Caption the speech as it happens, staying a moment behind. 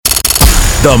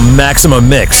The Maximum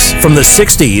Mix from the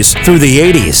 60s through the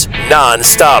 80s.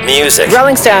 Non-stop music.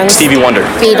 Rolling Stones. Stevie Wonder.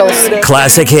 Beatles.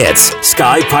 Classic hits.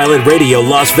 Sky Pilot Radio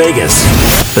Las Vegas.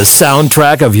 The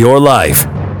soundtrack of your life.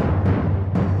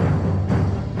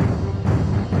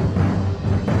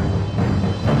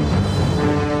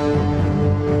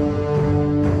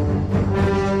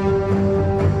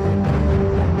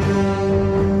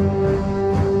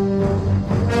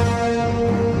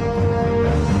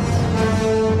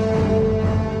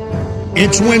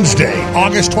 It's Wednesday,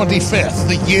 August 25th.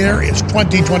 The year is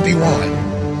 2021.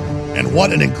 And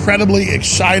what an incredibly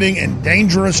exciting and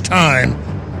dangerous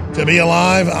time to be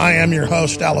alive. I am your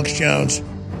host, Alex Jones.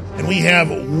 And we have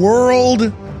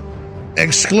world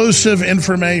exclusive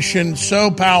information so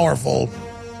powerful,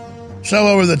 so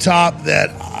over the top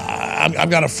that I've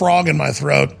got a frog in my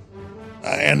throat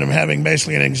and I'm having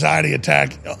basically an anxiety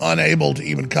attack, unable to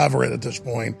even cover it at this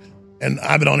point. And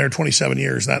I've been on air 27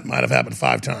 years. That might have happened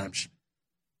 5 times.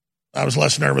 I was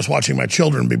less nervous watching my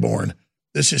children be born.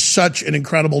 This is such an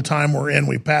incredible time we're in.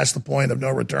 We've passed the point of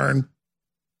no return.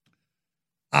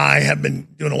 I have been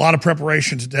doing a lot of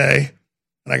preparation today,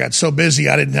 and I got so busy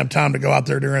I didn't have time to go out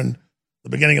there during the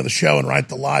beginning of the show and write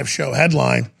the live show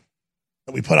headline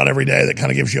that we put out every day that kind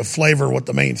of gives you a flavor of what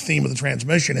the main theme of the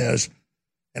transmission is.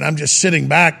 And I'm just sitting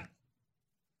back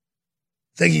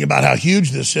thinking about how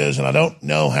huge this is, and I don't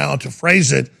know how to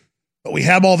phrase it. But we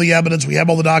have all the evidence, we have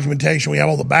all the documentation, we have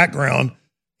all the background,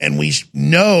 and we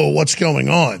know what's going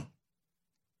on.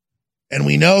 And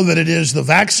we know that it is the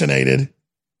vaccinated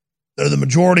that are the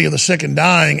majority of the sick and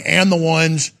dying and the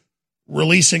ones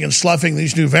releasing and sloughing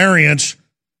these new variants.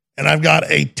 And I've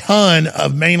got a ton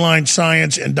of mainline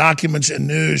science and documents and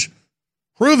news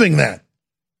proving that.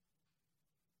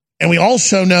 And we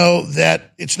also know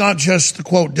that it's not just the,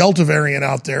 quote, Delta variant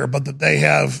out there, but that they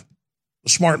have, the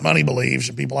smart money believes,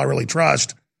 and people I really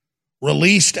trust,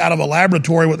 released out of a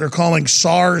laboratory what they're calling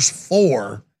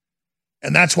SARS-4,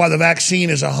 and that's why the vaccine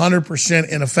is 100%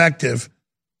 ineffective,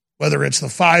 whether it's the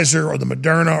Pfizer or the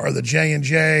Moderna or the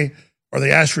J&J or the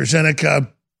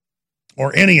AstraZeneca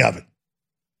or any of it.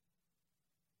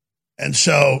 And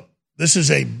so this is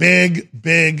a big,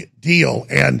 big deal.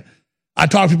 And I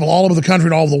talk to people all over the country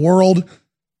and all over the world.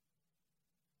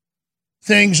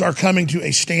 Things are coming to a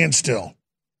standstill.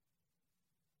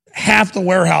 Half the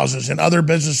warehouses and other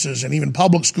businesses and even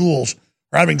public schools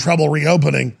are having trouble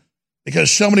reopening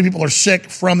because so many people are sick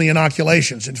from the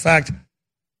inoculations. In fact,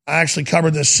 I actually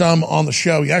covered this some on the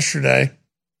show yesterday.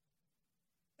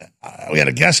 We had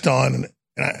a guest on,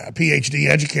 a PhD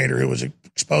educator who was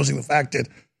exposing the fact that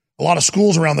a lot of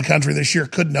schools around the country this year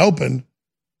couldn't open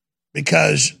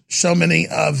because so many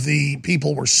of the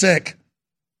people were sick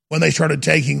when they started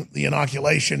taking the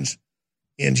inoculations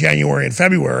in January and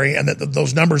February, and that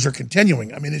those numbers are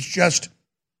continuing. I mean, it's just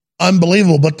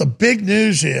unbelievable. But the big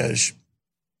news is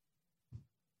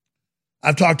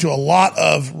I've talked to a lot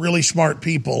of really smart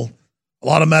people, a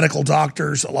lot of medical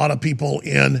doctors, a lot of people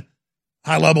in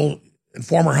high level and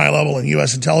former high level in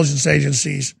U.S. intelligence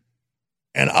agencies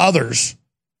and others,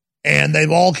 and they've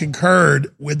all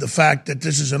concurred with the fact that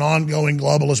this is an ongoing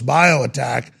globalist bio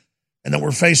attack and that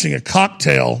we're facing a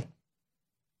cocktail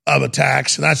of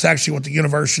attacks, and that's actually what the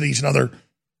universities and other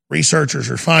researchers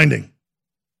are finding.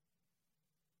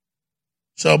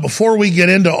 So before we get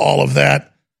into all of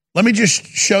that, let me just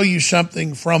show you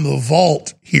something from the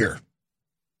vault here.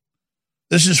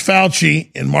 This is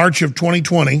Fauci in March of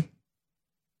 2020,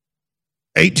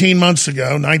 19 months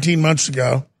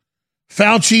ago.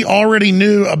 Fauci already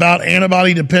knew about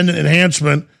antibody-dependent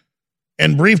enhancement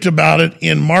and briefed about it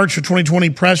in March of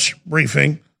 2020 press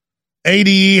briefing.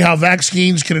 ADE, how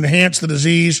vaccines can enhance the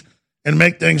disease and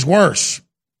make things worse.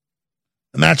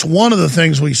 And that's one of the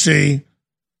things we see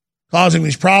causing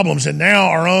these problems. And now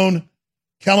our own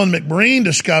Kellen McBreen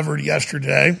discovered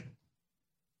yesterday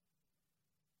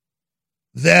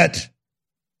that,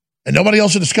 and nobody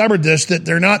else had discovered this, that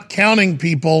they're not counting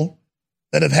people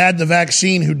that have had the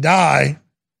vaccine who die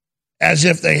as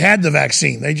if they had the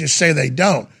vaccine. They just say they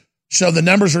don't. So the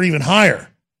numbers are even higher.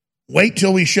 Wait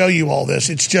till we show you all this.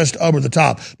 It's just over the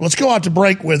top. Let's go out to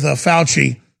break with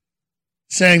Fauci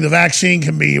saying the vaccine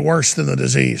can be worse than the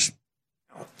disease.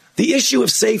 The issue of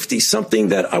safety, something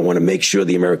that I want to make sure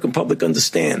the American public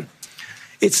understand.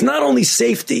 It's not only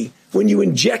safety when you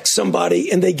inject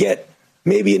somebody and they get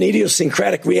maybe an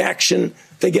idiosyncratic reaction,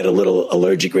 they get a little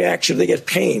allergic reaction, they get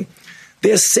pain.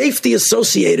 There's safety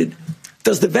associated.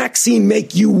 Does the vaccine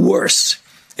make you worse?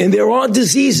 And there are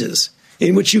diseases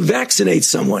in which you vaccinate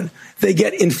someone, they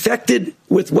get infected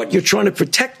with what you're trying to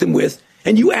protect them with,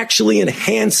 and you actually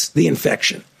enhance the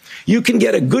infection. You can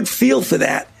get a good feel for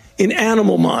that in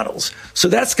animal models. So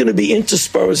that's going to be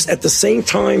interspersed at the same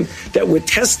time that we're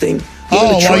testing.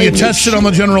 While you tested on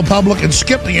the general public and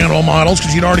skipped the animal models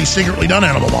because you'd already secretly done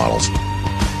animal models.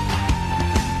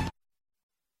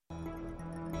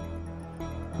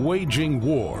 Waging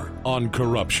war on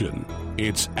corruption.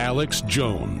 It's Alex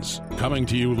Jones coming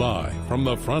to you live from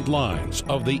the front lines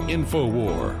of the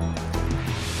InfoWar.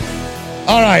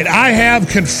 All right, I have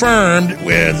confirmed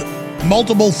with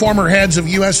multiple former heads of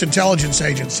U.S. intelligence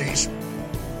agencies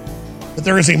that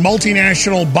there is a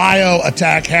multinational bio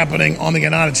attack happening on the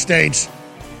United States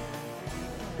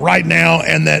right now,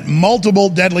 and that multiple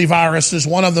deadly viruses,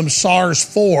 one of them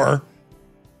SARS-4,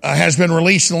 has been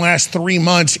released in the last 3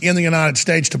 months in the United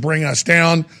States to bring us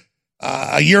down.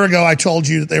 A year ago, I told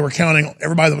you that they were counting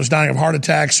everybody that was dying of heart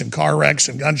attacks and car wrecks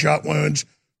and gunshot wounds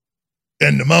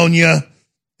and pneumonia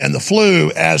and the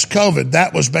flu as COVID.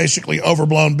 That was basically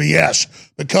overblown BS.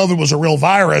 But COVID was a real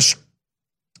virus,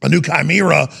 a new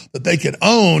chimera that they could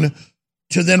own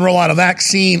to then roll out a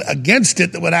vaccine against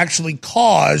it that would actually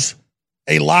cause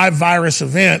a live virus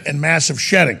event and massive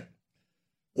shedding.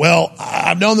 Well,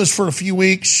 I've known this for a few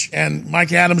weeks, and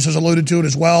Mike Adams has alluded to it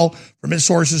as well from his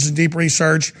sources and deep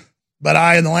research. But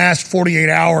I, in the last 48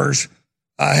 hours,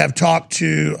 have talked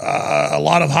to a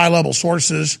lot of high-level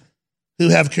sources who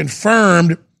have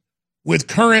confirmed with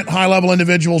current high-level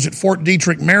individuals at Fort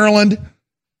Detrick, Maryland,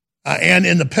 and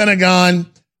in the Pentagon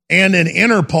and in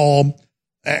Interpol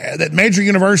that major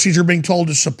universities are being told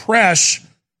to suppress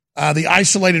the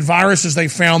isolated viruses they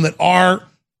found that are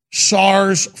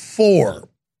SARS-4.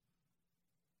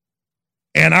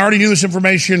 And I already knew this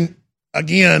information,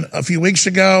 again, a few weeks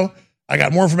ago. I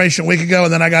got more information a week ago,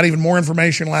 and then I got even more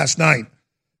information last night.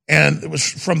 And it was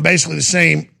from basically the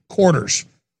same quarters.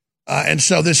 And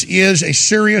so this is a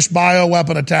serious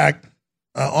bioweapon attack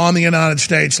on the United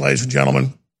States, ladies and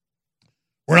gentlemen.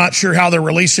 We're not sure how they're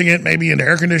releasing it, maybe into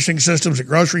air conditioning systems at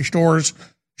grocery stores,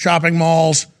 shopping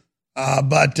malls,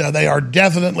 but they are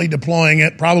definitely deploying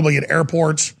it, probably at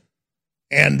airports.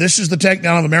 And this is the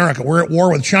takedown of America. We're at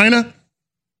war with China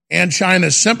and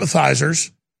China's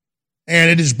sympathizers, and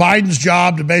it is Biden's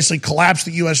job to basically collapse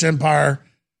the U.S. empire,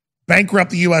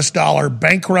 bankrupt the U.S. dollar,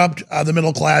 bankrupt the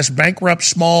middle class, bankrupt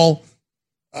small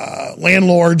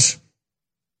landlords,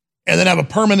 and then have a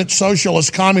permanent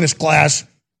socialist communist class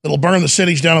that'll burn the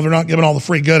cities down if they're not given all the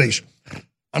free goodies.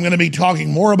 I'm going to be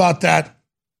talking more about that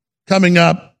coming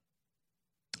up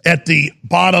at the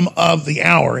bottom of the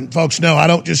hour. And folks know I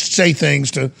don't just say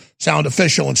things to sound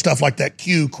official and stuff like that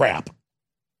Q crap.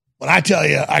 When I tell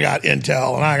you I got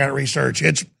intel and I got research,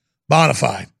 it's bona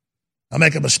fide. I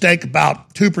make a mistake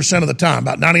about 2% of the time.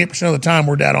 About 98% of the time,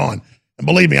 we're dead on. And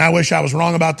believe me, I wish I was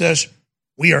wrong about this.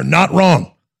 We are not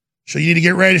wrong. So you need to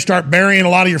get ready to start burying a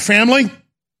lot of your family.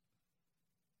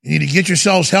 You need to get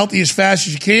yourselves healthy as fast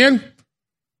as you can.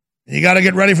 And you got to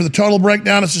get ready for the total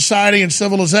breakdown of society and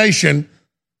civilization,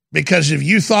 because if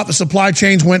you thought the supply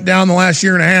chains went down the last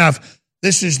year and a half,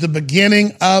 this is the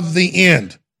beginning of the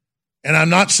end. And I'm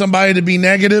not somebody to be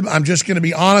negative. I'm just going to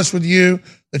be honest with you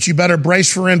that you better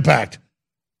brace for impact.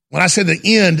 When I say the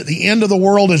end of the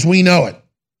world as we know it.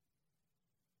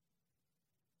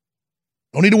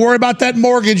 Don't need to worry about that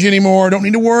mortgage anymore. Don't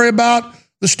need to worry about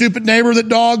the stupid neighbor that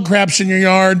dog craps in your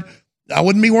yard. I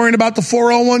wouldn't be worrying about the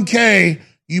 401k.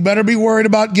 You better be worried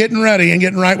about getting ready and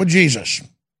getting right with Jesus.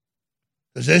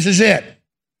 Because this is it.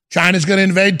 China's going to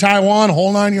invade Taiwan,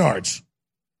 whole 9 yards.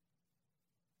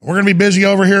 We're going to be busy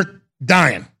over here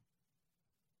dying.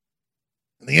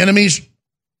 And the enemies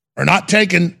are not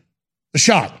taking the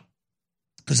shot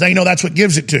because they know that's what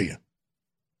gives it to you.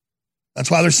 That's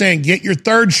why they're saying get your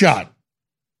third shot.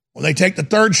 When they take the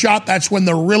third shot, that's when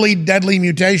the really deadly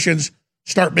mutations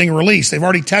start being released. They've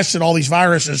already tested all these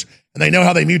viruses, and they know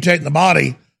how they mutate in the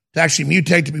body to actually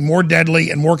mutate to be more deadly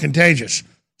and more contagious.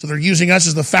 So they're using us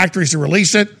as the factories to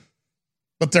release it,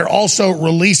 but they're also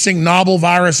releasing novel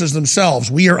viruses themselves.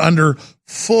 We are under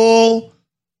full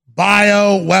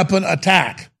bioweapon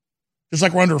attack. Just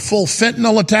like we're under full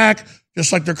fentanyl attack,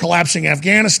 just like they're collapsing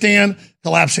Afghanistan,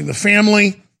 collapsing the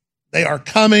family. They are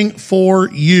coming for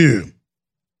you.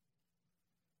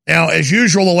 Now, as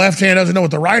usual, the left hand doesn't know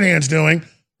what the right hand's doing.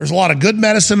 There's a lot of good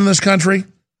medicine in this country,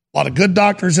 a lot of good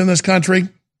doctors in this country,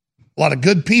 a lot of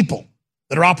good people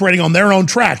that are operating on their own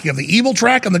track. You have the evil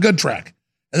track and the good track.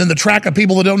 And then the track of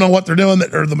people that don't know what they're doing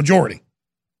that are the majority.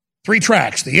 3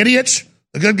 tracks, the idiots,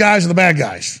 the good guys, and the bad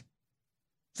guys.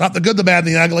 It's not the good, the bad,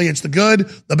 and the ugly. It's the good,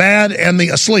 the bad, and the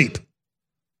asleep.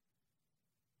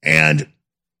 And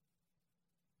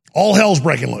all hell's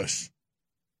breaking loose.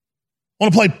 I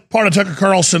want to play part of Tucker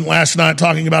Carlson last night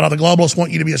talking about how the globalists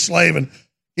want you to be a slave and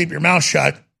keep your mouth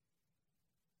shut.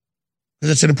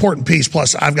 because it's an important piece.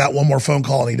 Plus, I've got one more phone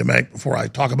call I need to make before I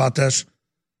talk about this.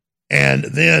 And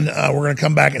then we're going to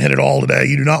come back and hit it all today.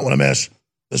 You do not want to miss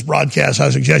this broadcast. I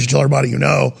suggest you tell everybody you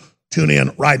know, tune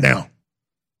in right now.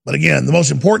 But again, the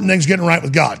most important thing is getting right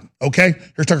with God. Okay?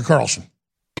 Here's Tucker Carlson.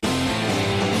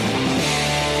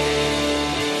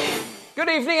 Good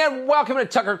evening and welcome to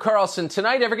Tucker Carlson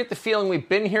Tonight. Ever get the feeling we've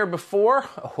been here before?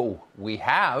 Oh, we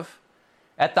have.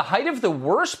 At the height of the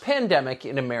worst pandemic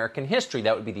in American history,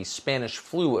 that would be the Spanish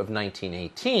flu of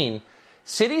 1918,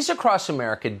 cities across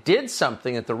America did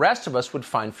something that the rest of us would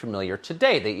find familiar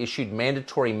today. They issued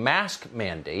mandatory mask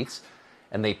mandates,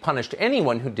 and they punished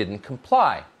anyone who didn't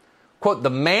comply. Quote,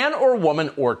 the man or woman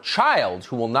or child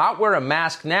who will not wear a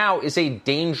mask now is a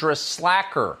dangerous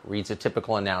slacker, reads a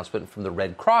typical announcement from the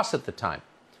Red Cross at the time.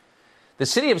 The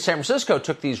city of San Francisco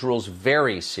took these rules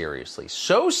very seriously,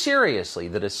 so seriously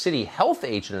that a city health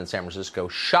agent in San Francisco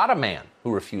shot a man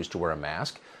who refused to wear a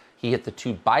mask. He hit the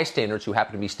two bystanders who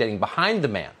happened to be standing behind the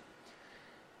man.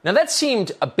 Now, that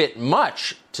seemed a bit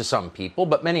much to some people,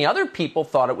 but many other people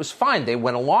thought it was fine. They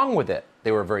went along with it.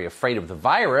 They were very afraid of the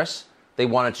virus. They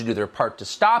wanted to do their part to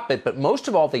stop it, but most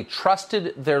of all, they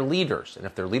trusted their leaders. And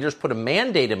if their leaders put a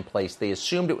mandate in place, they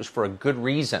assumed it was for a good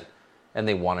reason, and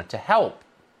they wanted to help.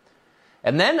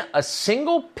 And then a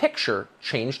single picture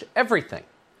changed everything.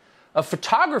 A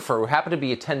photographer who happened to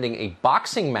be attending a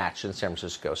boxing match in San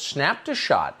Francisco snapped a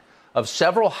shot of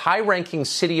several high-ranking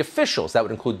city officials. That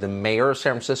would include the mayor of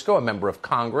San Francisco, a member of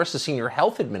Congress, a senior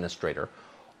health administrator,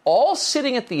 all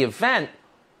sitting at the event,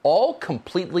 all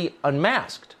completely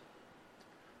unmasked.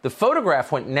 The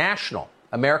photograph went national.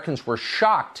 Americans were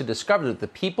shocked to discover that the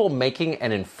people making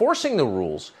and enforcing the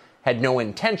rules had no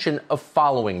intention of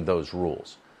following those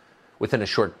rules. Within a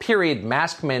short period,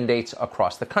 mask mandates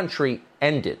across the country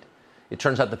ended. It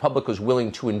turns out the public was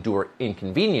willing to endure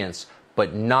inconvenience,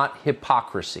 but not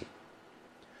hypocrisy.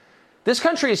 This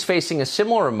country is facing a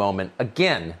similar moment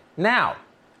again now.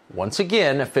 Once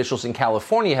again, officials in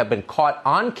California have been caught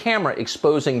on camera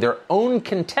exposing their own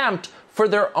contempt for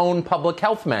their own public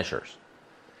health measures.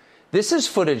 This is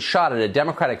footage shot at a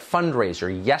Democratic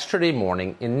fundraiser yesterday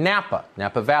morning in Napa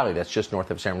Valley, that's just north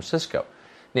of San Francisco.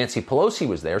 Nancy Pelosi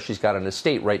was there. She's got an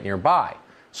estate right nearby.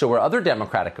 So were other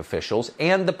Democratic officials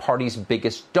and the party's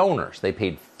biggest donors. They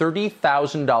paid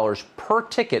 $30,000 per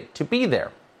ticket to be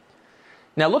there.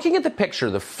 Now, looking at the picture,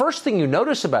 the first thing you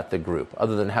notice about the group,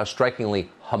 other than how strikingly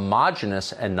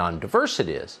homogenous and non-diverse it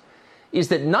is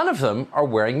that none of them are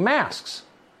wearing masks.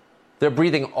 They're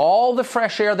breathing all the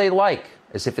fresh air they like,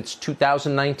 as if it's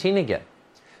 2019 again.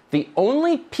 The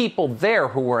only people there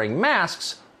who are wearing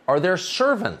masks are their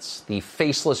servants, the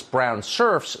faceless brown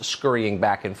serfs scurrying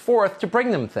back and forth to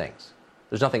bring them things.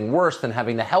 There's nothing worse than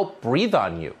having to help breathe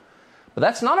on you. But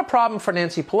that's not a problem for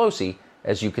Nancy Pelosi,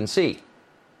 as you can see.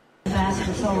 The mask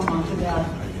was all about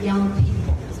young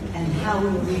people and how we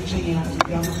were reaching out to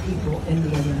young people in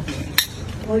the Olympics.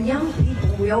 Well, young people,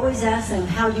 we always ask them,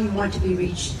 how do you want to be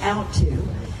reached out to?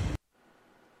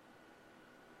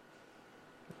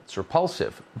 It's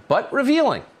repulsive, but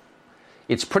revealing.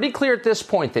 It's pretty clear at this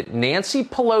point that Nancy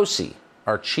Pelosi,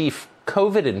 our chief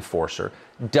COVID enforcer,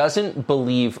 doesn't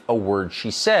believe a word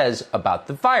she says about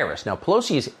the virus. Now,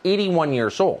 Pelosi is 81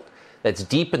 years old. That's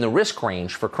deep in the risk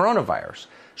range for coronavirus.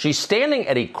 She's standing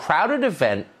at a crowded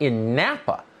event in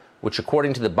Napa, which,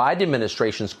 according to the Biden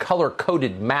administration's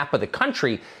color-coded map of the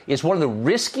country, is one of the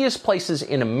riskiest places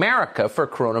in America for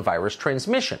coronavirus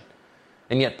transmission.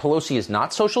 And yet Pelosi is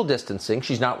not social distancing.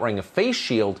 She's not wearing a face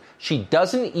shield. She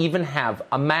doesn't even have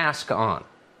a mask on.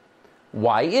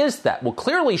 Why is that? Well,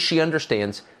 clearly she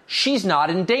understands she's not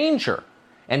in danger.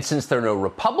 And since there are no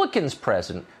Republicans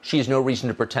present, she has no reason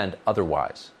to pretend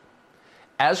otherwise.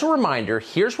 As a reminder,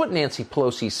 here's what Nancy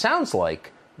Pelosi sounds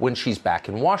like when she's back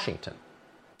in Washington.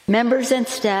 Members and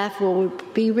staff will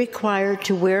be required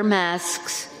to wear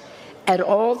masks at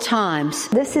all times.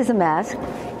 This is a mask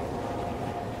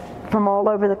from all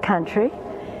over the country.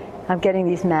 I'm getting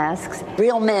these masks.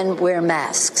 Real men wear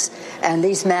masks, and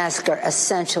these masks are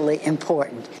essentially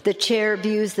important. The chair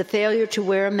views the failure to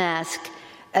wear a mask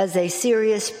as a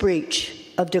serious breach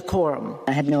of decorum.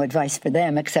 I have no advice for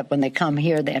them, except when they come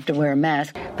here, they have to wear a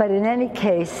mask. But in any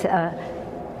case,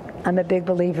 I'm a big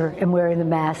believer in wearing the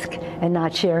mask and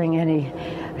not sharing any,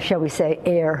 shall we say,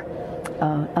 air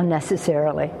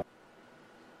unnecessarily.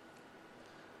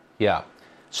 Yeah.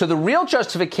 So the real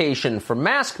justification for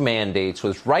mask mandates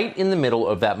was right in the middle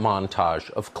of that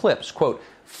montage of clips. Quote,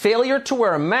 failure to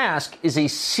wear a mask is a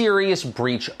serious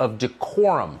breach of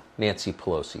decorum, Nancy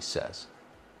Pelosi says.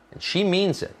 And she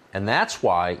means it. And that's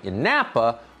why in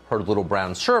Napa, her little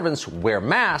brown servants wear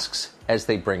masks as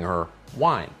they bring her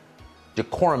wine.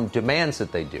 decorum demands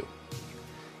that they do.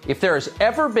 If there has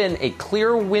ever been a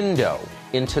clear window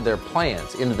into their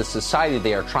plans, into the society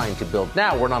they are trying to build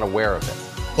now, we're not aware of it.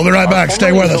 We'll be right back.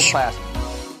 Stay with us.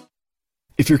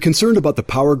 If you're concerned about the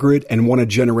power grid and want to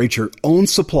generate your own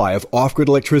supply of off-grid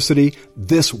electricity,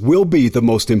 this will be the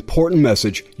most important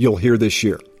message you'll hear this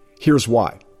year. Here's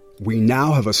why. We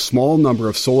now have a small number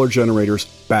of solar generators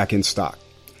back in stock.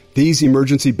 These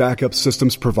emergency backup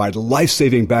systems provide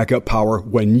life-saving backup power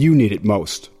when you need it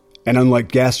most. And unlike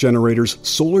gas generators,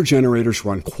 solar generators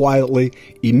run quietly,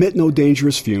 emit no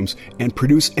dangerous fumes, and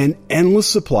produce an endless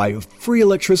supply of free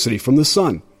electricity from the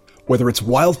sun. Whether it's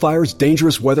wildfires,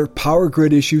 dangerous weather, power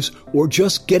grid issues, or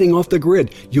just getting off the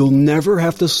grid, you'll never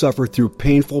have to suffer through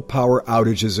painful power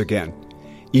outages again.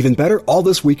 Even better, all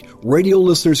this week, radio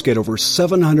listeners get over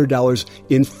 $700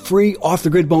 in free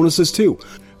off-the-grid bonuses too.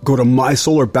 Go to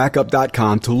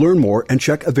mysolarbackup.com to learn more and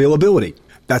check availability.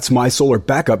 That's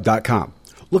mysolarbackup.com.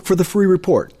 Look for the free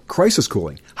report, Crisis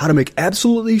Cooling, how to make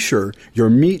absolutely sure your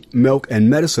meat, milk, and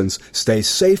medicines stay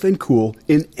safe and cool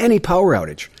in any power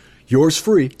outage. Yours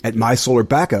free at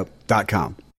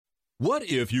mysolarbackup.com. What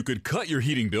if you could cut your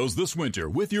heating bills this winter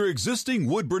with your existing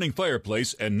wood-burning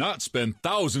fireplace and not spend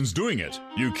thousands doing it?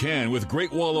 You can with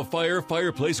Great Wall of Fire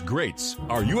fireplace grates.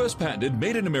 Our U.S.-patented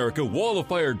made-in-America Wall of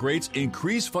Fire grates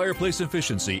increase fireplace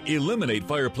efficiency, eliminate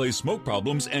fireplace smoke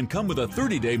problems, and come with a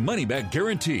 30-day money-back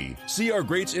guarantee. See our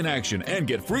grates in action and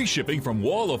get free shipping from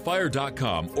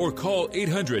walloffire.com or call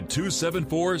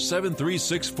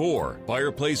 800-274-7364.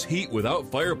 Fireplace heat without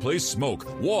fireplace smoke.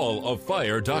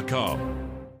 walloffire.com.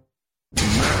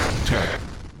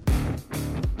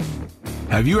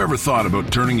 Have you ever thought about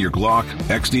turning your Glock,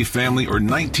 XD Family, or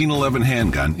 1911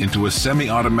 handgun into a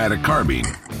semi-automatic carbine?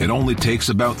 It only takes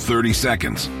about 30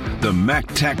 seconds. The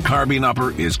MacTech Carbine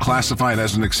Upper is classified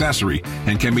as an accessory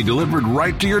and can be delivered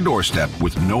right to your doorstep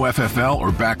with no FFL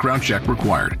or background check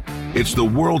required. It's the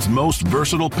world's most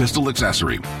versatile pistol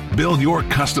accessory. Build your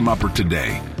custom upper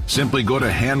today. Simply go to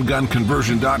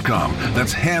handgunconversion.com.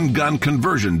 That's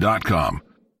handgunconversion.com.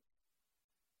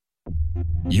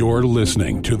 You're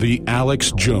listening to The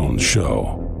Alex Jones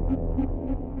Show.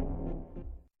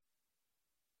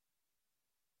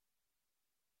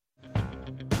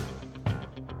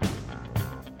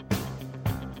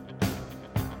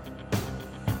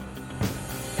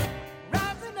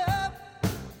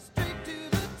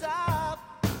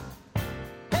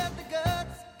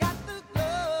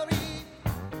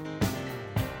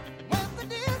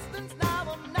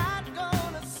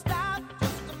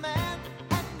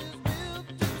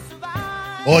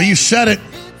 Well, you said it.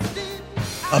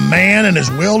 A man and his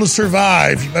will to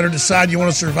survive. You better decide you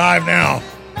want to survive now.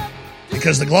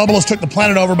 Because the globalists took the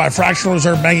planet over by fractional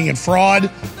reserve banking and fraud.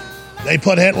 They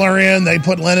put Hitler in. They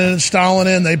put Lenin and Stalin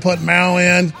in. They put Mao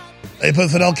in. They put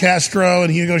Fidel Castro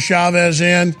and Hugo Chavez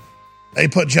in. They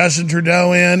put Justin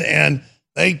Trudeau in. And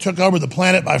they took over the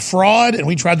planet by fraud. And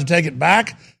we tried to take it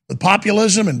back with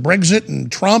populism and Brexit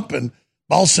and Trump and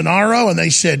Bolsonaro. And they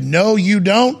said, no, you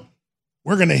don't.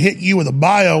 We're going to hit you with a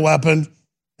bioweapon,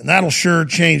 and that'll sure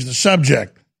change the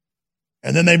subject.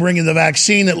 And then they bring in the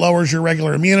vaccine that lowers your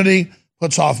regular immunity,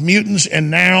 puts off mutants,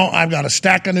 and now I've got a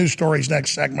stack of news stories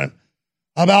next segment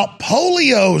about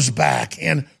polio's back,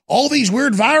 and all these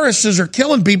weird viruses are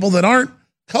killing people that aren't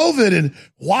COVID, and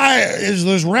why is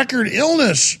this record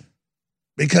illness?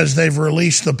 Because they've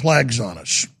released the plagues on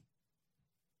us.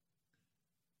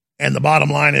 And the bottom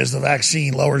line is the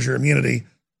vaccine lowers your immunity,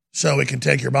 so it can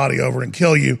take your body over and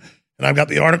kill you. And I've got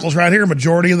the articles right here.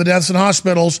 Majority of the deaths in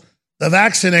hospitals, the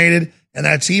vaccinated, and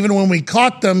that's even when we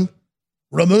caught them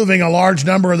removing a large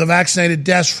number of the vaccinated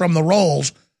deaths from the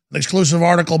rolls. An exclusive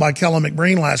article by Kellen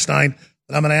McBreen last night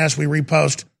that I'm going to ask we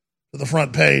repost to the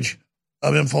front page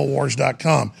of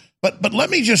Infowars.com. But let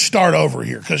me just start over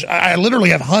here because I literally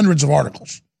have hundreds of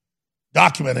articles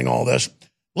documenting all this.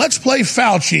 Let's play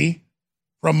Fauci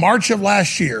from March of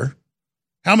last year.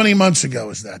 How many months ago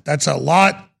is that? That's a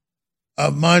lot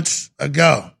of months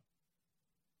ago.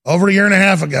 Over a year and a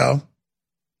half ago.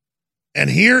 And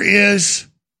here is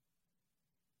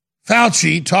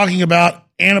Fauci talking about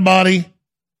antibody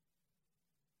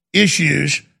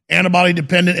issues,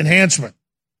 antibody-dependent enhancement.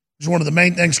 It's one of the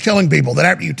main things killing people, that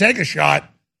after you take a shot,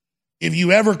 if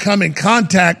you ever come in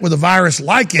contact with a virus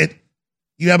like it,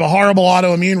 you have a horrible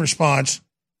autoimmune response,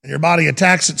 and your body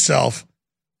attacks itself,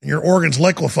 and your organs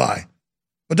liquefy.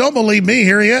 But don't believe me,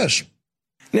 here he is.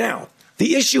 Now,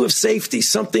 the issue of safety,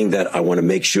 something that I want to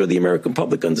make sure the American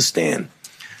public understand.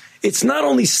 It's not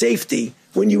only safety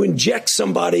when you inject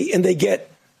somebody and they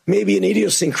get maybe an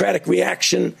idiosyncratic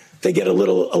reaction, they get a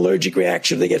little allergic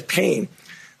reaction, they get pain.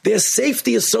 There's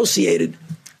safety associated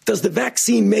does the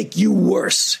vaccine make you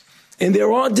worse? And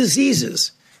there are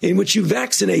diseases in which you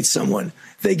vaccinate someone,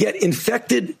 they get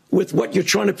infected with what you're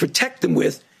trying to protect them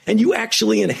with, and you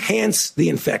actually enhance the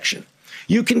infection.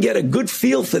 You can get a good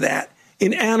feel for that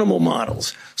in animal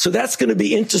models. So that's going to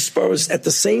be interspersed at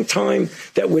the same time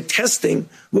that we're testing.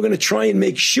 We're going to try and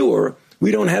make sure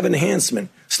we don't have enhancement.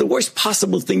 So the worst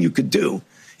possible thing you could do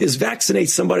is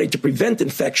vaccinate somebody to prevent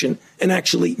infection and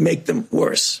actually make them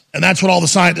worse. And that's what all the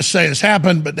scientists say has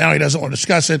happened, but now he doesn't want to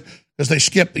discuss it because they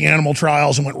skipped the animal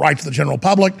trials and went right to the general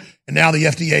public. And now the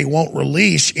FDA won't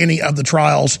release any of the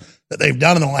trials that they've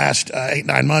done in the last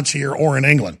 8-9 months here or in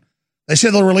England. They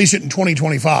said they'll release it in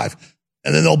 2025,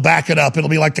 and then they'll back it up. It'll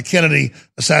be like the Kennedy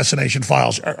assassination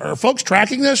files. Are folks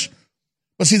tracking this?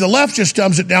 But see, the left just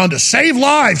dumbs it down to save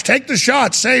lives, take the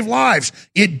shot, save lives.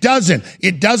 It doesn't.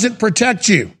 It doesn't protect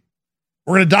you.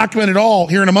 We're going to document it all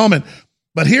here in a moment.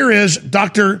 But here is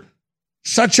Dr.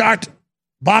 Sachat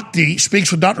Bhakdi speaks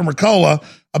with Dr. Mercola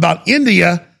about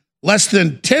India. Less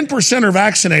than 10% are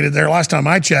vaccinated there last time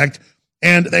I checked,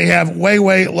 and they have way,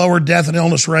 way lower death and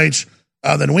illness rates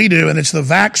than we do. And it's the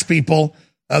vax people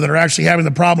that are actually having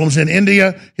the problems in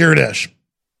India. Here it is.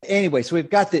 Anyway, so we've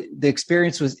got the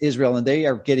experience with Israel, and they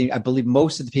are getting, I believe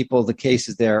most of the people, the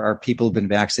cases there are people who've been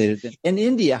vaccinated. In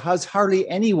India, has hardly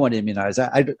anyone immunized.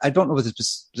 I don't know what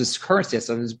this current state,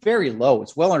 so it's very low.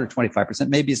 It's well under 25%,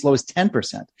 maybe as low as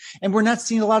 10%. And we're not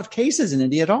seeing a lot of cases in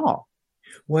India at all.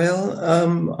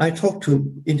 Well, I talked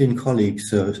to Indian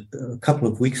colleagues a couple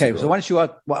of weeks ago. So why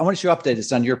don't you update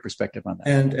us on your perspective on that?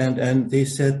 And they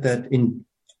said that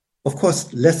of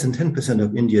course, less than 10%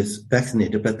 of India is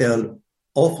vaccinated, but there are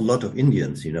awful lot of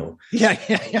Indians, you know. Yeah,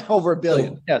 over 1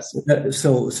 billion. Yes.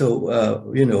 So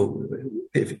you know,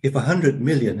 if 100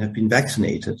 million have been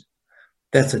vaccinated,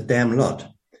 that's a damn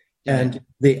lot. And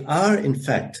they are, in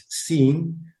fact,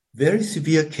 seeing very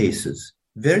severe cases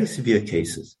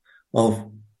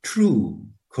of true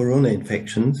corona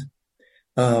infections,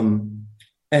 and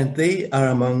they are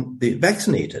among the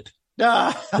vaccinated.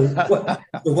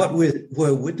 What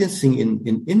we're witnessing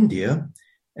in India,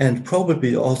 and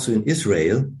probably also in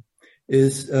Israel,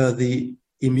 is the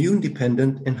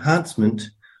immune-dependent enhancement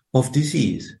of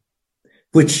disease,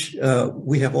 which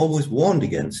we have always warned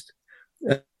against,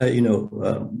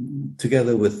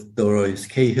 together with Doris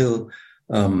Cahill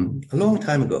a long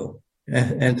time ago,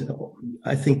 and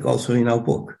I think also in our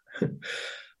book.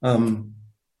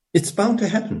 It's bound to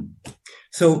happen.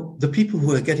 So the people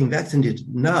who are getting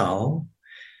vaccinated now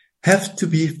have to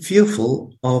be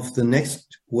fearful of the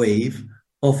next wave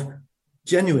of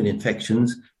genuine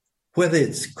infections, whether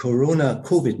it's corona,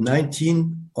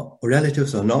 COVID-19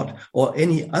 relatives or not, or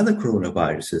any other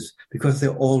coronaviruses, because they're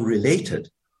all related.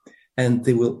 And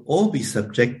they will all be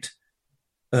subject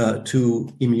to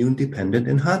immune-dependent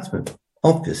enhancement,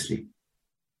 obviously.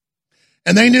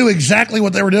 And they knew exactly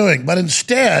what they were doing. But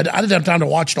instead, I didn't have time to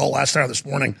watch it all last night or this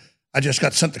morning. I just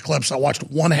got sent the clips. I watched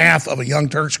one half of a Young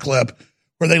Turks clip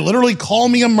where they literally call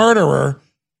me a murderer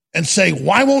and say,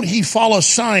 why won't he follow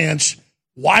science?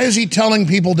 Why is he telling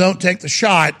people don't take the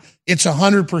shot? It's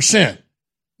 100%.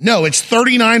 No, it's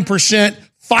 39%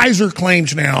 Pfizer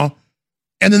claims now.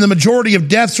 And then the majority of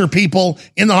deaths are people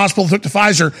in the hospital who took the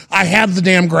Pfizer. I have the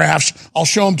damn graphs. I'll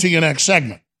show them to you next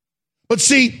segment. But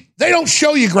see, they don't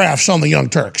show you graphs on the Young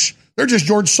Turks. They're just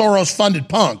George Soros funded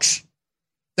punks.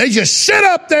 They just sit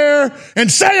up there and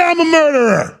say I'm a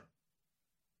murderer.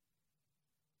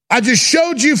 I just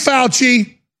showed you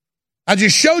Fauci. I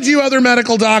just showed you other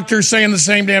medical doctors saying the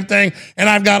same damn thing. And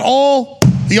I've got all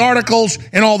the articles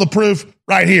and all the proof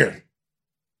right here.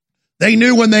 They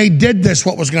knew when they did this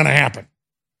what was going to happen.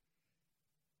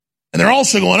 And they're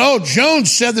also going, oh,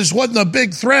 Jones said this wasn't a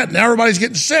big threat. Now everybody's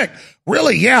getting sick.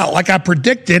 Really? Yeah, like I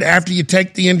predicted after you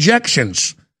take the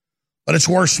injections. But it's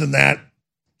worse than that.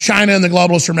 China and the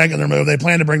globalists are making their move. They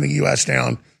plan to bring the U.S.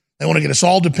 down. They want to get us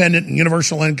all dependent in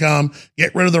universal income,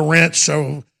 get rid of the rent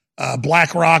so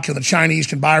BlackRock and the Chinese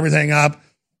can buy everything up.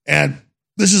 And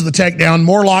this is the takedown.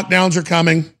 More lockdowns are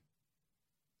coming.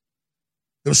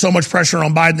 There was so much pressure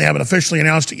on Biden. They haven't officially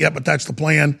announced it yet, but that's the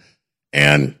plan.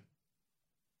 And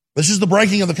this is the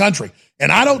breaking of the country.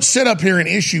 And I don't sit up here and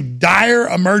issue dire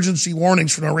emergency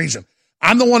warnings for no reason.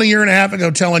 I'm the one a year and a half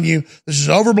ago telling you this is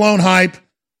overblown hype.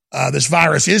 This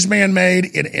virus is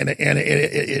man-made, and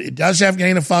it does have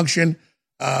gain of function,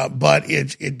 but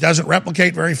it doesn't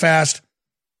replicate very fast.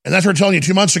 And that's what we're telling you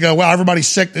 2 months ago. Wow, everybody's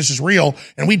sick. This is real.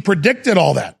 And we predicted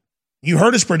all that. You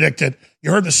heard us predict it.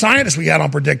 You heard the scientists we had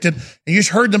on predicted, and you just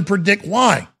heard them predict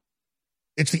why.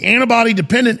 It's the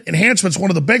antibody-dependent enhancement's one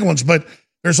of the big ones, but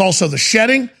there's also the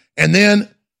shedding, and then,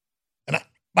 and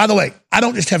By the way, I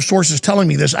don't just have sources telling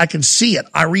me this. I can see it.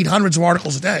 I read hundreds of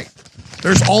articles a day.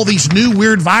 There's all these new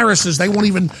weird viruses. They're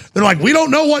like, we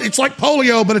don't know what, it's like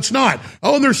polio, but it's not.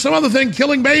 Oh, and there's some other thing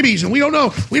killing babies, and we don't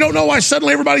know. We don't know why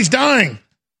suddenly everybody's dying.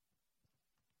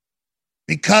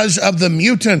 Because of the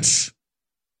mutants.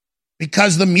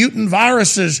 Because the mutant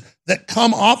viruses that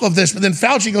come off of this. But then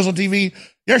Fauci goes on TV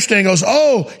yesterday and goes,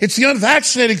 oh, it's the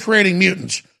unvaccinated creating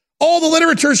mutants. All the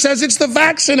literature says it's the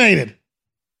vaccinated.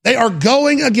 They are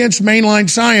going against mainline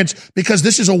science because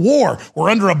this is a war. We're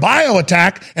under a bio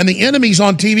attack, and the enemy's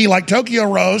on TV like Tokyo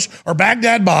Rose or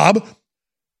Baghdad Bob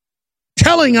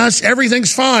telling us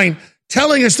everything's fine,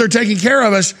 telling us they're taking care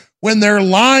of us when they're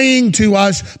lying to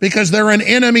us because they're an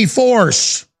enemy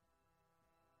force.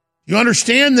 You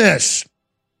understand this?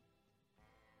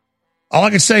 All I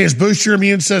can say is boost your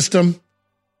immune system,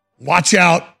 watch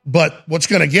out, but what's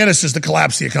going to get us is to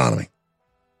collapse the economy.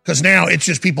 Because now it's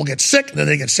just people get sick, and then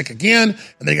they get sick again,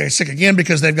 and they get sick again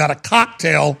because they've got a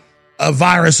cocktail of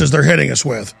viruses they're hitting us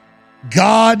with.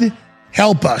 God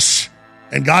help us.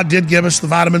 And God did give us the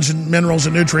vitamins and minerals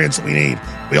and nutrients that we need.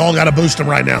 We all got to boost them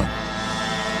right now.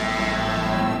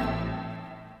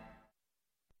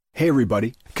 Hey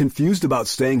everybody, confused about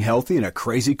staying healthy in a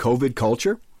crazy COVID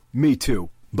culture? Me too.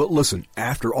 But listen,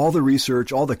 after all the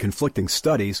research, all the conflicting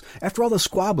studies, after all the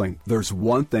squabbling, there's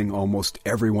one thing almost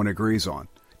everyone agrees on.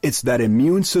 It's that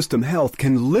immune system health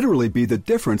can literally be the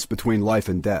difference between life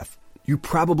and death. You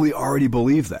probably already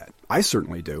believe that. I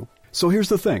certainly do. So here's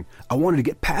the thing. I wanted to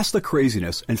get past the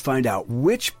craziness and find out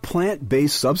which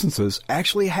plant-based substances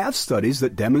actually have studies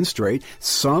that demonstrate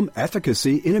some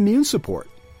efficacy in immune support.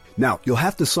 Now, you'll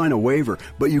have to sign a waiver,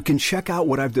 but you can check out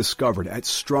what I've discovered at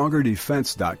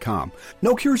StrongerDefense.com.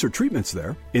 No cures or treatments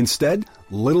there. Instead,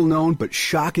 little-known but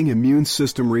shocking immune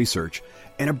system research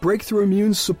and a breakthrough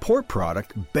immune support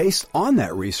product based on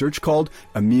that research called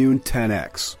Immune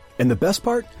 10X. And the best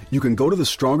part? You can go to the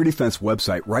Stronger Defense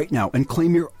website right now and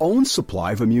claim your own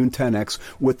supply of Immune 10X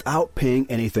without paying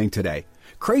anything today.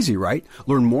 Crazy, right?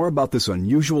 Learn more about this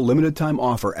unusual limited-time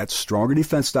offer at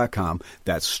StrongerDefense.com.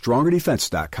 That's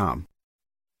StrongerDefense.com.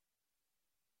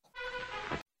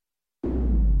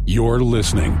 You're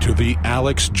listening to The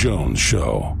Alex Jones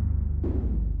Show.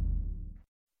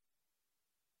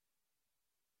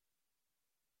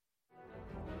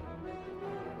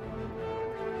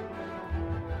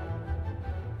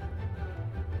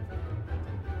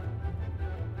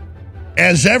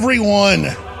 As everyone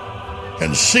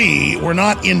can see, we're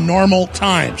not in normal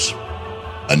times.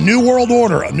 A new world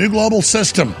order, a new global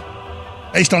system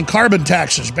based on carbon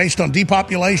taxes, based on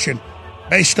depopulation,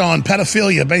 based on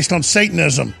pedophilia, based on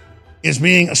Satanism is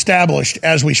being established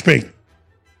as we speak.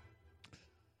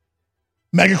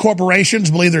 Mega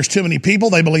corporations believe there's too many people.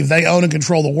 They believe they own and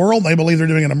control the world. They believe they're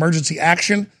doing an emergency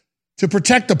action to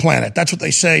protect the planet. That's what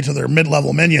they say to their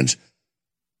mid-level minions.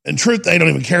 In truth, they don't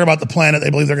even care about the planet. They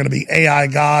believe they're going to be AI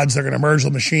gods. They're going to merge the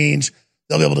machines.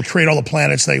 They'll be able to create all the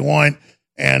planets they want.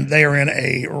 And they are in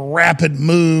a rapid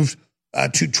move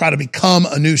to try to become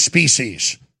a new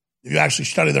species. If you actually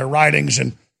study their writings,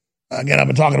 and again, I've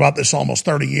been talking about this almost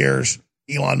 30 years.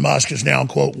 Elon Musk is now,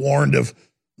 quote, warned of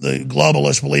the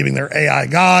globalists believing they're AI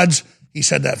gods. He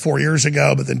said that 4 years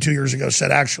ago, but then 2 years ago said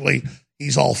actually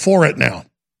he's all for it now.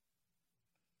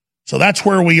 So that's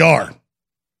where we are.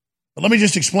 But let me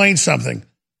just explain something.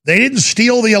 They didn't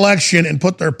steal the election and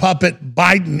put their puppet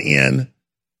Biden in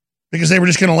because they were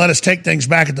just going to let us take things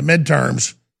back at the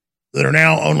midterms that are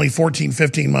now only 14,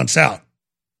 15 months out.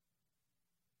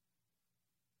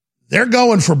 They're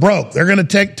going for broke. They're going to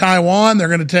take Taiwan. They're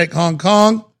going to take Hong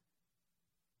Kong.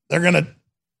 They're going to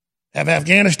have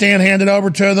Afghanistan handed over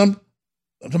to them.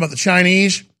 I'm talking about the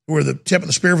Chinese, who are the tip of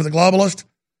the spear for the globalists.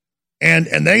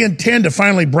 And they intend to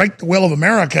finally break the will of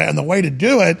America, and the way to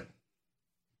do it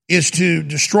is to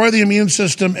destroy the immune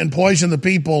system and poison the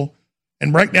people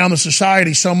and break down the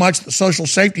society so much that the social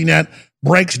safety net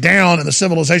breaks down and the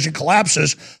civilization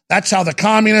collapses. That's how the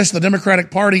communists, the Democratic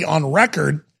Party on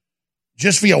record,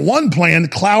 just via one plan,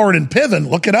 Cloward and Piven,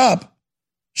 look it up,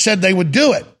 said they would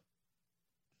do it.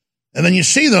 And then you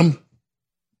see them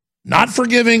not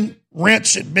forgiving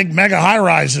rents at big mega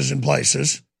high-rises in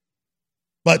places,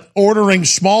 but ordering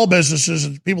small businesses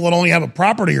and people that only have a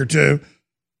property or two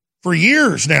for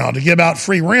years now to give out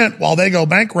free rent while they go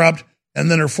bankrupt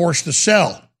and then are forced to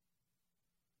sell.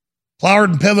 Cloward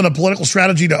and Piven, a political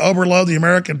strategy to overload the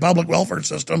American public welfare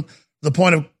system to the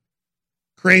point of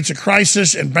creates a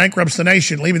crisis and bankrupts the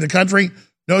nation, leaving the country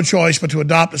no choice but to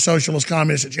adopt a socialist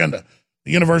communist agenda.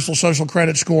 The universal social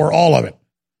credit score, all of it.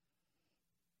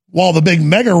 While the big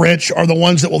mega rich are the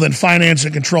ones that will then finance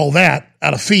and control that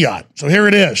out of fiat. So here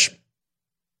it is.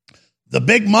 The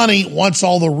big money wants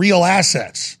all the real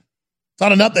assets. It's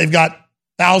not enough they've got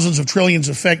thousands of trillions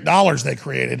of fake dollars they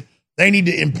created. They need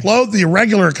to implode the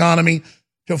irregular economy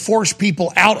to force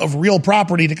people out of real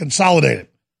property to consolidate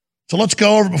it. So let's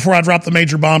go over before I drop the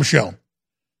major bombshell.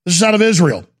 This is out of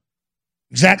Israel.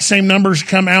 Exact same numbers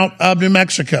come out of New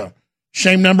Mexico.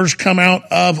 Same numbers come out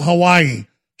of Hawaii.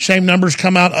 Same numbers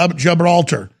come out of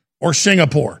Gibraltar or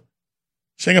Singapore.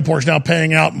 Singapore is now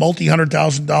paying out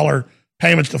multi-$100,000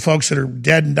 payments to folks that are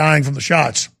dead and dying from the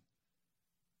shots.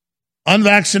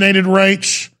 Unvaccinated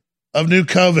rates of new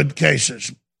COVID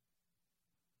cases.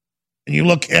 And you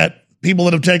look at people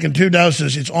that have taken 2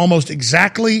 doses, it's almost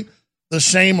exactly the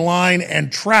same line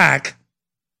and track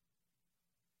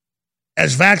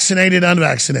as vaccinated,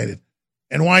 unvaccinated.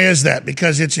 And why is that?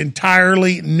 Because it's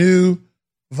entirely new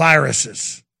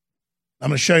viruses. I'm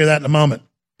going to show you that in a moment.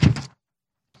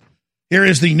 Here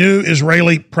is the new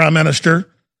Israeli prime minister.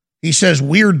 He says,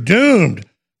 we're doomed.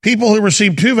 People who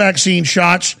receive 2 vaccine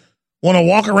shots want to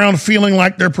walk around feeling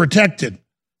like they're protected.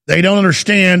 They don't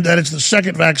understand that it's the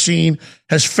second vaccine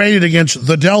has faded against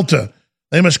the Delta.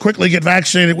 They must quickly get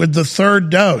vaccinated with the 3rd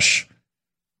dose.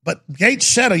 But Gates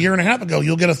said a year and a half ago,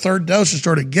 you'll get a 3rd dose, and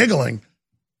started giggling.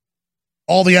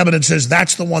 All the evidence is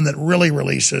that's the one that really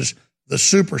releases the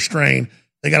super strain.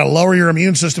 They got to lower your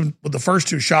immune system with the first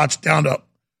 2 shots down to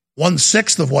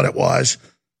 1/6 of what it was.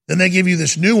 Then they give you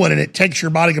this new one, and it takes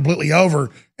your body completely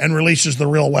over and releases the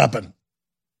real weapon.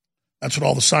 That's what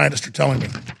all the scientists are telling me.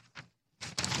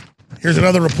 Here's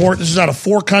another report. This is out of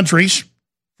 4 countries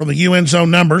from the UN's own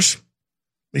numbers.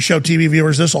 Let me show TV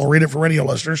viewers this. I'll read it for radio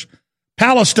listeners.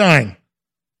 Palestine.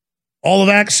 All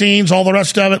the vaccines, all the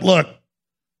rest of it. Look,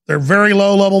 they're very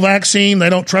low-level vaccine. They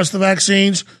don't trust the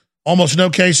vaccines. Almost no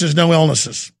cases, no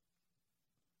illnesses.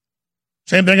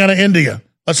 Same thing out of India.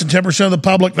 Less than 10% of the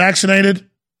public vaccinated.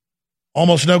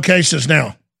 Almost no cases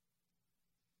now.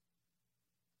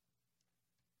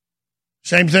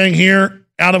 Same thing here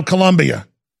out of Colombia.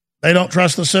 They don't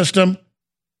trust the system.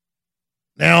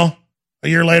 Now, a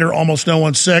year later, almost no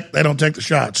one's sick. They don't take the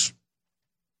shots.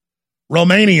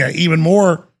 Romania, even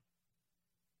more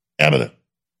evident.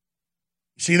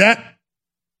 See that?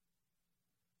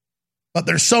 But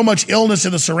there's so much illness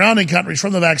in the surrounding countries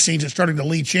from the vaccines, it's starting to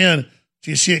leach in,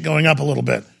 so you see it going up a little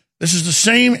bit. This is the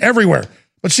same everywhere.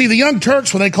 But see, the Young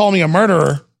Turks, when they call me a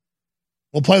murderer,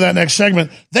 we'll play that next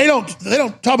segment, they don't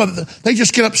talk about it. They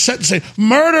just get upset and say,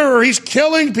 murderer, he's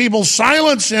killing people,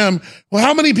 silence him. Well,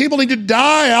 how many people need to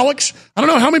die, Alex? I don't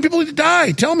know. How many people need to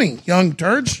die? Tell me, young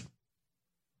turds.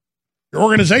 Your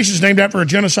organization is named after a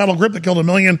genocidal group that killed 1.5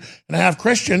 million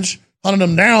Christians, hunted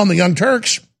them down, the Young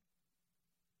Turks.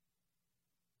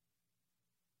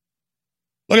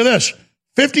 Look at this.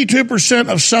 52%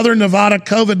 of Southern Nevada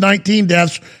COVID-19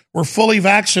 deaths were fully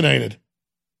vaccinated.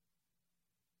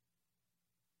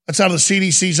 That's out of the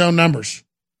CDC's own numbers.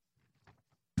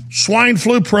 Swine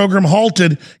flu program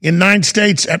halted in 9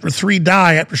 states after 3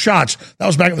 die after shots. That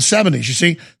was back in the 70s, you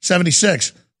see,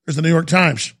 76. There's the New York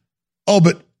Times. Oh,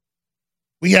 but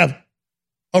we have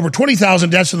over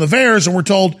 20,000 deaths in the VAERS, and we're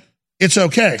told it's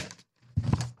okay.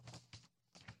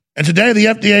 And today the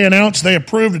FDA announced they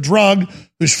approved a drug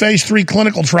whose phase 3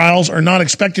 clinical trials are not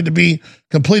expected to be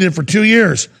completed for 2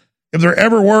 years. If there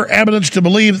ever were evidence to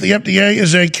believe that the FDA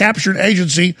is a captured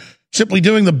agency simply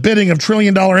doing the bidding of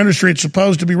trillion-dollar industry it's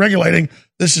supposed to be regulating,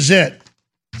 this is it.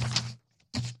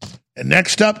 And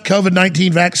next up,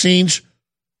 COVID-19 vaccines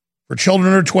for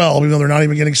children under 12, even though they're not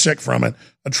even getting sick from it,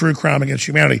 a true crime against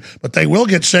humanity. But they will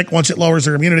get sick once it lowers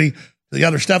their immunity to the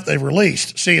other stuff they've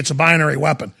released. See, it's a binary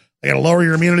weapon. They got to lower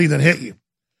your immunity, then hit you.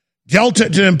 Delta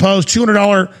to impose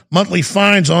 $200 monthly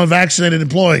fines on unvaccinated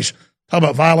employees. Talk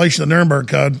about violation of the Nuremberg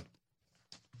Code.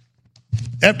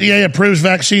 FDA approves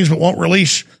vaccines but won't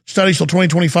release studies till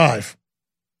 2025.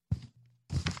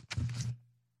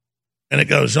 And it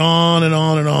goes on and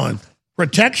on and on.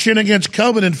 Protection against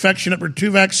COVID infection after 2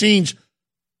 vaccines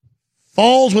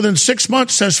falls within 6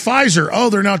 months, says Pfizer. Oh,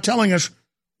 they're now telling us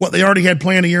what they already had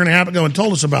planned a year and a half ago and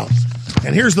told us about.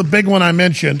 And here's the big one I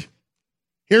mentioned.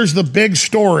 Here's the big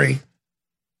story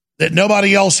that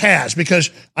nobody else has, because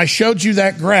I showed you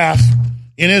that graph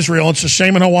in Israel. It's the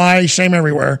same in Hawaii, same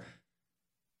everywhere.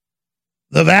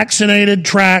 The vaccinated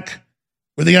track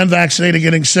with the unvaccinated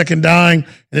getting sick and dying,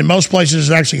 and in most places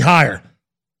it's actually higher.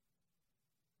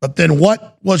 But then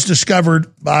what was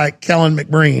discovered by Kellen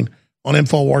McBreen on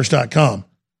Infowars.com,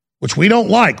 which we don't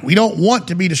like. We don't want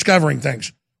to be discovering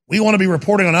things. We want to be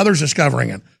reporting on others discovering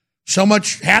it. So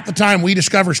much, half the time we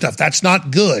discover stuff. That's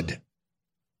not good.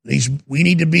 We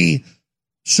need to be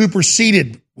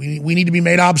superseded. We need to be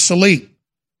made obsolete.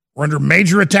 We're under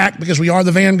major attack because we are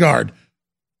the vanguard.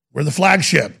 We're the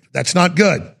flagship. That's not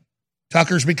good.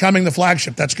 Tucker's becoming the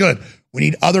flagship. That's good. We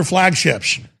need other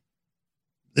flagships.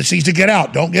 This needs to get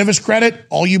out. Don't give us credit.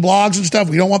 All you blogs and stuff,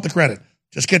 we don't want the credit.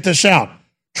 Just get this out.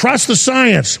 Trust the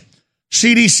science.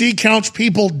 CDC counts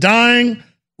people dying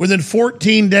within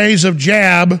 14 days of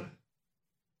jab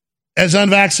as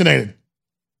unvaccinated.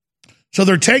 So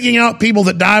they're taking out people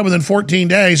that die within 14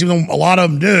 days, even though a lot of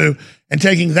them do, and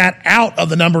taking that out of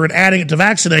the number and adding it to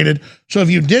vaccinated. So if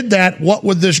you did that, what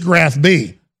would this graph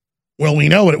be? Well, we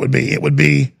know what it would be. It would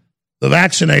be the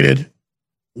vaccinated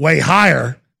way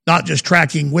higher, not just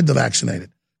tracking with the vaccinated,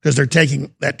 because they're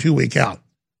taking that 2 week out.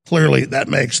 Clearly, that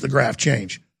makes the graph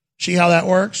change. See how that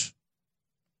works?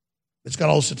 It's got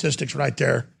all the statistics right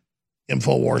there,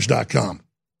 Infowars.com.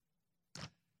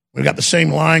 We've got the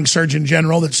same lying Surgeon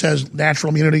General that says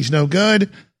natural immunity is no good.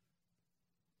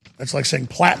 That's like saying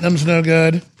platinum's no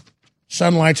good,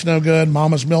 sunlight's no good,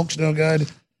 mama's milk's no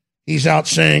good. He's out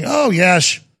saying, oh,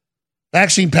 yes,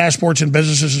 vaccine passports in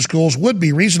businesses and schools would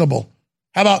be reasonable.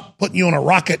 How about putting you on a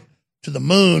rocket to the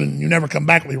moon and you never come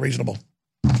back will be reasonable?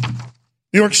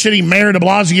 New York City Mayor de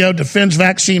Blasio defends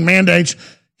vaccine mandates.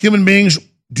 Human beings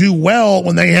do well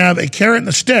when they have a carrot and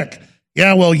a stick.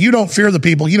 Yeah, well, you don't fear the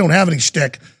people. You don't have any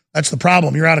stick. That's the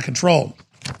problem. You're out of control.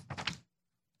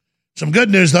 Some good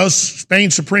news, though.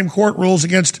 Spain's Supreme Court rules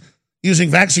against using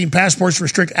vaccine passports to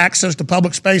restrict access to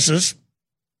public spaces.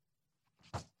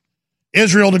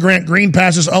 Israel to grant green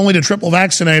passes only to triple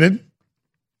vaccinated.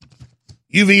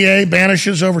 UVA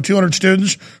banishes over 200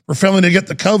 students for failing to get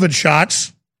the COVID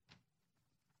shots.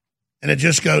 And it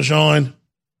just goes on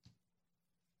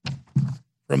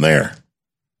from there.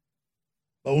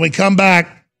 But when we come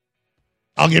back,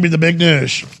 I'll give you the big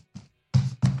news.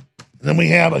 And then we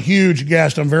have a huge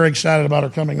guest. I'm very excited about her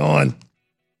coming on.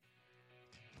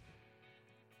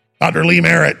 Dr. Lee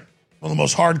Merritt, one of the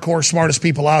most hardcore, smartest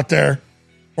people out there.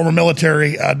 Former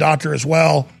military doctor as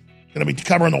well. Going to be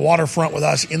covering the waterfront with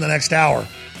us in the next hour.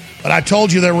 But I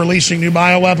told you they're releasing new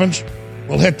bioweapons.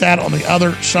 We'll hit that on the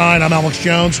other side. I'm Alex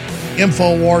Jones,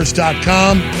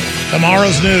 Infowars.com.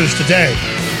 Tomorrow's news today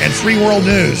and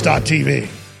freeworldnews.tv.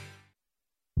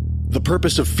 The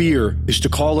purpose of fear is to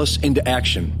call us into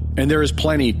action, and there is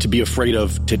plenty to be afraid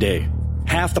of today.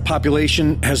 Half the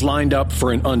population has lined up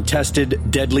for an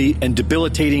untested, deadly, and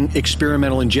debilitating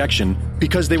experimental injection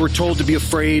because they were told to be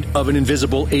afraid of an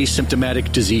invisible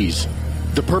asymptomatic disease.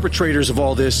 The perpetrators of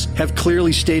all this have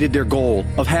clearly stated their goal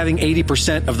of having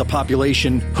 80% of the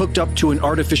population hooked up to an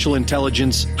artificial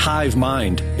intelligence hive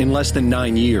mind in less than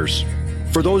 9 years.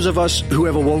 For those of us who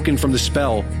have awoken from the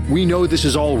spell, we know this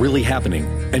is all really happening,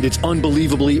 and it's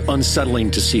unbelievably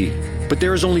unsettling to see. But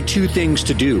there is only two things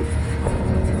to do.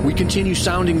 We continue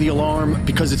sounding the alarm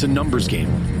because it's a numbers game.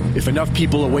 If enough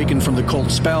people awaken from the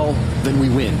cult spell, then we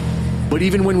win. But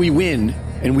even when we win,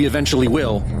 and we eventually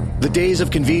will, the days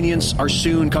of convenience are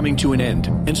soon coming to an end.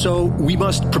 And so we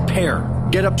must prepare.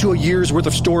 Get up to a year's worth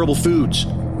of storable foods,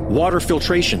 water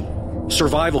filtration,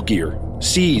 survival gear,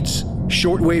 seeds,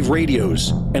 shortwave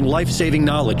radios, and life-saving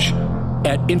knowledge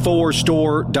at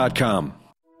InfoWarsStore.com.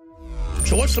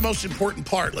 So what's the most important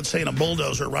part, let's say, in a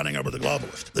bulldozer running over the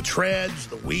globalist? The treads,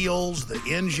 the wheels, the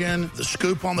engine, the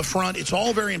scoop on the front, it's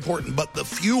all very important, but the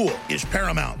fuel is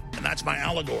paramount, and that's my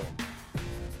allegory.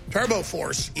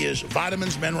 TurboForce is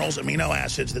vitamins, minerals, amino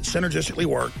acids that synergistically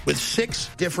work with 6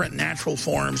 different natural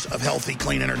forms of healthy,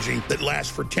 clean energy that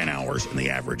last for 10 hours in the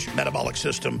average metabolic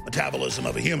system metabolism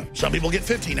of a human. Some people get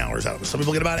 15 hours out of it. Some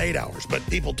people get about 8 hours. But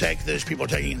people take this. People are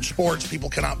taking it in sports. People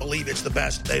cannot believe it's the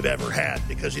best they've ever had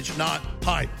because it's not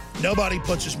hype. Nobody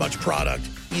puts as much product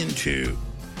into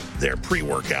their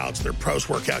pre-workouts, their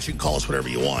post-workouts. You can call us whatever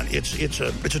you want. It's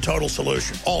a total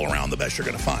solution. All around the best you're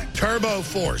going to find.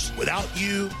 TurboForce. Without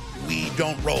you, we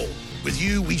don't roll. With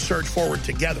you, we surge forward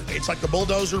together. It's like the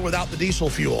bulldozer without the diesel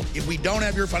fuel. If we don't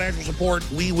have your financial support,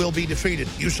 we will be defeated.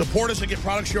 You support us and get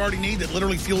products you already need that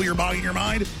literally fuel your body and your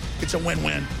mind. It's a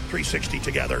win-win. 360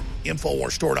 together.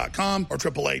 InfoWarsStore.com or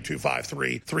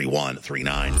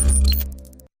 888-253-3139.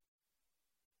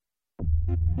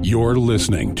 You're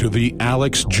listening to The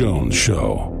Alex Jones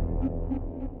Show.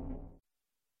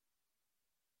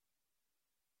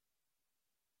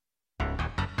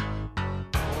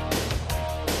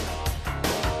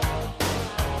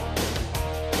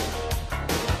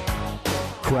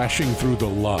 Crashing through the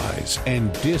lies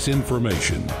and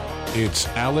disinformation, it's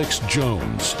Alex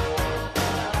Jones.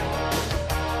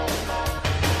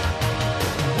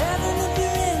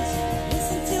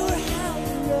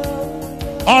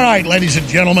 All right, ladies and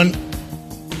gentlemen,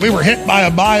 we were hit by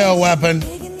a bioweapon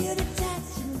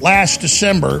last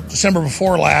December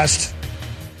before last,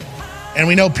 and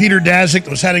we know Peter Daszak, that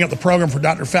was heading up the program for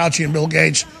Dr. Fauci and Bill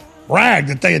Gates, bragged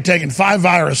that they had taken 5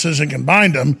 viruses and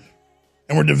combined them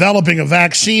and were developing a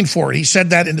vaccine for it. He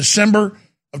said that in December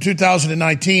of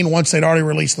 2019, once they'd already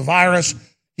released the virus.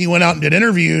 He went out and did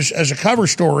interviews as a cover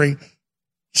story.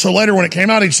 So later when it came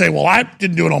out, he'd say, well, I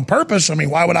didn't do it on purpose. I mean,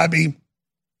 why would I be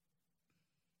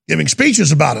giving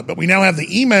speeches about it? But we now have the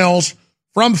emails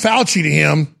from Fauci to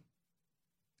him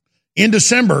in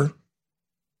December,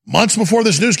 months before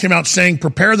this news came out, saying,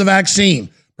 prepare the vaccine,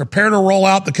 prepare to roll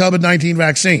out the COVID-19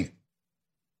 vaccine,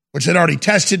 which they'd already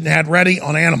tested and had ready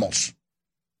on animals.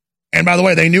 And by the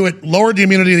way, they knew it lowered the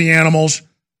immunity of the animals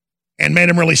and made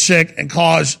them really sick and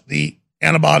caused the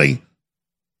antibody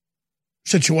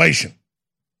situation.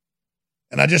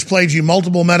 And I just played you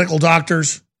multiple medical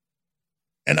doctors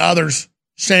and others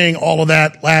saying all of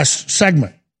that last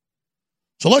segment.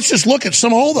 So let's just look at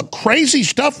some of all the crazy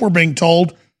stuff we're being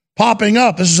told popping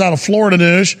up. This is out of Florida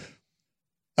news,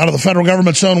 out of the federal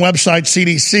government's own website,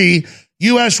 CDC.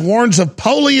 U.S. warns of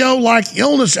polio-like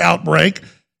illness outbreak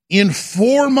in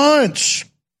 4 months.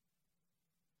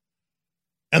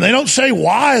 And they don't say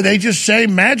why. They just say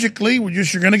magically,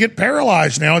 you're going to get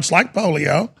paralyzed now. It's like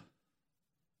polio.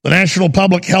 The National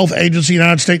Public Health Agency,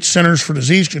 United States Centers for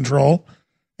Disease Control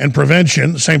and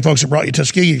Prevention, the same folks that brought you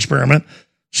Tuskegee experiment,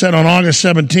 said on August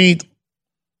 17th,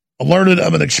 alerted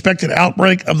of an expected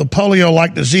outbreak of the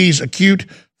polio-like disease, acute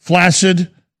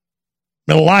flaccid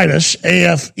myelitis,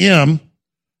 AFM,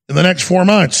 in the next 4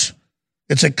 months.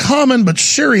 It's a common but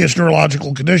serious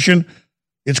neurological condition.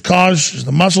 Its cause is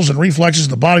the muscles and reflexes of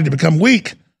the body to become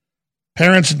weak.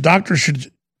 Parents and doctors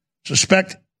should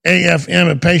suspect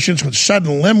AFM in patients with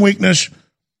sudden limb weakness,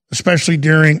 especially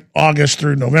during August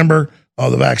through November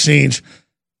of the vaccines.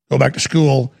 Go back to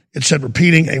school. It said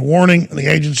repeating a warning in the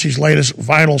agency's latest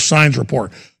vital signs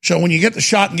report. So when you get the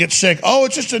shot and get sick,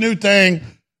 it's just a new thing,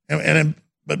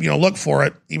 but look for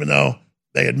it, even though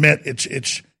they admit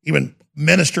it's even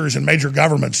ministers in major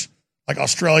governments like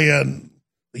Australia and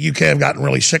the UK have gotten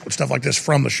really sick with stuff like this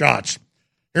from the shots.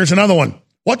 Here's another one.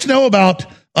 What to know about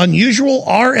unusual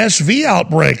RSV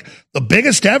outbreak, the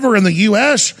biggest ever in the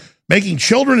U.S., making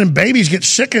children and babies get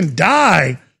sick and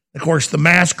die. Of course, the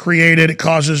mask created, it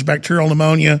causes bacterial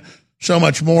pneumonia, so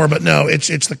much more. But no,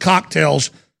 it's the cocktails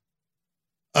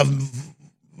of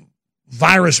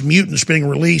virus mutants being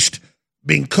released,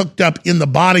 being cooked up in the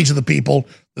bodies of the people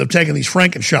that have taken these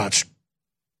Frankenshots.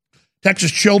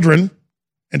 Texas children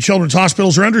and children's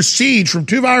hospitals are under siege from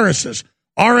 2 viruses,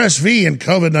 RSV and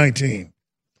COVID-19.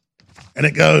 And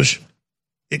it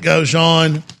goes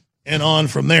on and on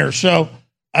from there. So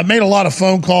I've made a lot of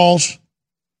phone calls.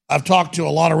 I've talked to a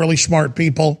lot of really smart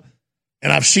people,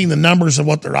 and I've seen the numbers of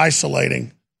what they're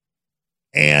isolating.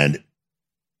 And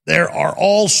there are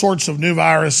all sorts of new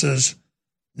viruses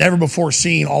never before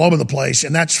seen all over the place.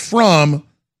 And that's from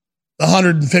the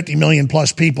 150 million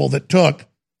plus people that took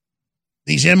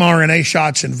these mRNA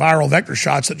shots and viral vector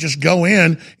shots that just go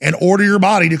in and order your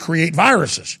body to create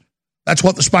viruses. That's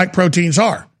what the spike proteins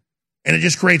are. And it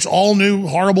just creates all new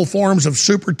horrible forms of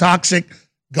super toxic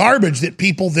garbage that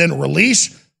people then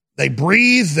release. They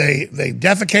breathe, they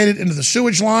defecate it into the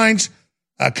sewage lines.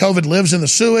 COVID lives in the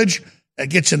sewage,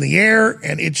 it gets in the air,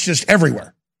 and it's just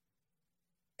everywhere.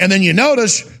 And then you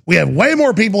notice we have way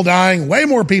more people dying, way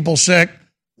more people sick,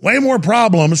 way more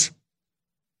problems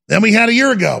than we had a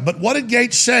year ago. But what did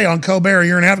Gates say on Colbert a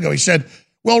year and a half ago? He said,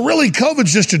 well, really,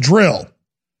 COVID's just a drill.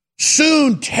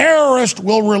 Soon, terrorists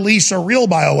will release a real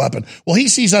bioweapon. Well, he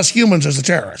sees us humans as a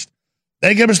terrorist.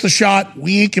 They give us the shot,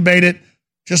 we incubate it,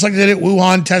 just like they did at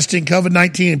Wuhan testing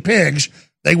COVID-19 in pigs.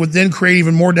 They would then create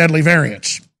even more deadly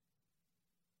variants.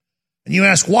 And you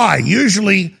ask why?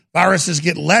 Usually, viruses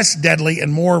get less deadly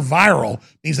and more viral.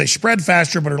 Means they spread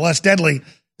faster but are less deadly.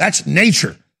 That's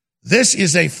nature. This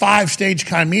is a 5-stage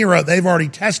chimera. They've already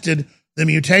tested the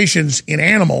mutations in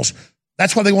animals.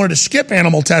 That's why they wanted to skip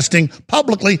animal testing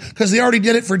publicly, because they already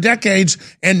did it for decades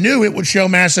and knew it would show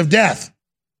massive death.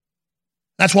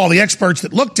 That's why all the experts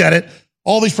that looked at it,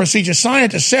 all these prestigious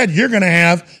scientists said, you're going to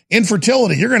have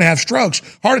infertility, you're going to have strokes,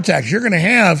 heart attacks, you're going to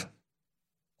have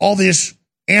all these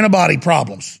antibody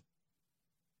problems.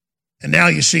 And now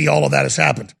you see all of that has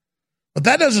happened. But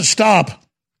that doesn't stop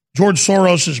George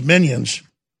Soros's minions.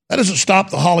 That doesn't stop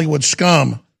the Hollywood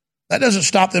scum. That doesn't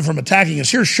stop them from attacking us.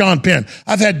 Here's Sean Penn.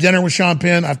 I've had dinner with Sean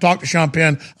Penn. I've talked to Sean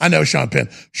Penn. I know Sean Penn.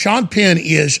 Sean Penn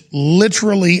is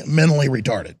literally mentally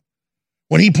retarded.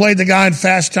 When he played the guy in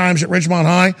Fast Times at Ridgemont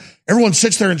High, everyone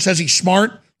sits there and says he's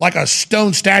smart, like a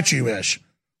stone statue is.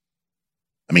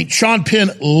 I mean, Sean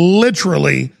Penn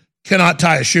literally cannot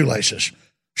tie his shoelaces.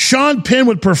 Sean Penn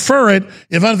would prefer it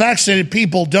if unvaccinated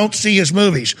people don't see his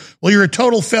movies. Well, you're a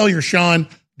total failure, Sean.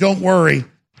 Don't worry.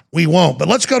 We won't. But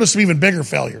let's go to some even bigger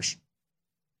failures.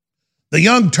 The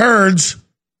young turds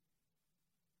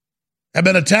have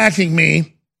been attacking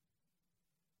me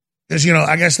because,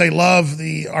 I guess they love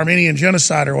the Armenian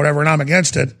genocide or whatever, and I'm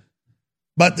against it.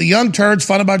 But the young turds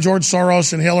funded by George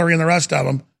Soros and Hillary and the rest of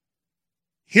them,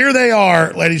 here they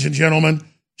are, ladies and gentlemen,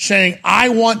 saying, I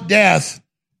want death,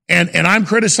 and I'm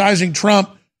criticizing Trump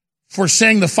for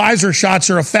saying the Pfizer shots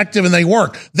are effective and they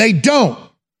work. They don't.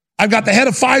 I've got the head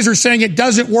of Pfizer saying it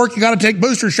doesn't work, you got to take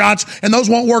booster shots, and those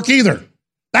won't work either.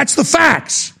 That's the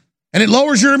facts. And it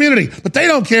lowers your immunity. But they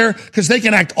don't care because they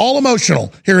can act all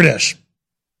emotional. Here it is.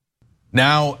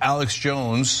 Now Alex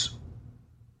Jones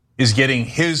is getting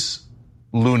his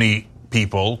loony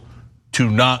people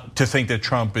to think that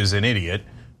Trump is an idiot.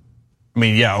 I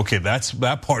mean, yeah, okay,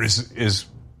 that part is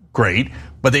great,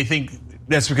 but they think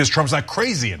that's because Trump's not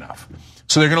crazy enough.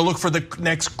 So they're going to look for the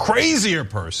next crazier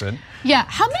person. Yeah,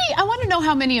 I want to know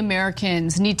how many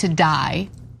Americans need to die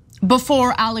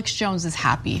before Alex Jones is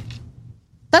happy.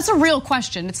 That's a real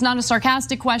question. It's not a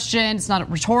sarcastic question. It's not a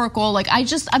rhetorical.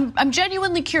 I'm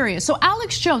genuinely curious. So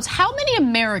Alex Jones, how many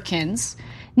Americans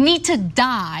need to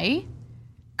die?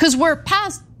 Because we're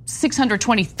past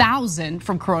 620,000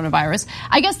 from coronavirus.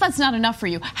 I guess that's not enough for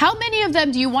you. How many of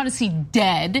them do you want to see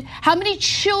dead? How many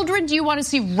children do you want to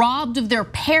see robbed of their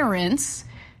parents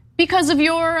because of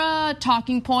your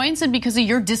talking points and because of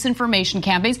your disinformation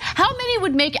campaigns? How many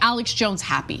would make Alex Jones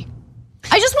happy?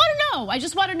 I just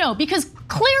want to know because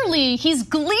clearly he's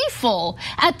gleeful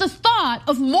at the thought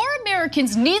of more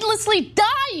Americans needlessly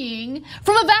dying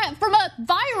from a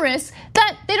virus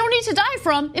that they don't need to die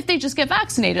from if they just get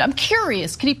vaccinated. I'm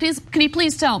curious. Can you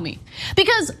please tell me?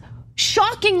 Because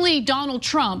shockingly, Donald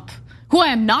Trump, who I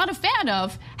am not a fan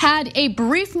of, had a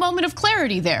brief moment of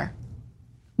clarity there,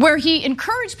 where he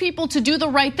encouraged people to do the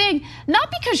right thing,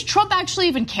 not because Trump actually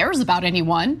even cares about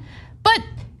anyone, but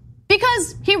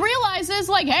because he realizes,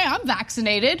 hey, I'm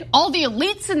vaccinated. All the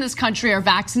elites in this country are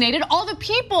vaccinated. All the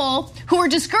people who are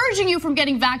discouraging you from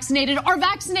getting vaccinated are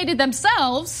vaccinated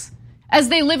themselves as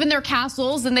they live in their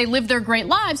castles and they live their great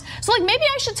lives. So maybe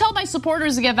I should tell my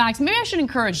supporters to get vaccinated. Maybe I should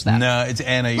encourage them. No, it's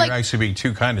Anna, you're actually being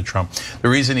too kind to Trump. The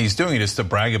reason he's doing it is to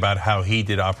brag about how he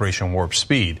did Operation Warp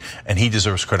Speed, and he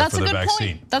deserves credit for the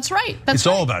vaccine. Point. That's right. It's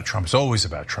all about Trump. It's always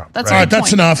about Trump. That's right. All right,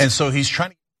 that's enough. And so he's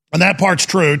trying to. And that part's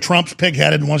true. Trump's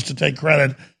pig-headed and wants to take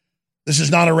credit. This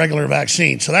is not a regular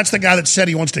vaccine. So that's the guy that said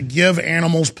he wants to give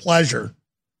animals pleasure.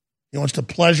 He wants to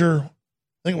pleasure, I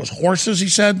think it was horses, he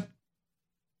said.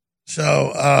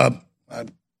 So,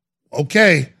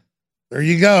 okay, there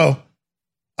you go.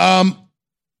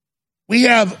 We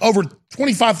have over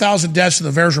 25,000 deaths in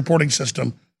the VAERS reporting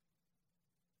system.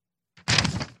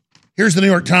 Here's the New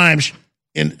York Times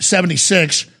in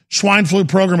 76. Swine flu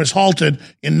program is halted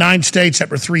in 9 states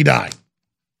after 3 die.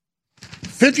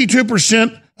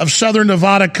 52% of Southern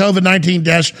Nevada COVID-19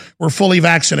 deaths were fully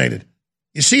vaccinated.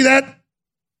 You see that?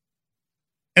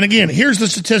 And again, here's the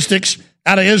statistics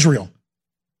out of Israel.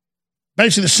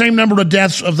 Basically the same number of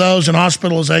deaths of those and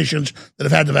hospitalizations that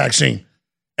have had the vaccine.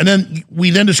 And then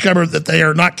we discovered that they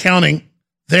are not counting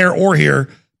there or here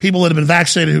people that have been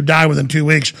vaccinated who die within 2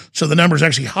 weeks. So the number is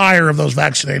actually higher of those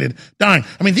vaccinated dying.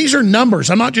 I mean, these are numbers.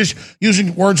 I'm not just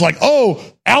using words like, oh,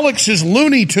 Alex is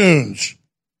Looney Tunes.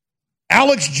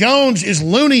 Alex Jones is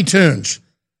Looney Tunes.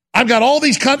 I've got all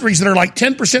these countries that are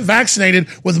 10% vaccinated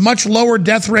with much lower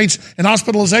death rates and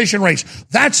hospitalization rates.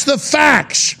 That's the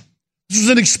facts. This is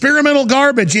an experimental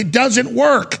garbage. It doesn't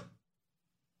work.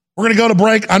 We're going to go to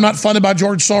break. I'm not funded by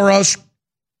George Soros.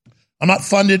 I'm not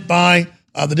funded by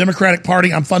the Democratic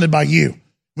Party. I'm funded by you.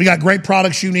 We got great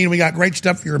products you need. We got great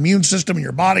stuff for your immune system and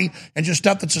your body and just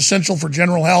stuff that's essential for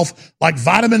general health, like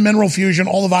vitamin mineral fusion,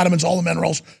 all the vitamins, all the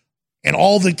minerals, and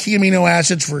all the key amino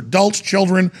acids for adults,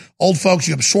 children, old folks.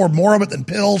 You absorb more of it than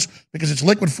pills because it's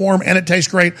liquid form and it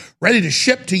tastes great. Ready to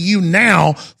ship to you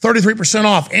now, 33%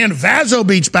 off. And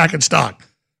VasoBeats back in stock.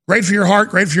 Great for your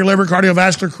heart, great for your liver,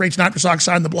 cardiovascular, creates nitrous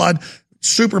oxide in the blood.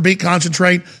 Super Beat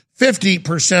concentrate,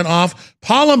 50% off.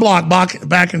 Pollen Block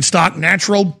back in stock,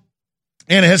 natural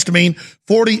antihistamine,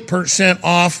 40%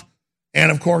 off.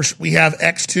 And of course, we have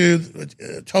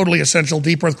X2, totally essential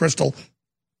deep earth crystal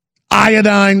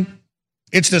iodine.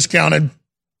 It's discounted.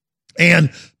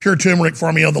 And pure turmeric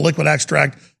formula, the liquid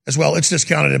extract as well. It's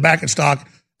discounted and back in stock.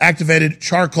 Activated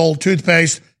charcoal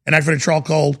toothpaste and activated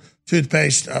charcoal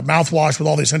toothpaste mouthwash with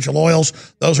all the essential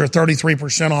oils. Those are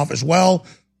 33% off as well.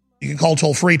 You can call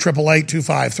toll free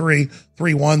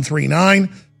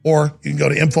 888-253-3139, or you can go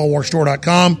to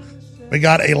InfoWarsStore.com. We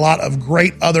got a lot of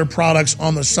great other products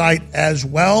on the site as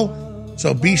well.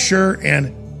 So be sure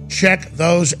and check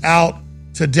those out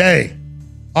today.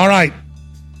 All right.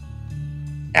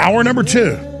 Hour number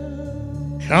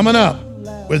 2 coming up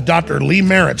with Dr. Lee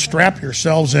Merritt. Strap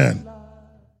yourselves in.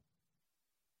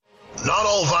 Not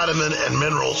all vitamin and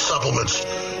mineral supplements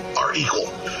are equal.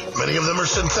 Many of them are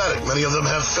synthetic. Many of them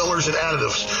have fillers and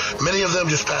additives. Many of them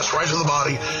just pass right through the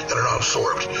body and are not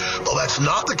absorbed. Well, that's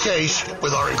not the case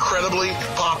with our incredibly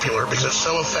popular, because it's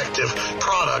so effective,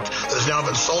 product that has now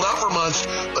been sold out for months,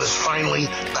 but is finally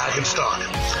back in stock.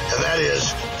 And that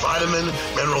is Vitamin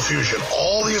Mineral Fusion.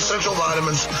 All the essential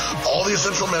vitamins, all the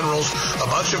essential minerals, a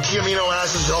bunch of key amino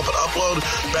acids to help it upload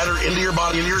better into your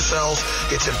body, into your cells.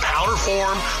 It's in powder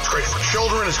form. It's great for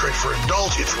children. It's great for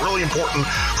adults. It's really important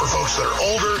for folks that are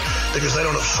older because they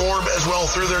don't absorb as well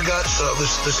through their guts. So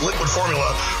this liquid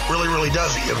formula really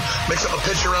does it. You mix up a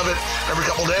pitcher of it every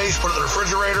couple days, put it in the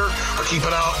refrigerator or keep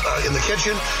it out in the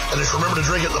kitchen, and just remember to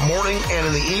drink it in the morning and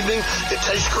in the evening. It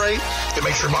tastes great. It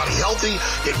makes your body healthy.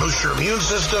 It boosts your immune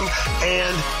system,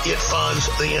 and it funds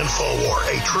the InfoWar.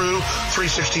 A true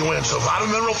 360 win. So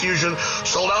Vitamin Mineral Fusion,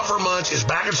 sold out for months, is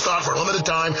back in stock for a limited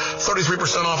time.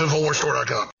 33% off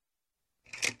InfoWarsStore.com.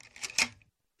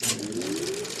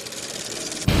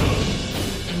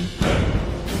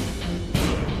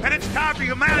 And it's time for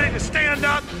humanity to stand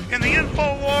up in the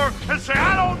InfoWar and say,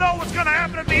 I don't know what's going to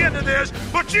happen at the end of this,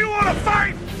 but you want to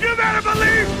fight, you better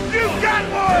believe you got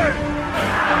one!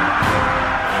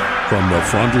 From the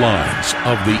front lines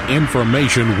of the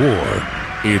information war,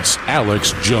 it's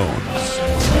Alex Jones.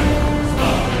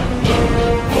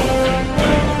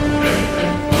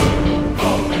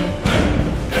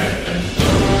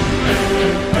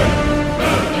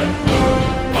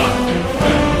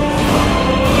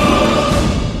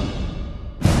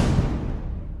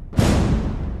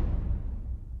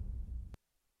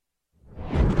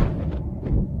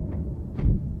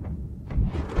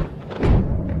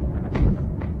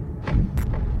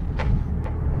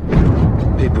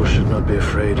 People should not be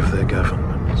afraid of their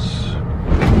governments.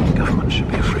 Governments should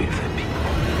be afraid of their people.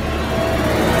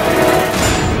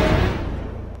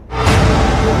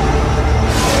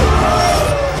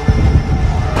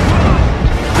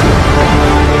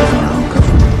 Our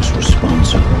government was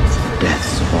responsible for the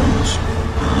deaths of almost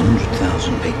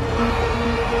 100,000 people.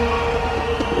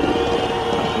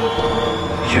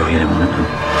 You really want to know?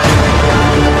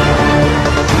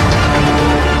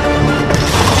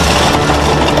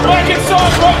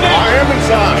 I am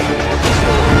inside.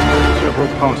 Several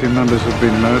party members have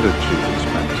been murdered, Chief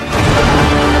Inspector.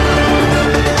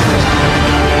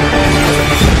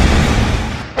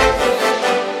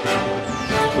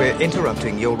 We're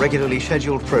interrupting your regularly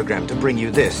scheduled program to bring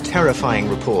you this terrifying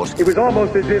report. It was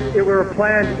almost as if it were a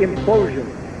planned implosion.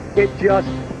 It just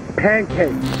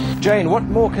pancaked. Jane, what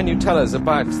more can you tell us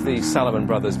about the Salomon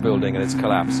Brothers building and its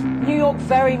collapse? New York,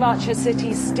 very much a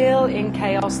city still in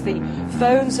chaos. The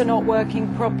phones are not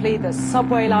working properly. The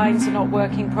subway lines are not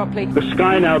working properly. The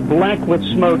sky now black with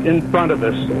smoke in front of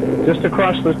us, just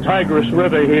across the Tigris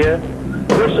River here.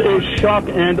 This is shock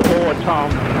and awe, Tom,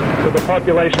 to the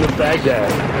population of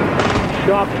Baghdad.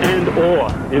 Shock and awe,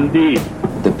 indeed.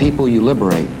 The people you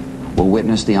liberate will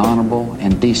witness the honorable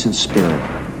and decent spirit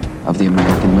of the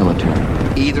American military.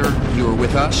 Either you are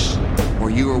with us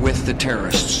or you are with the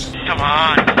terrorists. Come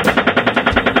on.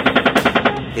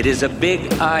 It is a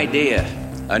big idea,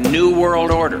 a new world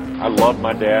order. I love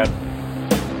my dad.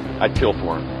 I'd kill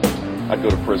for him. I'd go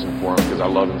to prison for him because I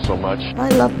love him so much. I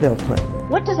love Bill Clinton.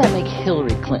 What does that make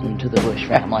Hillary Clinton to the Bush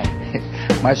family?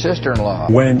 My sister-in-law.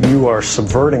 When you are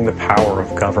subverting the power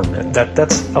of government,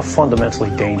 that's a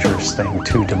fundamentally dangerous thing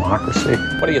to democracy.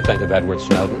 What do you think of Edward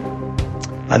Snowden?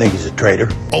 I think he's a traitor.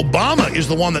 Obama is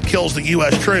the one that kills the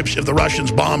U.S. troops if the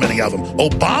Russians bomb any of them.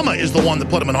 Obama is the one that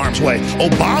put them in harm's way.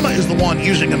 Obama is the one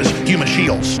using them as human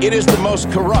shields. It is the most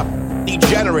corrupt,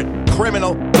 degenerate,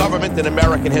 criminal government in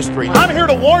American history. I'm here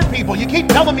to warn people. You keep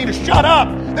telling me to shut up.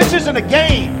 This isn't a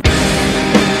game.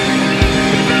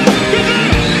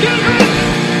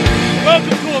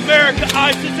 Welcome to America,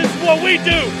 ISIS. This is what we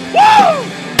do. Woo!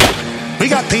 We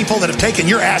got people that have taken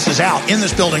your asses out in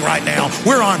this building right now.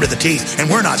 We're armed to the teeth, and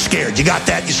we're not scared. You got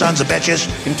that, you sons of bitches?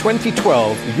 In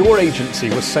 2012, your agency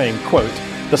was saying, quote,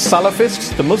 the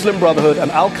Salafists, the Muslim Brotherhood,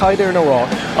 and Al-Qaeda in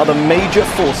Iraq are the major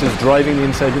forces driving the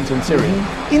insurgents in Syria.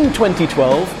 In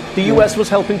 2012, the US was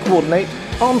helping coordinate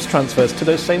arms transfers to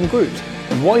those same groups.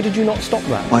 Why did you not stop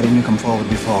that? Why didn't you come forward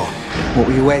before? What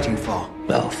were you waiting for?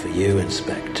 Well, for you,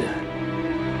 Inspector.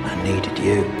 I needed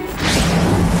you.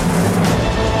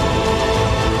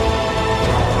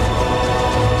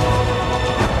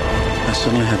 I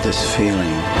suddenly had this feeling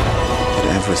that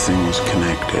everything was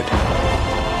connected.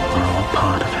 We're all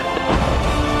part of it.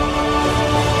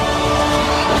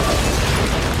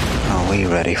 Are we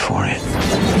ready for it?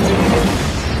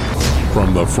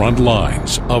 From the front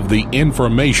lines of the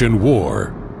information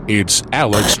war, It's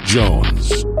Alex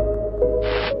Jones.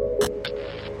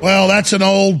 Well, that's an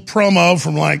old promo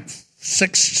from like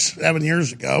 6-7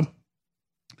 years ago.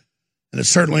 And it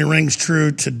certainly rings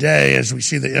true today as we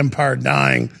see the empire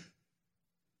dying.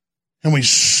 And we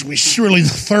see really the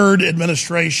third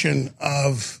administration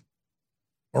of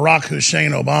Barack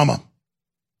Hussein Obama.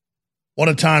 What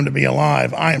a time to be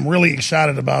alive. I am really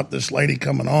excited about this lady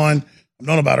coming on. I've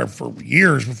known about her for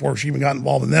years before she even got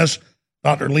involved in this.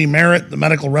 Dr. Lee Merritt,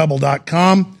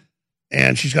 themedicalrebel.com.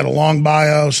 And she's got a long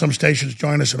bio. Some stations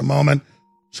join us in a moment.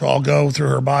 So I'll go through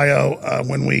her bio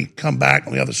when we come back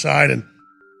on the other side and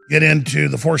get into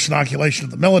the forced inoculation of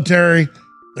the military.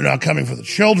 They're now coming for the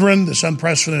children, this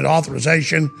unprecedented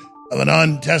authorization of an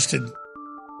untested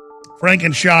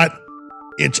Frankenshot.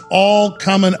 It's all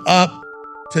coming up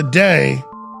today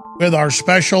with our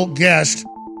special guest.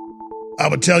 I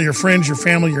would tell your friends, your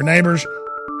family, your neighbors,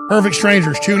 perfect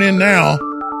strangers, tune in now,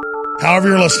 however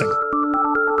you're listening.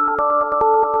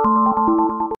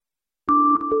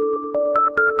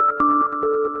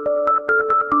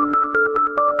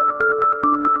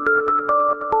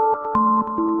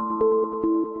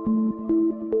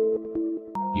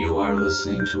 You are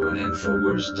listening to an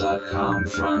Infowars.com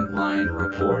frontline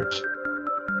report.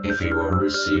 If you are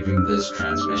receiving this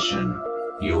transmission,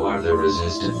 you are the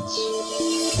resistance.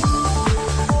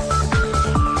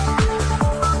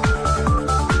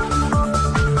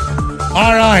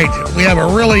 All right, we have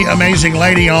a really amazing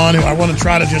lady on who I want to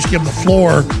try to just give the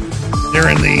floor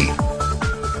during the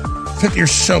 50 or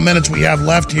so minutes we have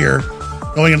left here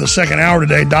going into the second hour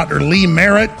today. Dr. Lee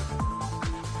Merritt,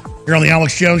 here on the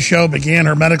Alex Jones Show, began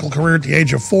her medical career at the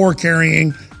age of 4,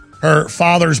 carrying her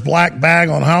father's black bag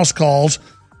on house calls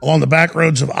along the back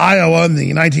roads of Iowa. In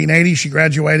the 1980s, she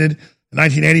graduated in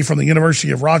 1980 from the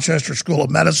University of Rochester School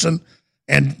of Medicine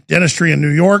and Dentistry in New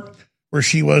York, where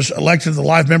she was elected to the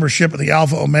life membership of the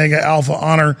Alpha Omega Alpha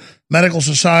Honor Medical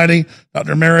Society.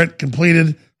 Dr. Merritt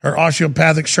completed her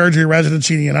osteopathic surgery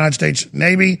residency in the United States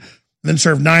Navy, then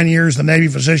served 9 years as the Navy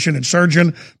physician and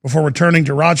surgeon before returning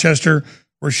to Rochester,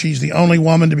 where she's the only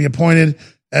woman to be appointed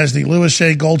as the Louis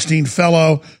A. Goldstein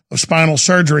Fellow of Spinal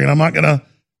Surgery. And I'm not going to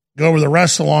go over the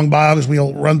rest of the long bio because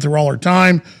we'll run through all her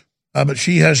time, but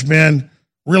she has been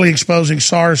really exposing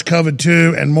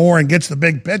SARS-CoV-2 and more, and gets the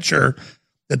big picture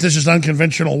that this is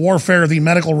unconventional warfare.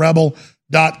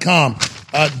 TheMedicalRebel.com.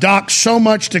 Doc, so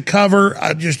much to cover.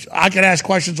 I could ask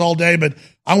questions all day, but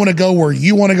I want to go where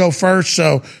you want to go first.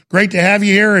 So great to have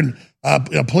you here, and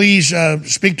please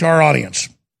speak to our audience.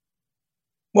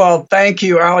 Well, thank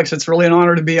you, Alex. It's really an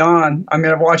honor to be on. I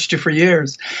mean, I've watched you for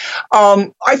years.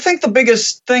 I think the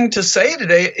biggest thing to say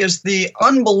today is the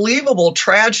unbelievable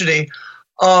tragedy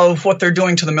of what they're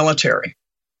doing to the military.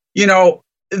 You know,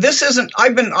 this isn't,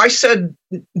 I said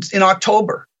in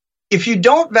October, if you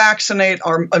don't vaccinate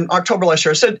in October last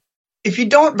year, I said, if you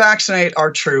don't vaccinate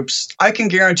our troops, I can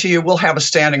guarantee you we'll have a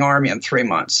standing army in 3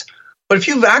 months. But if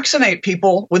you vaccinate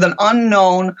people with an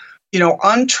unknown,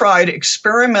 untried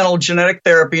experimental genetic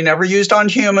therapy, never used on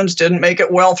humans, didn't make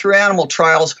it well through animal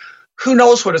trials, who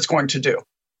knows what it's going to do?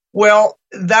 Well,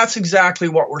 that's exactly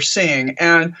what we're seeing.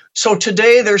 And so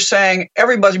today they're saying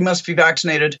everybody must be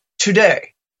vaccinated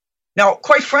today. Now,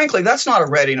 quite frankly, that's not a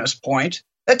readiness point.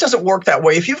 That doesn't work that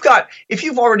way. If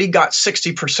you've already got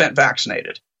 60%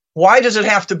 vaccinated, why does it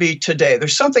have to be today?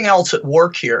 There's something else at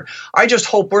work here. I just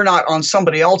hope we're not on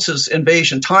somebody else's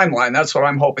invasion timeline. That's what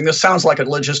I'm hoping. This sounds like a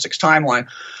logistics timeline.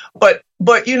 But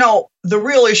the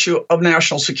real issue of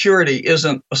national security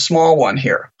isn't a small one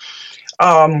here.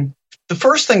 The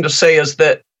first thing to say is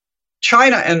that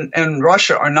China and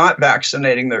Russia are not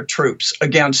vaccinating their troops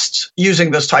against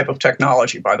using this type of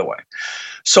technology, by the way.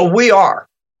 So we are.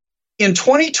 In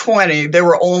 2020, there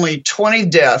were only 20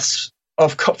 deaths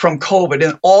from COVID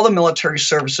in all the military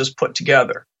services put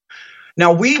together.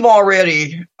 Now, we've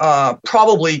already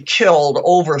probably killed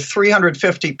over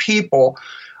 350 people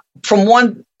from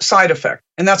one side effect,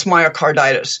 and that's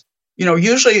myocarditis.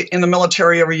 Usually in the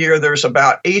military every year, there's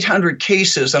about 800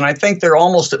 cases, and I think they're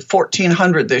almost at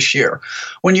 1,400 this year.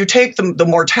 When you take the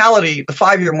mortality, the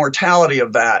 5-year mortality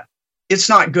of that, it's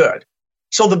not good.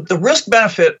 So the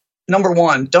risk-benefit, number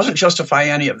one, doesn't justify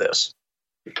any of this.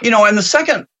 And the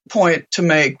second point to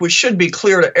make, which should be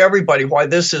clear to everybody, why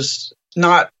this is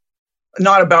not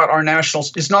about our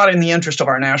is not in the interest of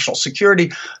our national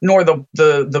security, nor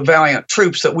the valiant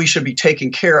troops that we should be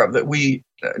taking care of, that we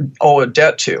owe a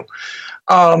debt to.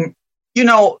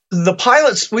 The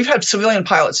pilots, we've had civilian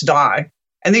pilots die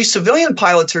And these civilian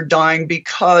pilots are dying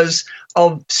because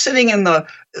of sitting in the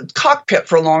cockpit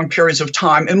for long periods of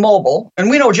time, immobile. And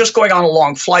we know just going on a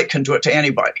long flight can do it to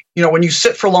anybody. You know, when you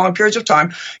sit for long periods of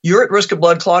time, you're at risk of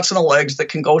blood clots in the legs that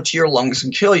can go to your lungs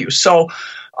and kill you. So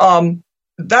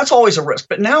that's always a risk.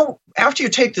 But now, after you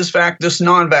take this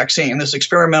non-vaccine, this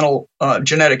experimental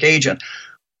genetic agent,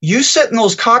 you sit in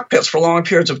those cockpits for long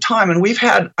periods of time, and we've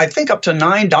had, I think, up to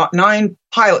nine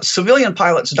pilots, civilian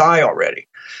pilots, die already.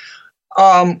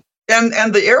 And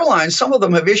the airlines, some of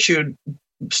them have issued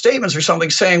statements or something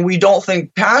saying we don't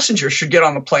think passengers should get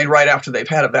on the plane right after they've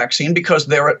had a vaccine because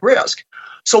they're at risk.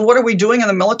 So what are we doing in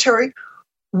the military?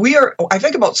 I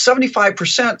think about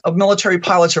 75% of military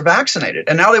pilots are vaccinated,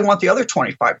 and now they want the other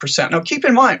 25%. Now, keep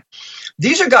in mind,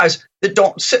 these are guys that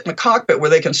don't sit in the cockpit where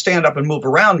they can stand up and move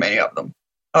around, many of them.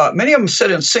 Many of them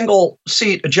sit in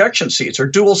single-seat ejection seats or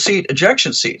dual-seat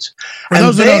ejection seats. For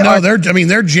those that don't know,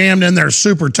 they're jammed in there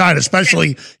super tight,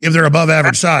 especially if they're above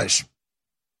average size.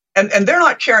 And they're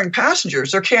not carrying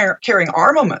passengers; they're carrying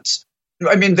armaments.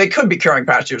 I mean, they could be carrying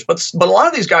passengers, but a lot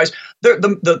of these guys,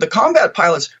 the combat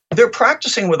pilots, they're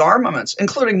practicing with armaments,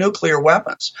 including nuclear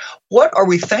weapons. What are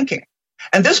we thinking?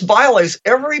 And this violates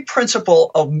every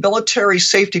principle of military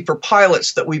safety for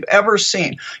pilots that we've ever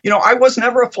seen. You know, I was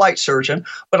never a flight surgeon,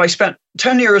 but I spent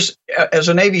 10 years as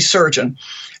a Navy surgeon.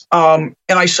 And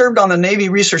I served on the Navy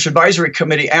Research Advisory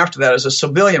Committee after that as a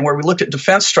civilian, where we looked at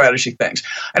defense strategy things.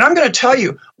 And I'm going to tell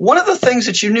you, one of the things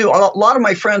that you knew, a lot of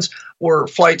my friends were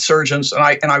flight surgeons, and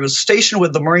I was stationed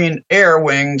with the Marine Air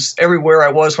Wings everywhere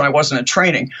I was when I wasn't in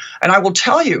training. And I will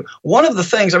tell you, one of the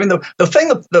things, I mean, the thing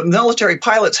that the military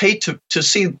pilots hate to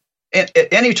see at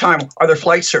any time are their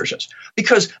flight surgeons,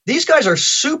 because these guys are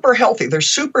super healthy. They're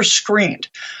super screened,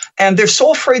 and they're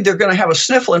so afraid they're going to have a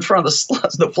sniffle in front of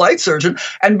the flight surgeon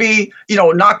and be,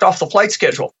 knocked off the flight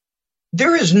schedule.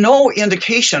 There is no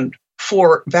indication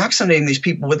for vaccinating these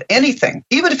people with anything.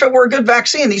 Even if it were a good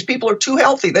vaccine, these people are too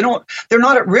healthy. They're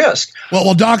not at risk.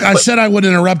 Well, Doc, I said I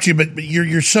wouldn't interrupt you, but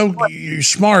you're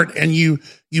smart, and you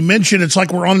mentioned it's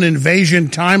like we're on an invasion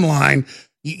timeline.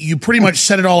 You pretty much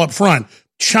said it all up front.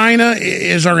 China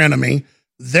is our enemy.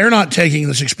 They're not taking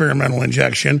this experimental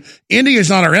injection. India is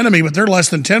not our enemy, but they're less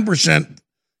than 10%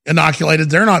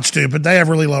 inoculated. They're not stupid. They have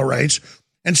really low rates.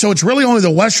 And so it's really only the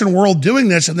Western world doing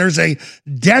this, and there's a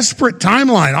desperate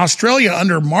timeline. Australia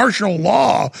under martial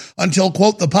law until,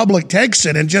 quote, the public takes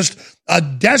it, and just a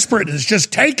desperateness,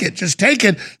 just take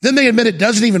it. Then they admit it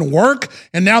doesn't even work,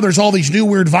 and now there's all these new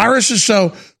weird viruses.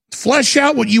 So flesh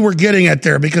out what you were getting at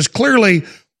there, because clearly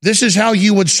this is how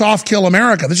you would soft kill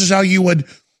America. This is how you would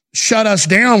shut us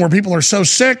down, where people are so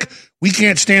sick we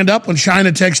can't stand up when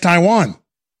China takes Taiwan.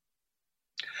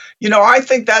 I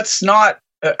think that's not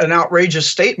an outrageous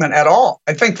statement at all.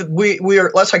 I think that we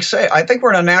are, let's say, I think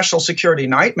we're in a national security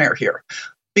nightmare here,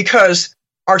 because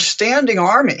our standing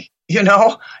army,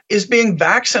 is being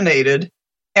vaccinated.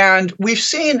 And we've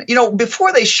seen,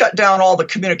 before they shut down all the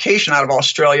communication out of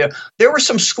Australia, there were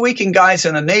some squeaking guys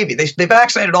in the Navy. They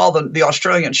vaccinated all the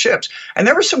Australian ships. And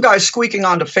there were some guys squeaking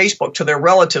onto Facebook to their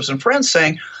relatives and friends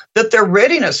saying that their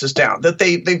readiness is down, that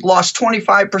they've lost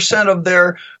 25% of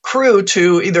their crew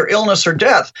to either illness or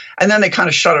death. And then they kind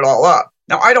of shut it all up.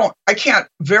 Now, I can't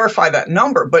verify that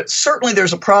number, but certainly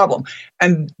there's a problem.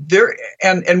 And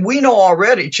we know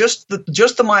already just the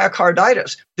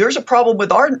myocarditis. There's a problem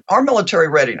with our military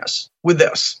readiness with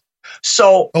this.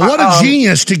 So what a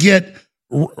genius to get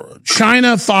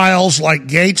China files like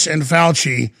Gates and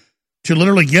Fauci to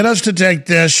literally get us to take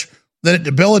this, that it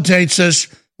debilitates us.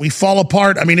 We fall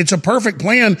apart. I mean, it's a perfect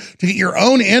plan to get your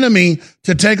own enemy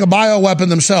to take a bioweapon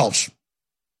themselves.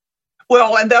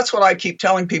 Well, and that's what I keep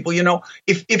telling people.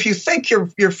 If you think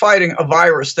you're fighting a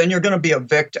virus, then you're going to be a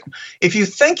victim. If you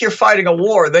think you're fighting a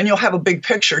war, then you'll have a big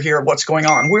picture here of what's going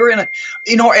on. We're in it,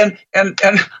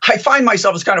 and I find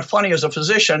myself, it's kind of funny as a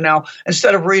physician now.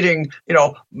 Instead of reading,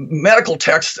 medical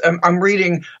texts, I'm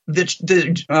reading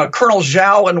the Colonel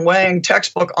Zhao and Wang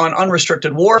textbook on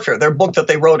unrestricted warfare, their book that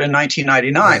they wrote in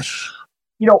 1999. Yes.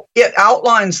 It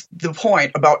outlines the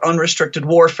point about unrestricted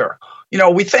warfare.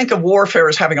 We think of warfare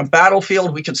as having a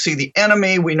battlefield. We can see the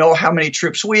enemy. We know how many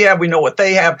troops we have. We know what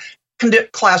they have.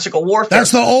 Classical warfare.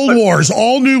 That's the old wars.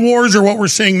 All new wars are what we're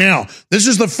seeing now. This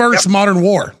is the first modern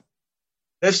war.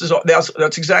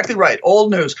 That's exactly right.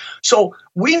 Old news. So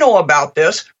we know about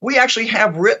this. We actually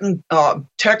have written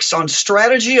texts on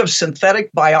strategy of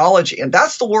synthetic biology, and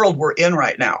that's the world we're in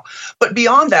right now. But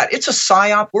beyond that, it's a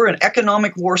psyop. We're in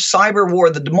economic war, cyber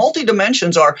war. The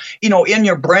multi-dimensions are, in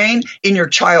your brain, in your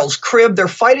child's crib. They're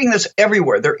fighting this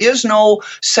everywhere. There is no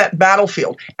set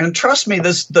battlefield. And trust me,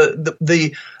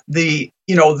 the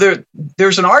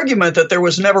there's an argument that there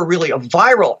was never really a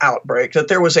viral outbreak, that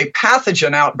there was a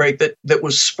pathogen outbreak that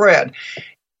was spread.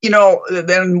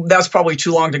 Then that's probably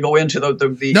too long to go into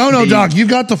the No, Doc, you've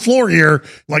got the floor here.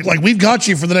 Like we've got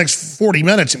you for the next 40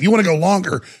 minutes. If you want to go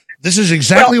longer, this is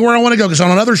exactly where I want to go, because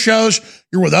on other shows,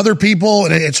 you're with other people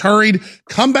and it's hurried.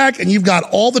 Come back and you've got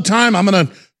all the time.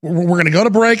 We're going to go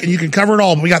to break and you can cover it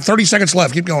all, but we got 30 seconds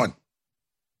left. Keep going.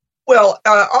 Well,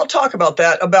 I'll talk about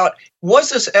that, about was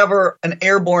this ever an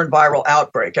airborne viral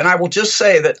outbreak? And I will just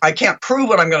say that I can't prove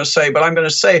what I'm going to say, but I'm going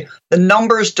to say the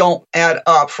numbers don't add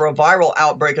up for a viral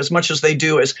outbreak as much as they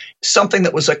do as something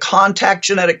that was a contact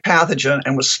genetic pathogen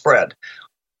and was spread.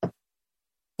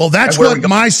 Well, that's what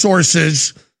my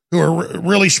sources, who are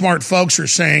really smart folks, are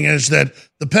saying, is that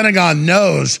the Pentagon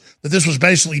knows that this was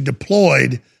basically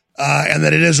deployed and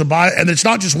that it is and it's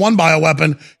not just one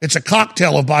bioweapon, it's a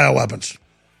cocktail of bioweapons.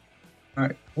 All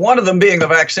right. One of them being the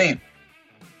vaccine.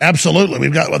 Absolutely.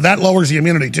 That lowers the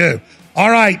immunity too.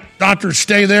 All right, doctors,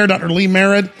 stay there. Dr. Lee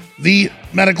Merritt,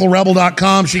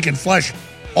 themedicalrebel.com. She can flesh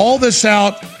all this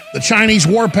out. The Chinese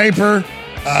war paper,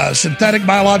 synthetic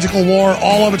biological war,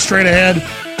 all of it straight ahead.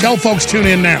 Tell folks, tune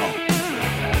in now.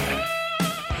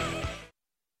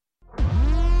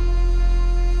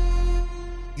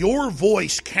 Your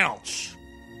voice counts.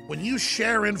 When you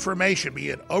share information, be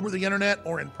it over the internet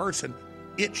or in person,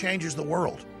 it changes the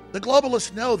world. The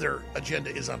globalists know their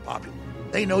agenda is unpopular.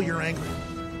 They know you're angry.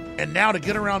 And now to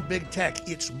get around big tech,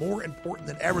 it's more important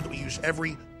than ever that we use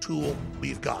every tool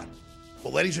we've got.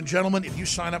 Well, ladies and gentlemen, if you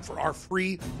sign up for our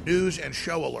free news and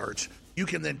show alerts, you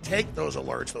can then take those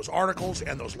alerts, those articles,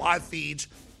 and those live feeds,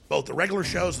 both the regular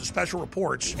shows and special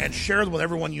reports, and share them with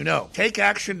everyone you know. Take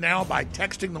action now by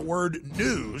texting the word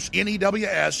NEWS,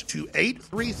 N-E-W-S, to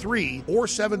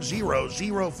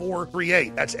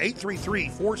 833-470-0438. That's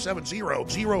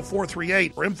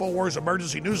 833-470-0438 for InfoWars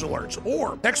Emergency News Alerts.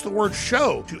 Or text the word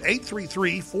SHOW to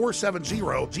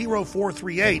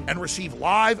 833-470-0438 and receive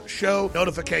live show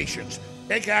notifications.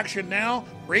 Take action now,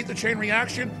 create the chain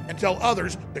reaction, and tell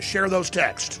others to share those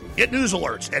texts. Get news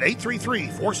alerts at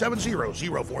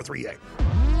 833-470-0438.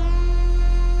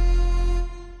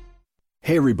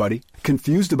 Hey everybody,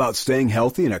 confused about staying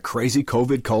healthy in a crazy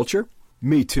COVID culture?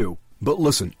 Me too. But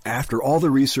listen, after all the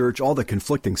research, all the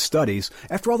conflicting studies,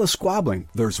 after all the squabbling,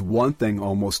 there's one thing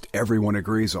almost everyone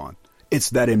agrees on.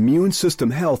 It's that immune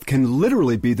system health can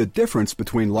literally be the difference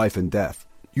between life and death.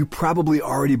 You probably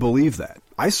already believe that.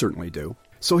 I certainly do.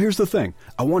 So here's the thing.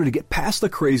 I wanted to get past the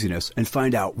craziness and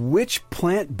find out which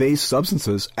plant-based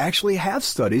substances actually have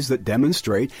studies that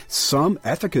demonstrate some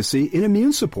efficacy in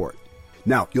immune support.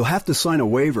 Now, you'll have to sign a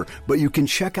waiver, but you can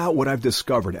check out what I've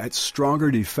discovered at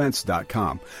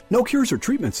StrongerDefense.com. No cures or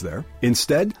treatments there.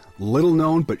 Instead,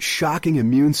 little-known but shocking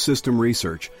immune system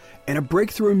research and a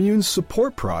breakthrough immune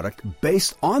support product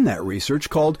based on that research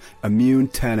called Immune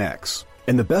 10X.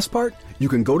 And the best part? You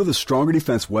can go to the Stronger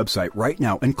Defense website right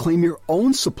now and claim your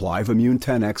own supply of Immune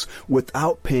 10X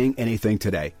without paying anything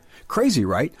today. Crazy,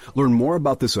 right? Learn more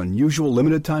about this unusual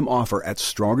limited-time offer at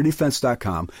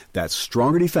StrongerDefense.com. That's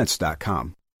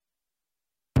StrongerDefense.com.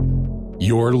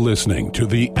 You're listening to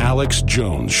The Alex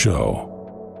Jones Show.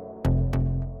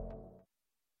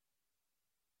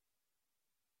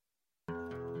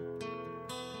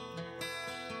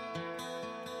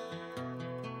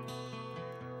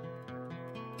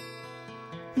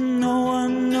 No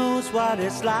one knows what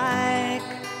it's like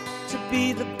to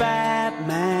be the bad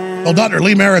man. Well, Dr.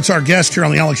 Lee Merritt's our guest here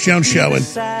on the Alex Jones Show, and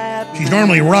she's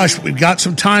normally rushed, but we've got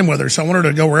some time with her, so I want her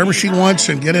to go wherever she wants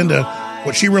and get into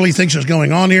what she really thinks is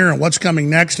going on here and what's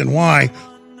coming next and why.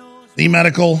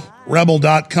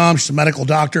 TheMedicalRebel.com. She's a medical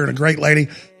doctor and a great lady.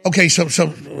 Okay, so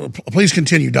please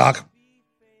continue, Doc.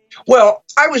 Well,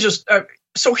 I was just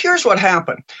so here's what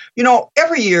happened.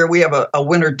 Every year we have a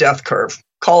winter death curve.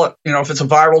 Call it, if it's a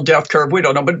viral death curve, we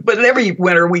don't know. But every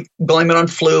winter we blame it on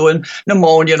flu and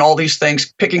pneumonia and all these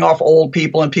things, picking off old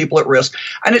people and people at risk.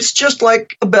 And it's just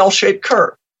like a bell-shaped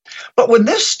curve. But when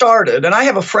this started, and I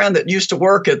have a friend that used to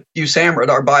work at USAMRIID,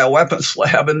 our bioweapons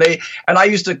lab, and I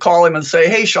used to call him and say,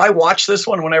 hey, should I watch this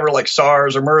one whenever like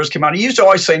SARS or MERS came out? He used to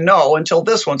always say no until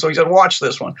this one. So he said, watch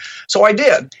this one. So I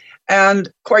did.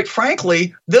 And quite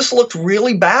frankly, this looked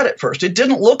really bad at first. It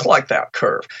didn't look like that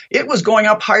curve. It was going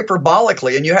up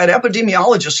hyperbolically, and you had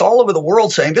epidemiologists all over the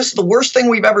world saying, this is the worst thing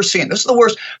we've ever seen. This is the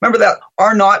worst. Remember that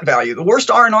R0 value, the worst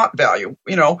R0 value.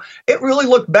 It really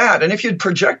looked bad. And if you'd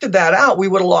projected that out, we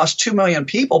would have lost 2 million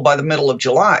people by the middle of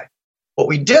July. But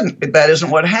we didn't. That isn't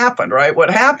what happened, right?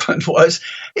 What happened was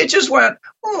it just went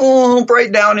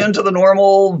right down into the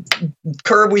normal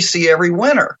curve we see every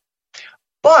winter.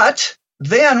 But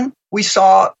then we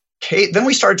saw then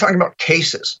we started talking about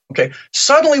cases. Okay,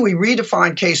 suddenly we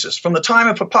redefined cases. From the time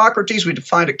of Hippocrates, we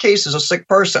defined a case as a sick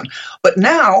person. But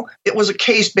now it was a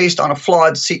case based on a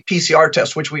flawed PCR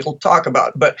test, which we will talk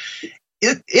about. But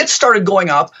it started going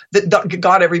up, that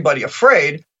got everybody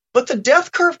afraid. But the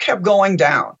death curve kept going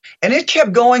down, and it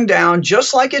kept going down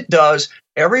just like it does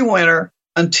every winter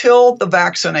until the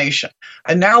vaccination.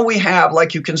 And now we have,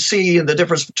 like you can see, the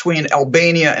difference between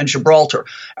Albania and Gibraltar.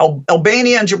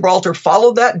 Albania and Gibraltar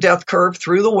followed that death curve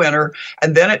through the winter,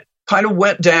 and then it kind of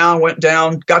went down,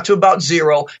 got to about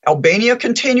 0. Albania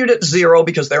continued at 0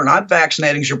 because they're not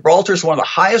vaccinating. Gibraltar is one of the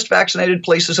highest vaccinated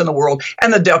places in the world,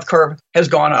 and the death curve has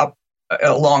gone up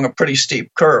along a pretty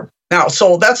steep curve. Now,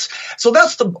 so that's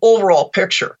the overall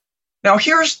picture. Now,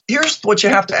 here's what you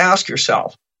have to ask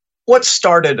yourself. What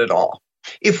started it all?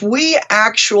 If we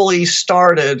actually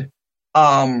started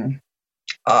looking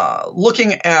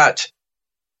at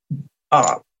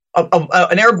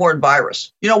an airborne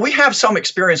virus, we have some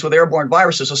experience with airborne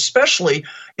viruses, especially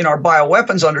in our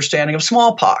bioweapons understanding of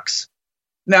smallpox.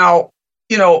 Now,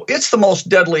 it's the most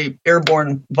deadly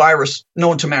airborne virus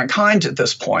known to mankind at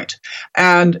this point.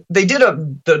 And they did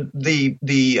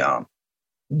the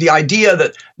idea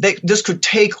that this could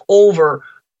take over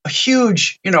a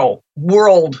huge,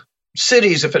 world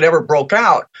cities if it ever broke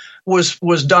out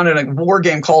was done in a war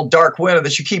game called Dark Winter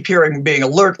that you keep hearing being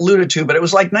alluded to, but it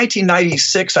was like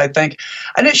 1996, I think.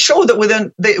 And it showed that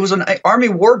it was an army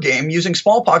war game using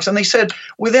smallpox. And they said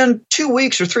within 2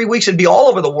 weeks or 3 weeks, it'd be all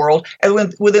over the world.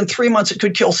 And within 3 months, it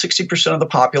could kill 60% of the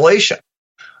population.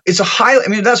 It's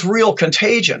that's real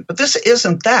contagion, but this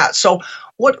isn't that. So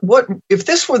what if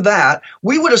this were that,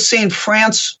 we would have seen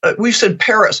France, we said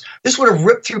Paris, this would have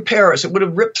ripped through Paris. It would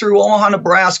have ripped through Omaha,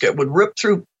 Nebraska. It would rip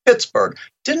through Pittsburgh.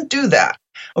 Didn't do that.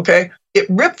 Okay. It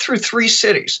ripped through 3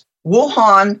 cities,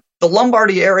 Wuhan, the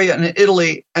Lombardy area in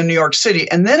Italy, and New York City.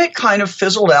 And then it kind of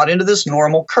fizzled out into this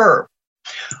normal curve.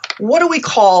 What do we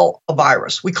call a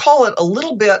virus? We call it a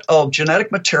little bit of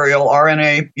genetic material,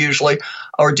 RNA usually,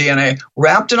 or DNA,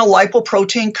 wrapped in a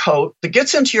lipoprotein coat that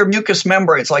gets into your mucous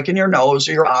membranes, like in your nose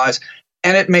or your eyes,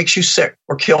 and it makes you sick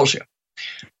or kills you.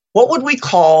 What would we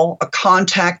call a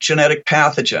contact genetic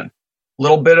pathogen? A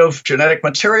little bit of genetic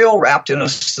material wrapped in a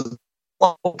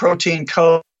lipoprotein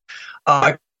coat,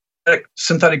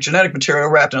 synthetic genetic material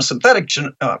wrapped in a synthetic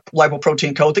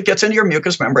lipoprotein coat that gets into your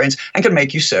mucous membranes and can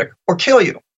make you sick or kill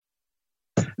you.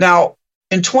 Now,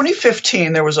 in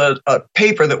 2015, there was a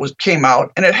paper that came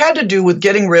out, and it had to do with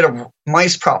getting rid of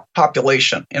mice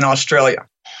population in Australia.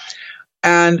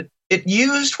 And it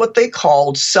used what they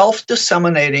called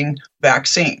self-disseminating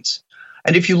vaccines.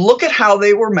 And if you look at how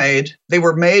they were made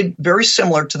very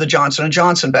similar to the Johnson &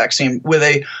 Johnson vaccine with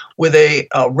a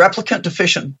replicant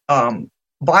deficient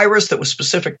virus that was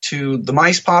specific to the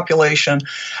mice population.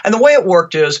 And the way it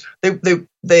worked is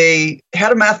they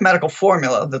had a mathematical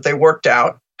formula that they worked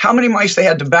out how many mice they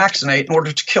had to vaccinate in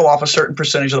order to kill off a certain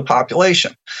percentage of the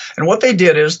population. And what they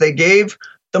did is they gave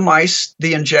the mice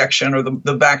the injection or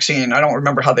the vaccine. I don't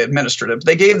remember how they administered it, but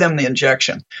they gave them the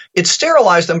injection. It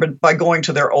sterilized them by going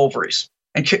to their ovaries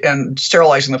and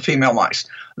sterilizing the female mice.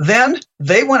 Then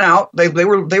they went out, they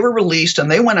were released, and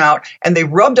they went out and they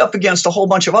rubbed up against a whole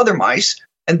bunch of other mice,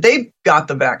 and they got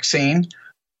the vaccine,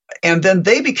 and then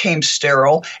they became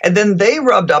sterile, and then they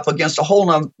rubbed up against a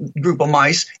whole group of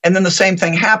mice, and then the same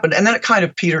thing happened, and then it kind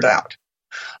of petered out.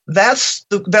 That's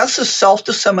the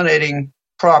self-disseminating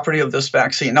property of this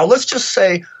vaccine. Now, let's just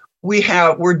say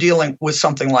we're dealing with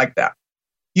something like that.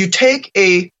 You take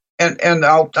I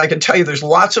can tell you there's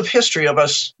lots of history of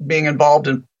us being involved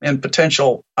in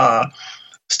potential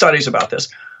studies about this.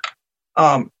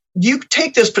 You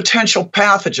take this potential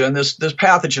pathogen, this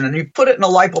pathogen, and you put it in a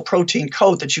lipoprotein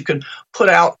coat that you can put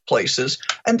out places,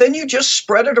 and then you just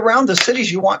spread it around the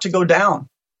cities you want to go down.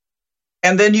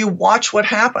 And then you watch what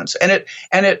happens.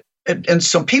 And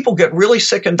some people get really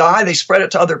sick and die. They spread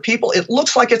it to other people. It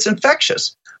looks like it's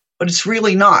infectious, but it's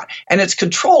really not. And it's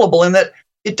controllable in that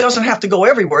it doesn't have to go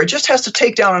everywhere. It just has to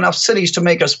take down enough cities to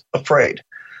make us afraid.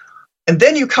 And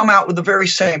then you come out with the very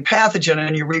same pathogen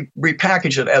and you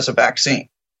repackage it as a vaccine.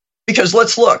 Because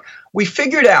let's look, we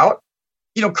figured out,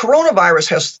 coronavirus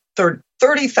has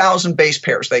 30,000 base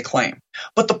pairs, they claim.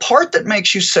 But the part that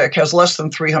makes you sick has less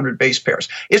than 300 base pairs.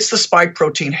 It's the spike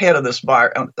protein head of this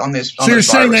virus. So you're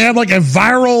saying they have like a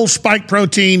viral spike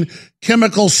protein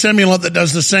chemical simulant that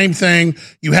does the same thing.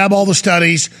 You have all the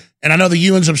studies, and I know the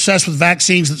UN's obsessed with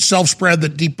vaccines that self-spread,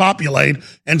 that depopulate,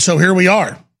 and so here we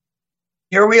are.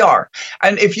 Here we are.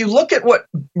 And if you look at what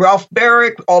Ralph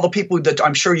Barrick, all the people that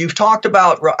I'm sure you've talked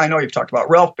about, I know you've talked about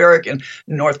Ralph Barrick in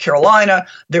North Carolina.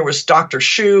 There was Dr.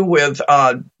 Hsu with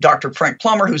Dr. Frank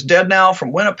Plummer, who's dead now,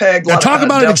 from Winnipeg. Now talk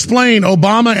about and explain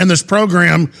Obama and this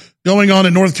program going on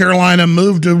in North Carolina,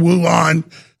 moved to Wuhan.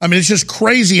 I mean, it's just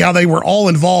crazy how they were all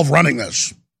involved running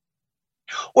this.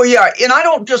 Well, yeah, and I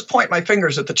don't just point my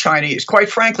fingers at the Chinese. Quite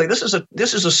frankly, this is a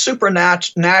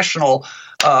supranational.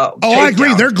 I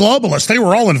agree. They're globalists. They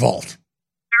were all involved.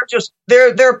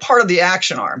 They're part of the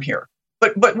action arm here.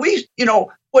 But we,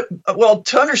 well,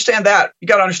 to understand that, you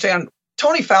got to understand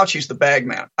Tony Fauci's the bag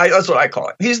man. That's what I call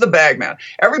it. He's the bag man.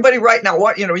 Everybody right now,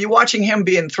 you're watching him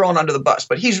being thrown under the bus,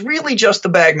 but he's really just the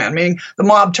bag man, meaning the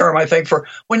mob term, I think, for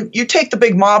when you take the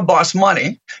big mob boss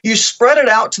money, you spread it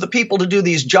out to the people to do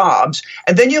these jobs,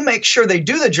 and then you make sure they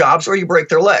do the jobs or you break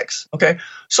their legs. Okay.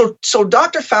 So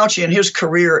Dr. Fauci and his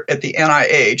career at the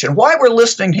NIH, and why we're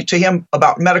listening to him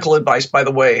about medical advice, by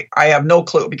the way, I have no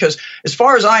clue, because as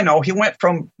far as I know, he went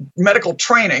from medical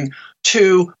training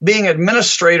to being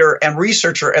administrator and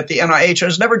researcher at the NIH and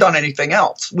has never done anything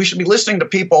else. We should be listening to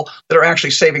people that are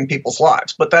actually saving people's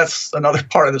lives, but that's another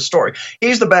part of the story.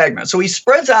 He's the bagman. So he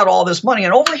spreads out all this money,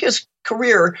 and over his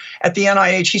career at the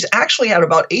NIH, he's actually had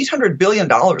about $800 billion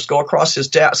go across his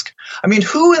desk. I mean,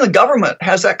 who in the government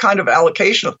has that kind of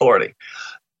allocation authority?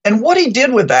 And what he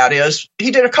did with that is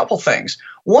he did a couple things.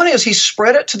 One is he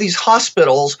spread it to these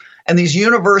hospitals and these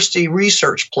university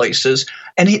research places,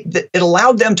 and it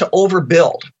allowed them to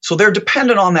overbuild. So they're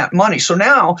dependent on that money. So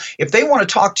now if they want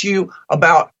to talk to you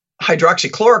about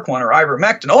hydroxychloroquine or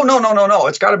ivermectin, oh, no,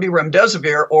 it's got to be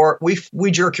remdesivir, or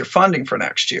we jerk your funding for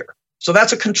next year. So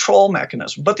that's a control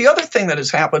mechanism. But the other thing that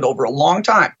has happened over a long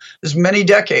time, is many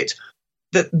decades,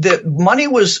 that money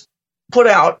was put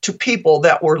out to people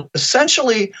that were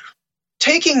essentially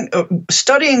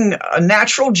studying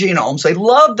natural genomes. They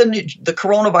loved the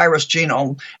coronavirus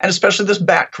genome, and especially this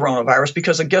bat coronavirus,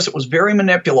 because I guess it was very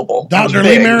manipulable. Dr.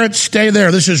 Lee Merritt, stay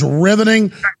there. This is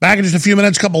riveting. Back in just a few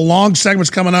minutes, a couple long segments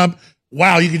coming up.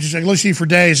 Wow, you could just listen to you for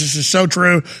days. This is so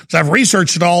true. So I've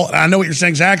researched it all, and I know what you're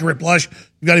saying is accurate. Plus,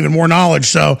 you've got even more knowledge.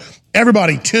 So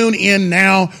everybody, tune in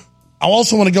now. I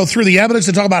also want to go through the evidence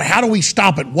and talk about how do we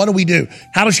stop it? What do we do?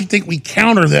 How does she think we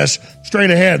counter this? Straight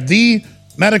ahead.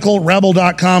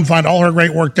 TheMedicalRebel.com. Find all her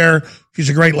great work there. She's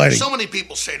a great lady. So many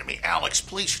people say to me, Alex,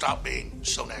 please stop being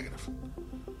so negative.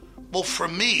 Well, for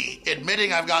me,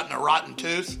 admitting I've gotten a rotten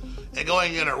tooth and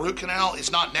going in a root canal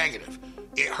is not negative.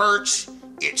 It hurts.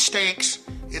 It stinks.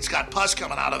 It's got pus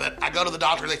coming out of it. I go to the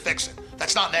doctor, they fix it.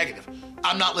 That's not negative.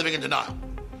 I'm not living in denial.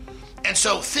 And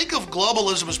so think of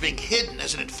globalism as being hidden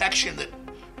as an infection that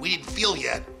we didn't feel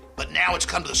yet, but now it's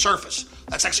come to the surface.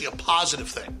 That's actually a positive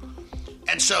thing.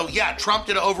 And so, yeah, Trump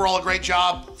did overall a great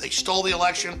job. They stole the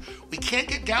election. We can't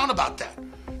get down about that.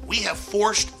 We have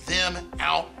forced them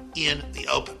out in the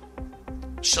open.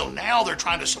 So now they're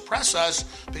trying to suppress us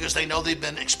because they know they've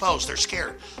been exposed. They're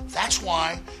scared. That's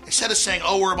why, instead of saying,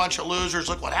 oh, we're a bunch of losers,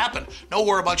 look what happened. No,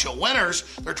 we're a bunch of winners.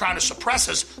 They're trying to suppress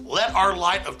us. Let our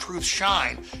light of truth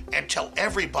shine and tell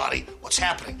everybody what's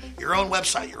happening. Your own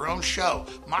website, your own show,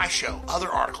 my show, other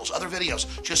articles, other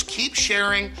videos. Just keep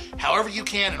sharing however you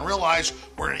can and realize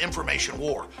we're in an information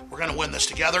war. We're going to win this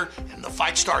together, and the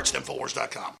fight starts at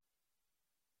Infowars.com.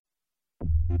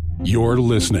 You're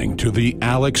listening to The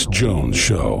Alex Jones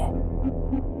Show.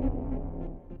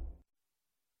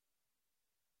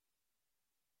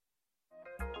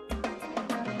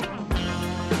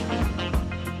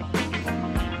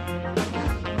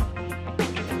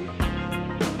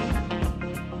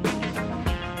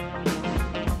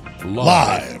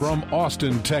 Live from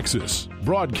Austin, Texas,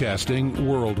 broadcasting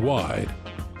worldwide.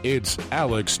 It's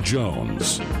Alex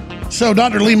Jones. So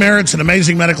Dr. Lee Merritt's an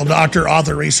amazing medical doctor,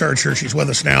 author, researcher. She's with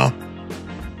us now.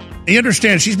 You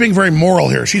understand, she's being very moral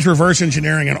here. She's reverse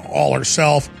engineering it all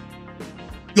herself,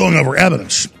 going over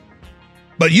evidence.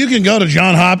 But you can go to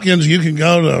Johns Hopkins. You can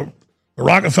go to the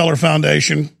Rockefeller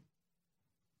Foundation.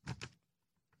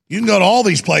 You can go to all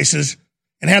these places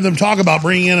and have them talk about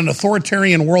bringing in an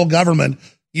authoritarian world government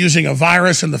using a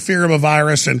virus and the fear of a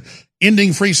virus and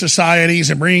ending free societies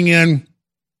and bringing in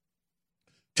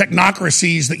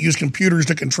technocracies that use computers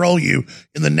to control you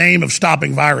in the name of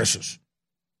stopping viruses.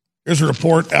 Here's a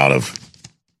report out of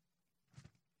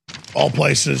all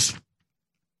places.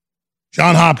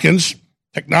 Johns Hopkins,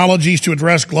 technologies to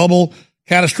address global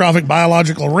catastrophic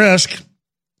biological risk.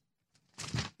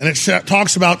 And it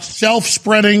talks about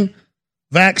self-spreading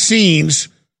vaccines,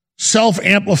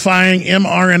 self-amplifying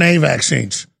mRNA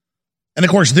vaccines. And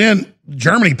of course, then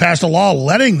Germany passed a law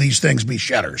letting these things be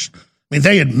shedders. I mean,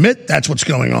 they admit that's what's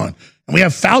going on. And we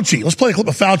have Fauci. Let's play a clip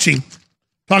of Fauci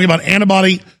talking about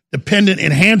antibody-dependent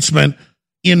enhancement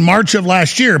in March of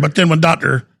last year. But then when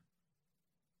Dr.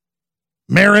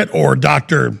 Merritt or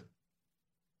Dr.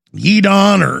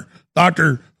 Yeadon or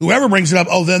Dr. whoever brings it up,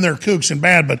 oh, then they're kooks and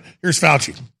bad. But here's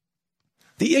Fauci.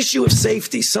 The issue of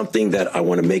safety, something that I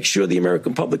want to make sure the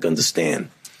American public understand.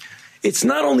 It's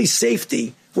not only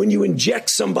safety when you inject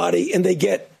somebody and they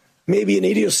get maybe an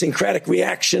idiosyncratic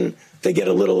reaction, they get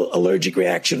a little allergic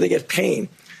reaction, they get pain.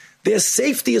 There's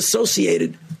safety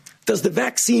associated. Does the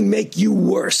vaccine make you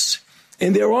worse?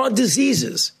 And there are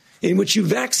diseases in which you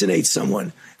vaccinate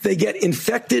someone, they get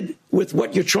infected with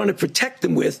what you're trying to protect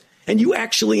them with, and you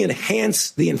actually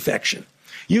enhance the infection.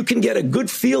 You can get a good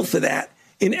feel for that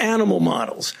in animal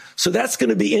models. So that's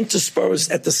going to be interspersed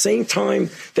at the same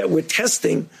time that we're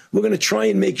testing. We're going to try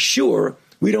and make sure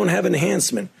we don't have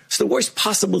enhancement. It's the worst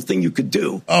possible thing you could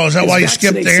do. Oh, is that why you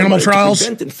skipped the animal trials? To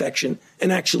prevent infection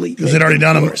and actually because they'd already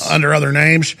done them under other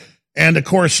names. And of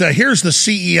course, here's the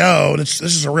CEO. This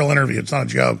is a real interview. It's not a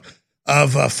joke.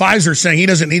 Of Pfizer saying he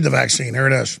doesn't need the vaccine. Here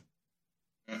it is.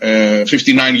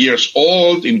 59 years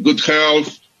old, in good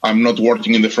health. I'm not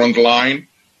working in the front line.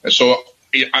 So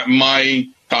my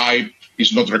type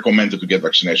is not recommended to get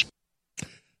vaccination.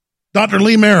 Dr.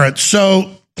 Lee Merritt,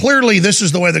 so clearly this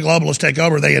is the way the globalists take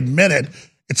over. They admit it.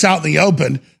 It's out in the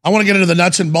open. I want to get into the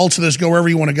nuts and bolts of this, go wherever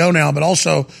you want to go now, but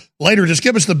also later, just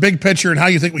give us the big picture and how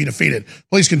you think we defeat it.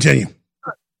 Please continue.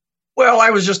 Well,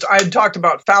 I had talked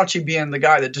about Fauci being the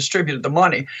guy that distributed the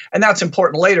money, and that's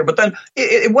important later. But then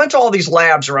it went to all these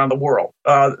labs around the world.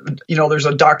 There's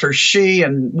a Dr. Shi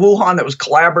in Wuhan that was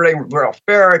collaborating with Ralph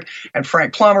Baric and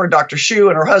Frank Plummer, Dr. Xu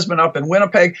and her husband up in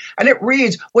Winnipeg. And it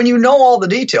reads, when you know all the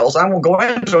details, I won't go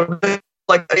into it,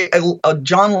 like a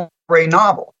John Ray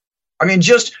novel. I mean,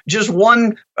 just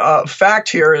one fact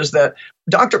here is that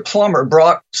Dr. Plummer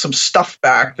brought some stuff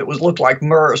back that looked like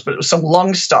MERS, but it was some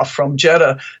lung stuff from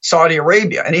Jeddah, Saudi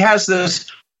Arabia. And he has this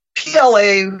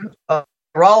PLA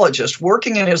virologist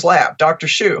working in his lab, Dr.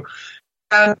 Xu.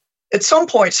 And at some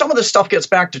point, some of this stuff gets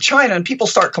back to China and people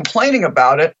start complaining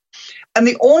about it. And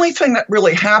the only thing that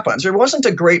really happens, there wasn't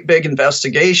a great big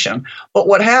investigation, but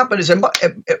what happened is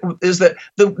that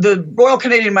the Royal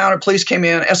Canadian Mounted Police came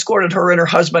in, escorted her and her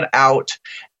husband out,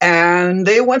 and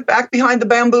they went back behind the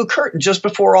bamboo curtain just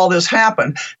before all this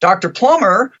happened. Dr.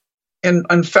 Plummer,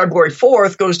 on February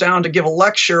 4th, goes down to give a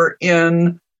lecture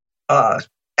in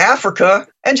Africa,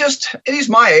 and he's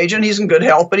my age and he's in good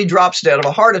health, but he drops dead of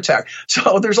a heart attack.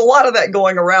 So there's a lot of that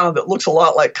going around that looks a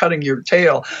lot like cutting your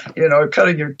tail,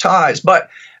 cutting your ties. But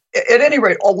at any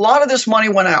rate, a lot of this money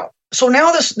went out. So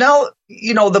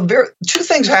two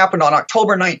things happened on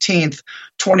October 19th,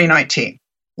 2019.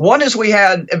 One is we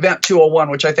had Event 201,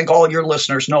 which I think all your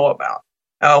listeners know about,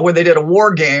 where they did a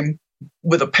war game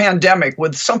with a pandemic,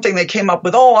 with something they came up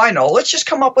with. Oh, I know. Let's just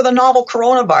come up with a novel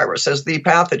coronavirus as the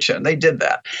pathogen. They did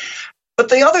that. But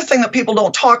the other thing that people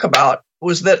don't talk about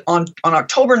was that on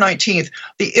October 19th,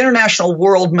 the International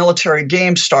World Military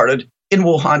Games started in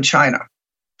Wuhan, China.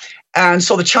 And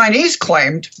so the Chinese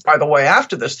claimed, by the way,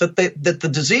 after this, that the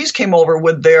disease came over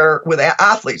with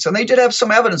athletes, and they did have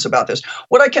some evidence about this.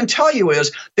 What I can tell you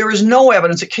is there is no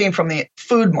evidence it came from the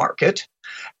food market.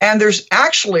 And there's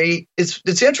actually,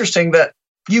 it's interesting that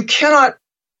you cannot,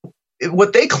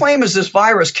 what they claim is this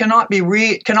virus cannot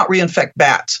reinfect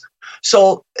bats.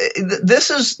 So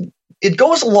it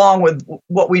goes along with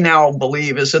what we now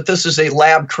believe is that this is a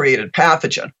lab created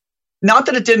pathogen. Not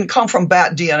that it didn't come from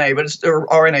bat DNA, or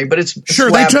RNA, but it's sure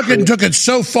they took it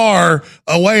so far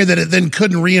away that it then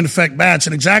couldn't reinfect bats.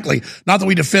 And exactly, not that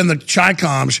we defend the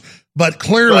Chi-Coms, but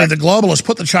clearly right. The globalists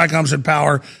put the Chi-Coms in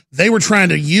power. They were trying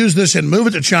to use this and move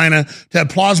it to China to have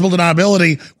plausible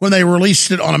deniability. When they released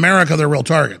it on America, their real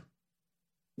target.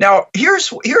 Now,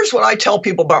 here's what I tell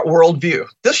people about worldview.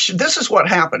 This is what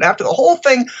happened after the whole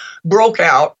thing broke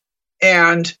out,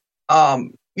 and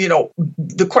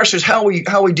the question is how we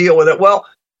deal with it. Well,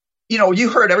 you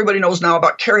heard, everybody knows now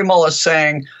about Kerry Mullis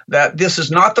saying that this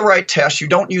is not the right test. You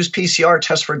don't use PCR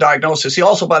tests for diagnosis. He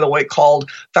also, by the way,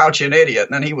 called Fauci an idiot,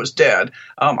 and then he was dead.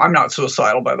 I'm not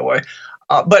suicidal, by the way.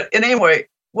 But anyway,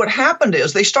 what happened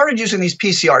is they started using these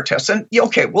PCR tests, and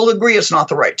okay, we'll agree it's not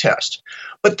the right test.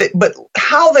 But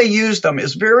how they use them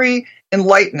is very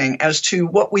enlightening as to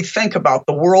what we think about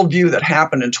the worldview that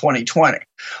happened in 2020.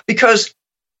 Because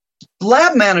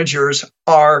lab managers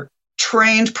are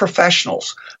trained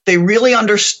professionals. They really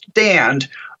understand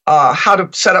how to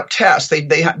set up tests. They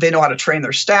know how to train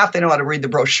their staff. They know how to read the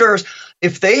brochures.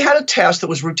 If they had a test that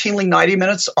was routinely 90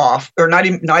 minutes off or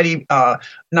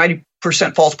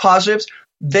 90% false positives,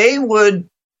 they'd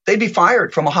be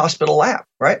fired from a hospital lab,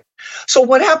 right? So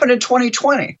what happened in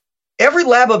 2020 every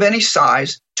lab of any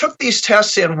size took these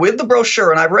tests in with the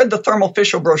brochure, and I've read the Thermo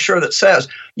Fisher brochure that says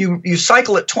you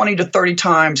cycle it 20 to 30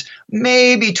 times,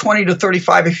 maybe 20 to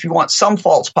 35 if you want some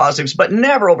false positives, but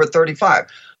never over 35.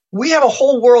 We have a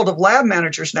whole world of lab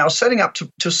managers now setting up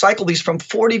to cycle these from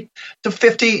 40 to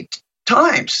 50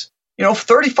 times,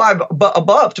 35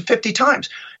 above to 50 times,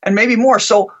 and maybe more.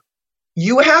 So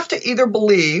you have to either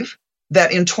believe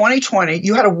that in 2020,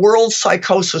 you had a world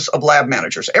psychosis of lab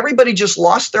managers. Everybody just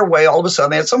lost their way all of a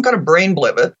sudden. They had some kind of brain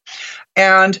blivot,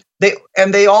 and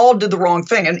they all did the wrong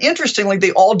thing. And interestingly,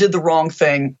 they all did the wrong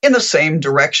thing in the same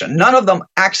direction. None of them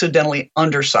accidentally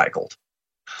undercycled.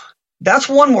 That's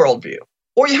one worldview.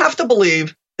 Or you have to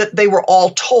believe that they were all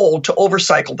told to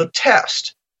overcycle the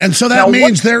test. And so that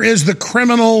means there is the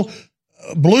criminal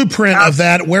blueprint of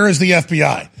that. Where is the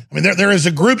FBI? I mean, there is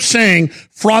a group saying,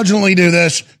 fraudulently do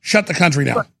this, shut the country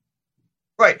down.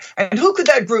 Right. And who could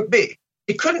that group be?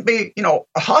 It couldn't be,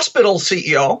 a hospital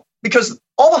CEO, because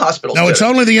all the hospitals No, it's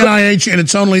only the NIH and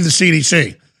it's only the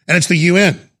CDC, and it's the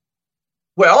UN.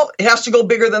 Well, it has to go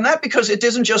bigger than that, because it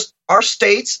isn't just our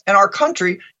states and our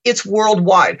country, it's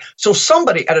worldwide. So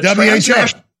somebody at a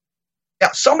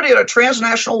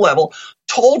transnational level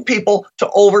told people to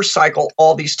overcycle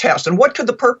all these tests. And what could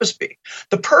the purpose be?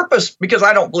 The purpose, because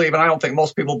I don't believe, and I don't think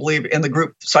most people believe in the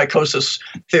group psychosis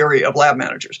theory of lab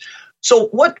managers. So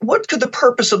what could the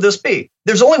purpose of this be?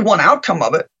 There's only one outcome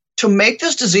of it: to make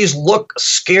this disease look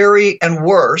scary and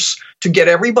worse, to get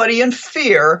everybody in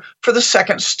fear for the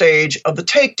second stage of the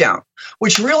takedown,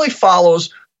 which really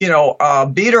follows,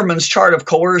 Biederman's chart of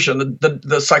coercion,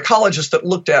 the psychologist that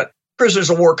looked at prisoners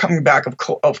of war coming back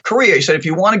of Korea. He said, if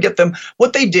you want to get them,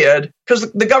 what they did,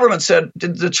 because the government said,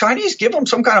 did the Chinese give them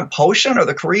some kind of potion, or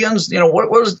the Koreans,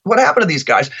 what happened to these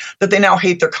guys that they now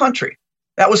hate their country?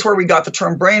 That was where we got the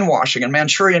term brainwashing and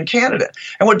Manchurian candidate.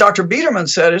 And what Dr. Biederman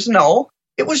said is, no,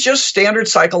 it was just standard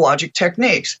psychologic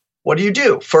techniques. What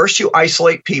do? First, you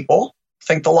isolate people,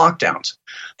 think the lockdowns.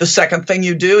 The second thing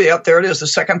you do, there it is. The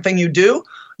second thing you do,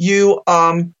 you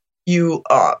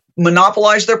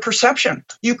monopolize their perception.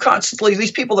 You constantly,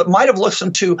 these people that might have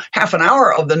listened to half an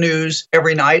hour of the news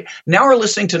every night now are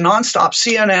listening to nonstop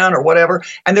CNN or whatever,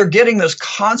 and they're getting this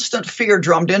constant fear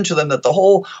drummed into them that the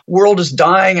whole world is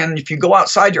dying, and if you go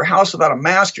outside your house without a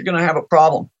mask, you're going to have a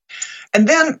problem. And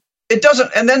then I'm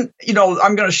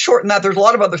going to shorten that. There's a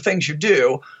lot of other things you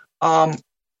do,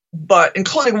 but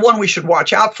including one we should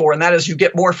watch out for, and that is you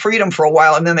get more freedom for a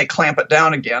while, and then they clamp it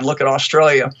down again. Look at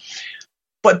Australia.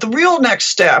 But the real next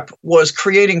step was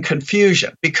creating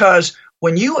confusion, because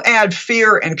when you add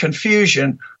fear and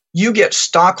confusion, you get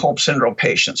Stockholm Syndrome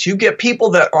patients. You get people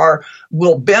that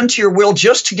will bend to your will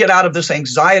just to get out of this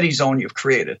anxiety zone you've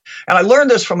created. And I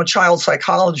learned this from a child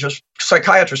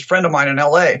psychiatrist friend of mine in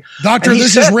L.A. Doctor,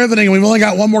 this is riveting. We've only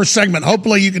got one more segment.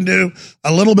 Hopefully you can do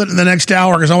a little bit in the next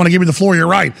hour, because I want to give you the floor. You're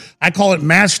right. I call it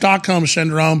mass Stockholm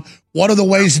Syndrome. What are the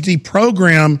ways to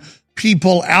deprogram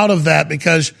people out of that?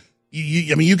 Because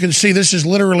you can see this is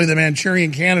literally the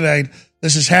Manchurian candidate.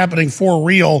 This is happening for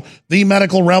real.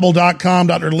 TheMedicalRebel.com,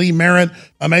 Dr. Lee Merritt,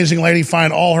 amazing lady.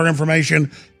 Find all her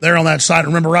information there on that site.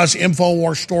 Remember us,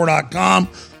 InfoWarsStore.com.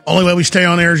 Only way we stay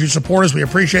on air is you support us. We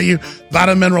appreciate you.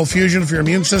 Vitamin Mineral Fusion for your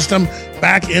immune system.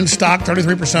 Back in stock,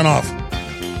 33% off.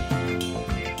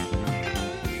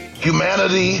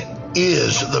 Humanity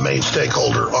is the main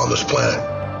stakeholder on this planet.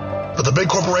 But the big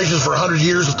corporations for 100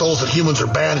 years have told us that humans are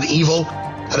bad and evil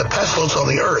and a pestilence on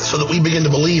the earth, so that we begin to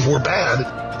believe we're bad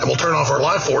and we'll turn off our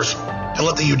life force and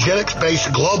let the eugenics-based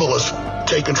globalists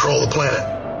take control of the planet.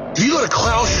 If you go to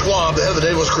Klaus Schwab, the head of the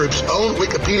Davos Group's own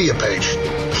Wikipedia page,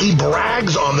 he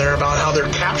brags on there about how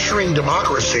they're capturing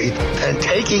democracy and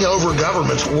taking over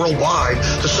governments worldwide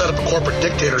to set up a corporate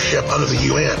dictatorship under the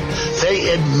UN.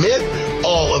 They admit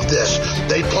all of this.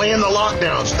 They plan the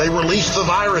lockdowns. They release the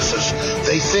viruses.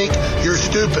 They think you're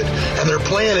stupid. And their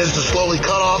plan is to slowly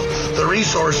cut off the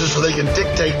resources so they can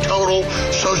dictate total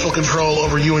social control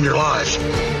over you and your lives.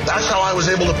 That's how I was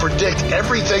able to predict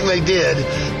everything they did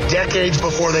decades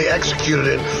before they executed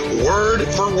it, word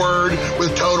for word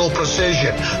with total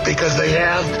precision, because they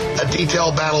have a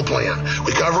detailed battle plan.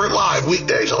 We cover it live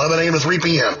weekdays, 11 a.m. to 3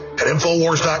 p.m. at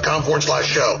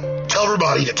Infowars.com/show. Tell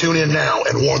everybody to tune in now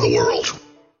and warn the world.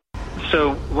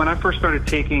 So when I first started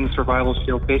taking Survival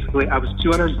Shield, basically I was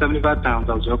 275 pounds.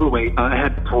 I was overweight. I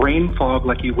had brain fog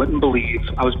like you wouldn't believe.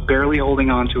 I was barely holding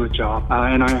on to a job.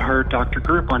 And I heard Dr.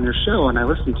 Group on your show, and I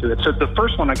listened to it. So the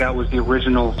first one I got was the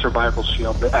original Survival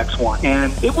Shield, the X1.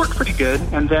 And it worked pretty good.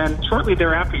 And then shortly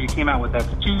thereafter, you came out with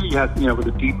X2. You had, with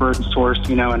a deeper source,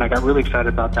 and I got really excited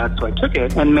about that. So I took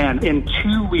it. And man, in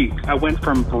 2 weeks, I went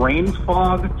from brain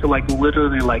fog to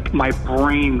literally my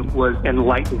brain was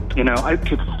enlightened. I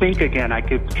could think again. I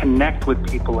could connect with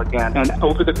people again. And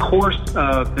over the course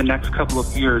of the next couple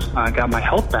of years, I got my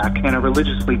health back, and I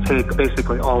religiously take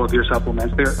basically all of your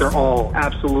supplements. They're all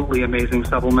absolutely amazing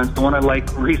supplements. The one I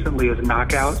like recently is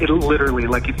Knockout. It'll literally,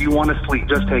 if you want to sleep,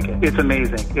 just take it. It's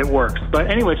amazing. It works.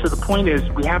 But anyway, so the point is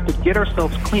we have to get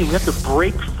ourselves clean. We have to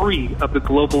break free of the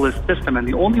globalist system. And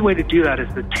the only way to do that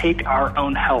is to take our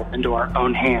own health into our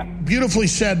own hands. Beautifully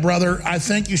said, brother. I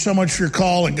thank you so much for your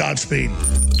call, and Godspeed.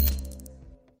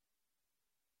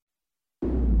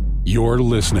 You're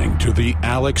listening to The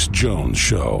Alex Jones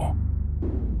Show.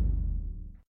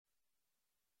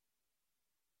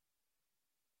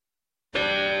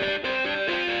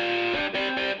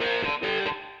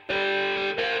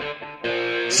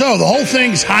 So the whole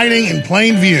thing's hiding in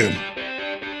plain view.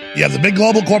 You have the big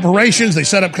global corporations. They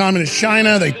set up communist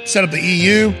China. They set up the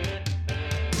EU.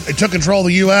 They took control of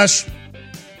the U.S.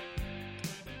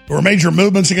 There were major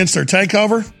movements against their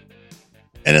takeover.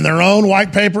 And in their own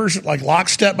white papers, like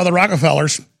lockstep by the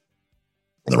Rockefellers,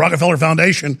 the Rockefeller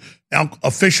Foundation now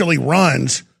officially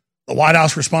runs the White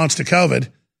House response to COVID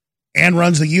and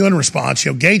runs the UN response.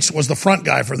 Gates was the front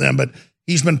guy for them, but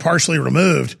he's been partially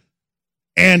removed.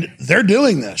 And they're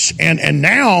doing this. And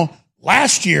now,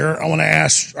 last year, I want to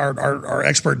ask our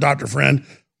expert doctor friend,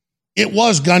 it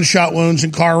was gunshot wounds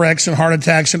and car wrecks and heart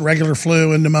attacks and regular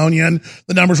flu and pneumonia. And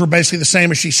the numbers were basically the same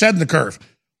as she said in the curve.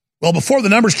 Well, before the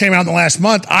numbers came out in the last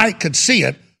month, I could see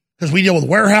it because we deal with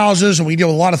warehouses and we deal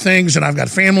with a lot of things. And I've got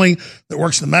family that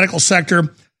works in the medical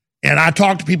sector. And I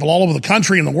talked to people all over the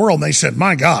country and the world. And they said,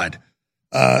 my God,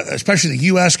 especially the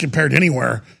U.S. compared to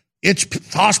anywhere, it's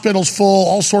hospitals full,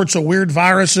 all sorts of weird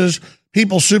viruses,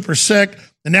 people super sick.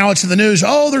 And now it's in the news.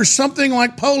 Oh, there's something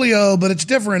like polio, but it's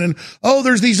different. And oh,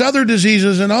 there's these other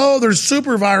diseases. And oh, there's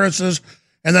super viruses.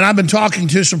 And then I've been talking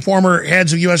to some former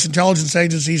heads of U.S. intelligence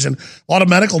agencies and a lot of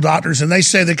medical doctors, and they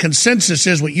say the consensus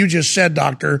is what you just said,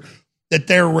 doctor, that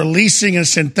they're releasing a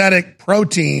synthetic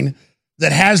protein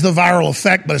that has the viral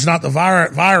effect, but it's not the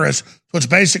virus. So it's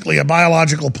basically a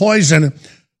biological poison,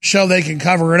 so they can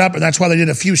cover it up. And that's why they did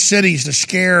a few cities to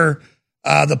scare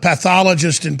the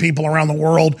pathologists and people around the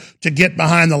world to get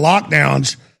behind the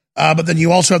lockdowns. But then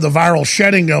you also have the viral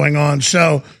shedding going on.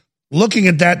 So looking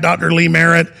at that, Dr. Lee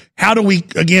Merritt, how do we,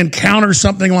 again, counter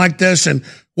something like this? And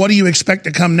what do you expect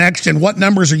to come next? And what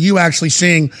numbers are you actually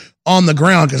seeing on the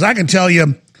ground? Because I can tell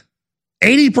you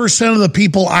 80% of the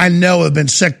people I know have been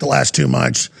sick the last 2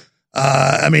 months.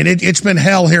 It's been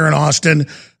hell here in Austin.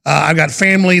 I've got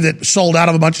family that sold out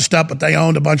of a bunch of stuff, but they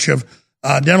owned a bunch of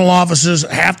dental offices.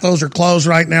 Half those are closed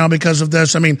right now because of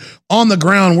this. On the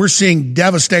ground, we're seeing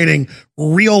devastating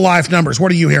real-life numbers.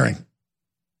 What are you hearing?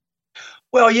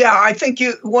 Well, yeah, I think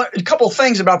a couple of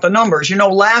things about the numbers.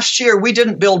 Last year we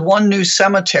didn't build one new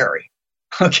cemetery.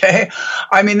 Okay,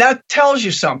 that tells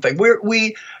you something.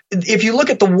 If you look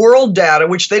at the world data,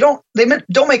 which they don't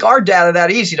make our data that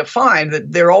easy to find.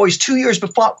 That they're always 2 years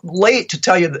late to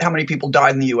tell you how many people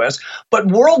died in the U.S. But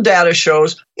world data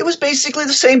shows it was basically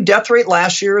the same death rate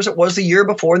last year as it was the year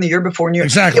before and the year before and the year.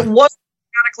 Exactly. It was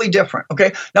radically different.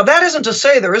 Okay, now that isn't to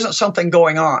say there isn't something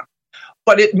going on.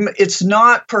 But it's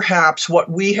not perhaps what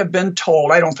we have been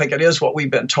told. I don't think it is what we've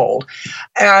been told.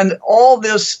 And all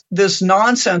this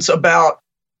nonsense about,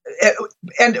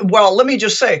 let me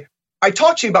just say, I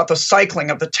talked to you about the cycling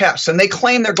of the tests, and they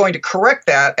claim they're going to correct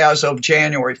that as of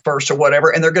January 1st or whatever,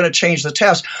 and they're going to change the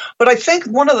test. But I think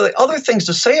one of the other things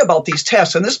to say about these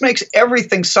tests, and this makes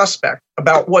everything suspect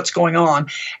about what's going on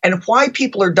and why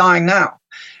people are dying now.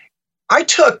 I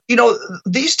took,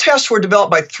 these tests were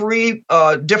developed by three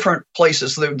different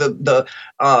places, the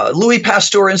Louis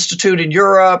Pasteur Institute in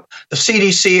Europe, the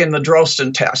CDC, and the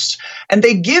Drosten tests. And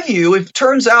they give you, it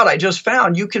turns out, I just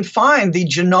found, you can find the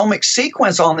genomic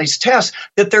sequence on these tests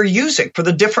that they're using for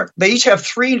the different, they each have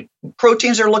three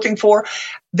proteins they're looking for.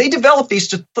 They developed these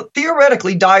to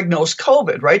theoretically diagnose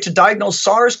COVID, right? To diagnose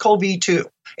SARS-CoV-2,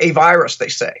 a virus, they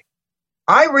say.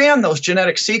 I ran those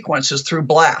genetic sequences through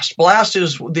BLAST. BLAST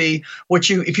is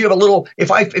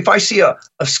if I see a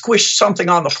squish something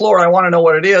on the floor and I want to know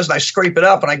what it is, and I scrape it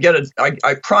up and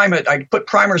I prime it, I put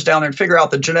primers down there and figure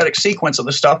out the genetic sequence of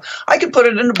the stuff, I can put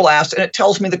it into BLAST and it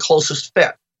tells me the closest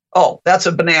fit. Oh, that's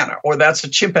a banana, or that's a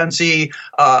chimpanzee,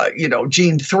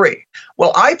 gene 3.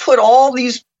 Well, I put all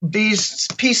these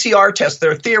PCR tests that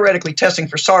are theoretically testing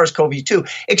for SARS-CoV-2,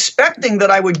 expecting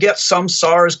that I would get some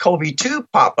SARS-CoV-2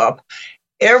 pop up.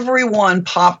 Every one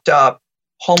popped up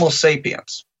Homo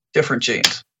sapiens, different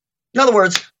genes. In other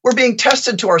words, we're being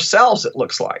tested to ourselves, it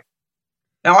looks like.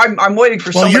 Now, I'm waiting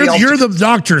for somebody else. You're the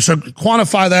doctor, so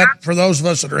quantify that for those of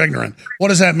us that are ignorant. What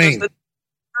does that mean? They're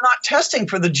not testing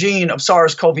for the gene of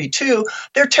SARS-CoV-2.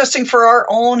 They're testing for our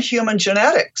own human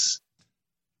genetics.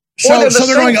 So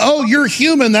they're going, oh, you're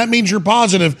human. That means you're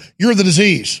positive. You're the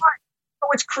disease. Right. So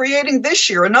it's creating this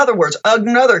year, in other words,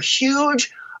 another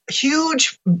huge,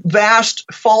 vast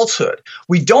falsehood.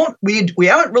 We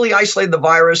haven't really isolated the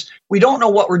virus. We don't know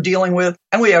what we're dealing with,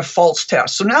 and we have false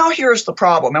tests. So now here's the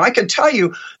problem. And I can tell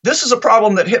you, this is a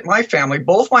problem that hit my family.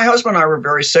 Both my husband and I were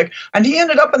very sick, and he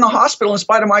ended up in the hospital in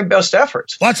spite of my best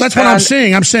efforts. Well, that's what I'm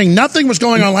saying. I'm saying nothing was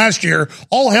going on last year.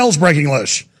 All hell's breaking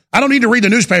loose. I don't need to read the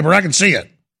newspaper. I can see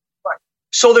it.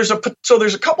 So there's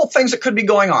a couple things that could be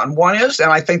going on. One is,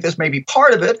 and I think this may be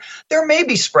part of it, there may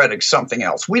be spreading something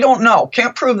else. We don't know.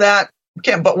 Can't prove that.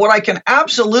 But what I can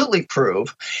absolutely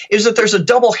prove is that there's a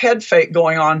double head fake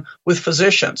going on with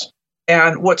physicians.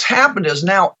 And what's happened is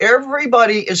now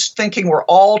everybody is thinking we're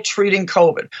all treating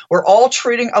COVID. We're all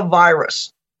treating a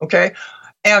virus. Okay.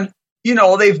 And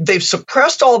they've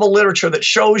suppressed all the literature that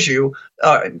shows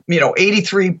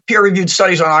 83 peer-reviewed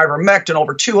studies on ivermectin,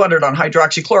 over 200 on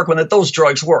hydroxychloroquine, that those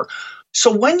drugs work.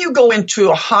 So when you go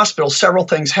into a hospital, several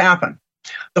things happen.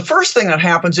 The first thing that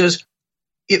happens is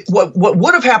what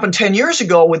would have happened 10 years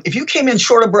ago, if you came in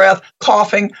short of breath,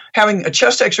 coughing, having a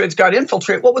chest x-ray that's got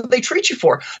infiltrate, what would they treat you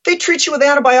for? They treat you with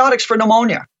antibiotics for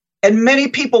pneumonia. And many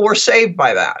people were saved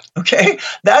by that. Okay,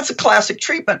 that's a classic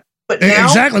treatment. But now,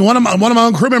 exactly. One of my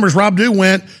own crew members, Rob Dew,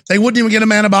 went. They wouldn't even get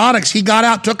him antibiotics. He got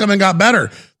out, took them, and got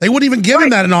better. They wouldn't even give him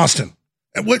that in Austin.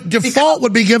 Default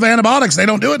would be give antibiotics. They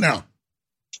don't do it now.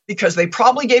 Because they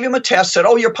probably gave him a test, said,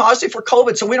 oh, you're positive for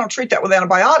COVID, so we don't treat that with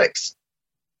antibiotics.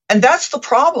 And that's the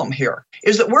problem here,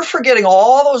 is that we're forgetting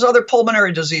all those other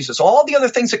pulmonary diseases, all the other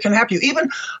things that can happen to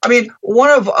you. One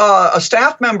of a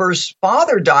staff member's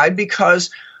father died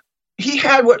because he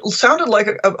had what sounded like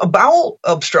a bowel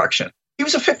obstruction. He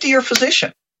was a 50-year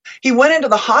physician. He went into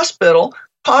the hospital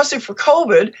positive for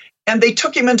COVID, and they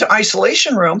took him into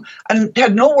isolation room and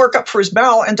had no workup for his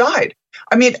bowel and died.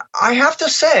 I have to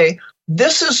say,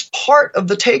 this is part of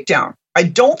the takedown. I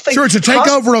don't think... Sure, it's a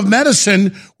takeover of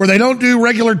medicine where they don't do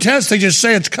regular tests. They just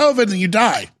say it's COVID and you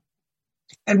die.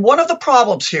 And one of the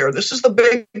problems here, this is the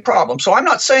big problem. So I'm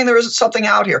not saying there isn't something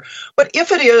out here, but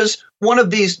if it is one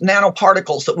of these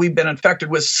nanoparticles that we've been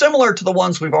infected with, similar to the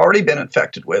ones we've already been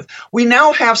infected with, we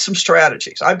now have some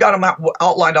strategies. I've got them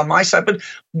outlined on my site, but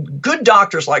good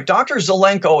doctors like Dr.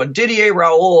 Zelenko and Didier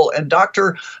Raoul and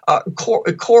Dr.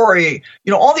 Corey,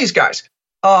 all these guys,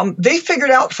 they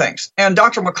figured out things. And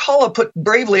Dr. McCullough put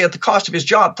bravely at the cost of his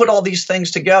job, put all these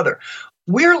things together.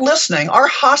 We're listening, our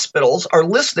hospitals are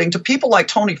listening to people like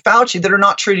Tony Fauci that are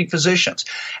not treating physicians.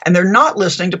 And they're not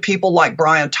listening to people like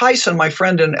Brian Tyson, my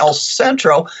friend in El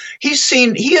Centro. He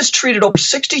has treated over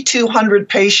 6,200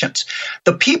 patients.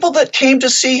 The people that came to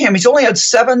see him, he's only had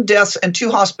 7 deaths and 2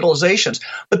 hospitalizations.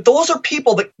 But those are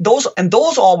people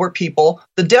those all were people,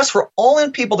 the deaths were all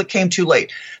in people that came too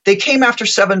late. They came after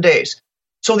 7 days.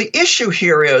 So the issue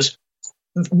here is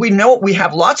we know we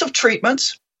have lots of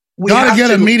treatments. We got to get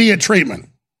immediate treatment.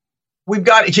 We've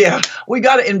got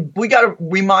to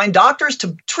remind doctors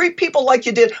to treat people like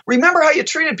you did. Remember how you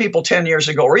treated people 10 years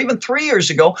ago or even 3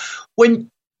 years ago when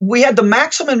we had the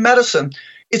maximum medicine.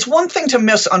 It's one thing to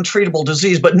miss untreatable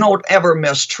disease, but don't ever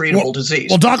miss treatable disease.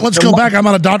 Well, Doc, let's go back. I'm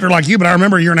not a doctor like you, but I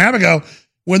remember a year and a half ago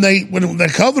when the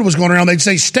COVID was going around, they'd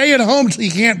say, stay at home until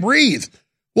you can't breathe.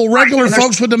 Well, regular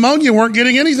folks with pneumonia weren't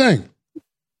getting anything.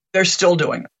 They're still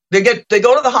doing it. They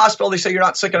go to the hospital. They say, you're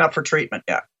not sick enough for treatment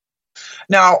yet.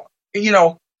 Now,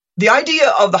 the idea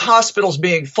of the hospitals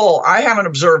being full, I haven't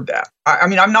observed that.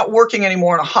 I'm not working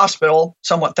anymore in a hospital,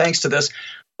 somewhat thanks to this,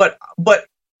 but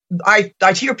I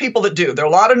hear people that do. There are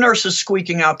a lot of nurses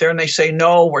squeaking out there, and they say,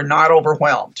 no, we're not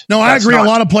overwhelmed. No, I agree. A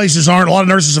lot of places aren't. A lot of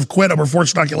nurses have quit over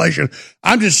forced inoculation.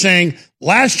 I'm just saying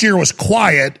last year was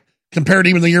quiet compared to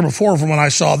even the year before from when I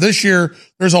saw. This year,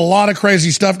 there's a lot of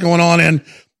crazy stuff going on, and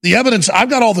the evidence, I've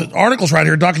got all the articles right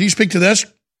here. Doc, can you speak to this?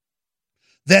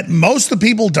 That most of the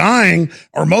people dying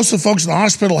or most of the folks in the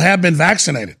hospital have been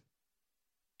vaccinated.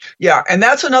 Yeah, and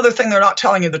that's another thing they're not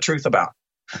telling you the truth about.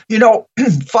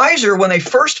 Pfizer, when they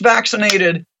first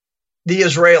vaccinated the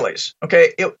Israelis,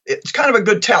 okay, it's kind of a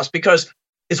good test because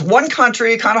it's one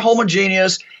country, kind of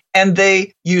homogeneous, and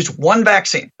they used one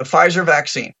vaccine, the Pfizer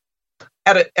vaccine.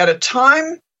 at a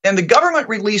time, and the government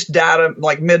released data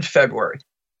like mid-February.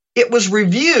 It was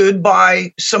reviewed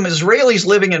by some Israelis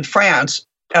living in France,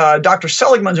 Dr.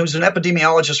 Seligman, who's an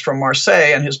epidemiologist from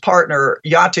Marseille, and his partner,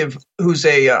 Yativ, who's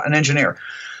an engineer.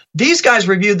 These guys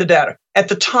reviewed the data. At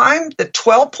the time that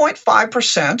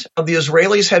 12.5% of the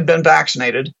Israelis had been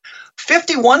vaccinated,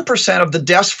 51% of the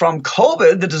deaths from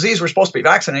COVID, the disease we're supposed to be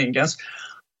vaccinating against,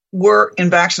 were in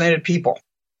vaccinated people.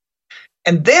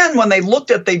 And then when they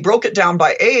broke it down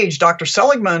by age, Dr.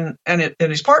 Seligman and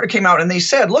his partner came out and they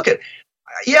said,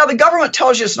 the government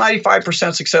tells you it's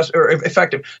 95% success or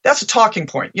effective. That's a talking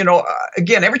point.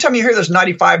 Again, every time you hear this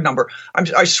 95 number,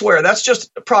 I swear that's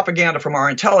just propaganda from our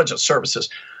intelligence services.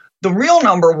 The real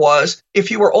number was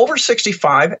if you were over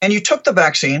 65 and you took the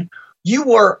vaccine, you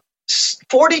were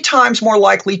 40 times more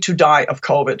likely to die of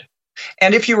COVID.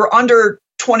 And if you were under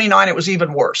 29, it was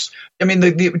even worse. I mean,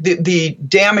 the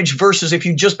damage versus if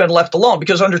you'd just been left alone,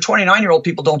 because under 29-year-old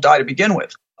people don't die to begin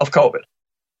with of COVID.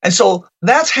 And so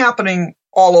that's happening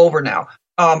all over now.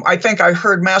 I think I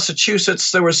heard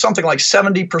Massachusetts, there was something like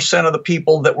 70% of the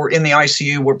people that were in the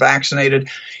ICU were vaccinated.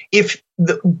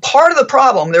 Part of the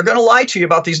problem, they're going to lie to you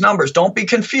about these numbers. Don't be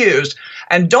confused.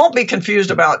 And don't be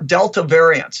confused about Delta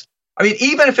variants. I mean,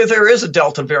 even if there is a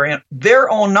Delta variant, their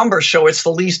own numbers show it's the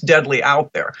least deadly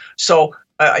out there. So,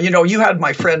 you had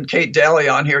my friend Kate Daly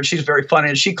on here, and she's very funny,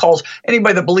 and she calls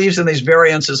anybody that believes in these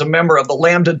variants as a member of the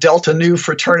Lambda Delta Nu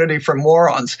fraternity for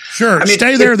morons. Sure.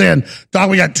 Stay there then.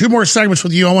 Doc, we got 2 more segments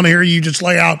with you. I want to hear you just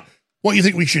lay out what you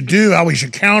think we should do, how we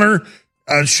should counter.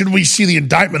 Should we see the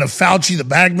indictment of Fauci, the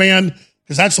bag man?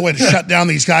 Because that's the way to shut down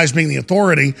these guys being the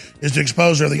authority, is to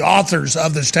expose they're the authors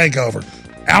of this takeover.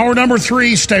 Hour number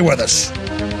 3, stay with us.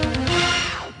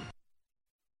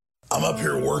 I'm up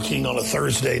here working on a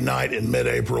Thursday night in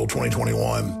mid-April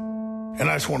 2021, and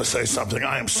I just want to say something.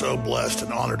 I am so blessed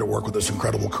and honored to work with this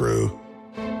incredible crew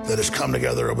that has come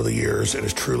together over the years. It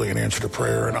is truly an answer to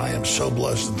prayer, and I am so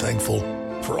blessed and thankful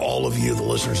for all of you, the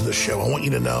listeners of this show. I want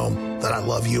you to know that I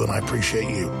love you and I appreciate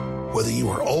you. Whether you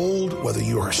are old, whether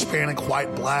you are Hispanic,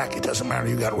 white, black, it doesn't matter.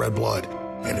 You got red blood.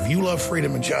 And if you love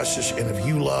freedom and justice, and if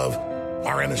you love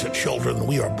our innocent children,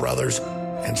 we are brothers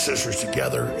and sisters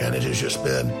together, and it has just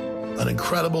been an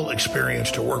incredible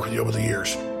experience to work with you over the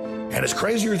years. And as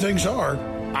crazier things are,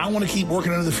 I want to keep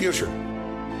working into the future.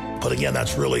 But again,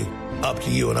 that's really up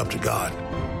to you and up to God.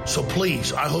 So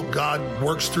please, I hope God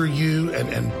works through you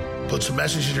and puts a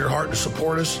message in your heart to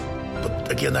support us. But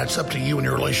again, that's up to you and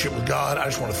your relationship with God. I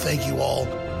just want to thank you all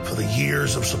for the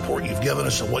years of support you've given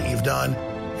us and what you've done.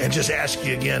 And just ask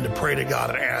you again to pray to God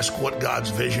and ask what God's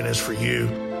vision is for you.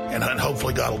 And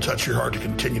hopefully God will touch your heart to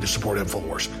continue to support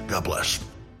InfoWars. God bless.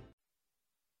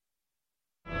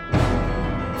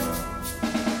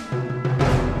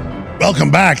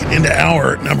 Welcome back into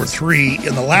hour number 3.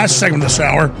 In the last segment of this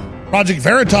hour, Project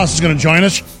Veritas is going to join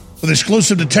us with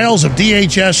exclusive details of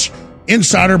DHS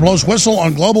insider blows whistle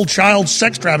on global child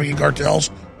sex trafficking cartels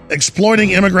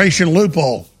exploiting immigration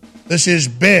loophole. This is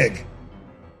big.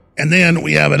 And then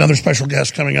we have another special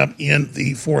guest coming up in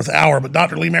the 4th hour. But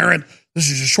Dr. Lee Merritt,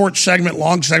 this is a short segment,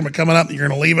 long segment coming up that you're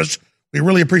going to leave us. We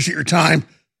really appreciate your time.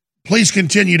 Please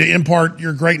continue to impart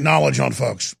your great knowledge on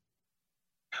folks.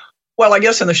 Well, I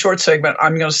guess in the short segment,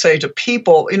 I'm going to say to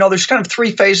people, there's kind of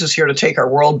 3 phases here to take our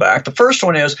world back. The first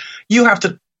one is you have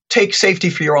to take safety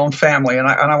for your own family, and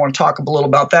I want to talk a little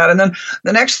about that. And then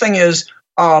the next thing is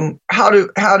how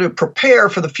to prepare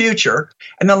for the future,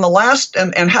 and then the last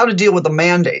and how to deal with the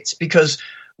mandates, because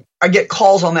I get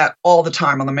calls on that all the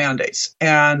time on the mandates,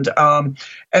 and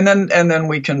then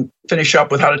we can finish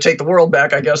up with how to take the world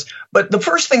back, I guess. But the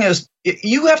first thing is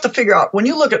you have to figure out when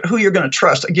you look at who you're going to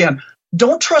trust. Again,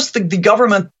 don't trust the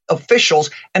government officials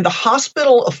and the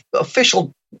hospital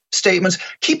official statements,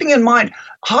 keeping in mind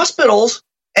hospitals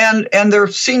and their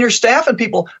senior staff and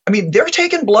people, they're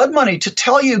taking blood money to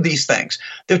tell you these things.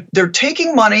 They're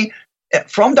taking money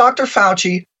from Dr.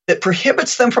 Fauci that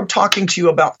prohibits them from talking to you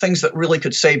about things that really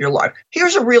could save your life.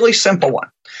 Here's a really simple one.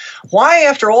 Why,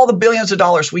 after all the billions of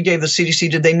dollars we gave the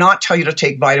CDC, did they not tell you to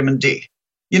take vitamin D?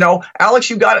 Alex,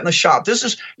 you got it in the shop. This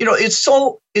is, it's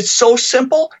so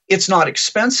simple. It's not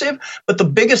expensive. But the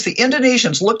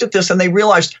Indonesians looked at this and they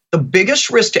realized the biggest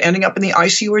risk to ending up in the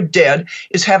ICU or dead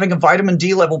is having a vitamin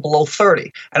D level below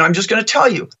 30. And I'm just going to tell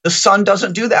you, the sun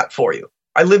doesn't do that for you.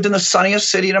 I lived in the sunniest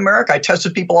city in America. I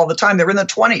tested people all the time. They were in their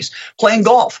 20s playing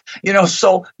golf.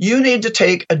 So you need to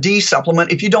take a D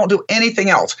supplement if you don't do anything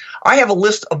else. I have a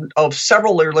list of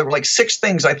several, like 6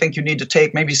 things I think you need to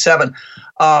take, maybe 7.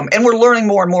 And we're learning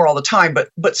more and more all the time.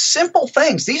 But simple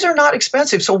things. These are not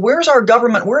expensive. So where's our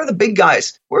government? Where are the big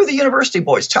guys? Where are the university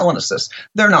boys telling us this?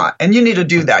 They're not. And you need to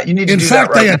do that. You need to do that. In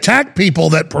fact, they attacked people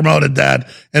that promoted that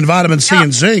and vitamin C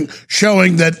and zinc,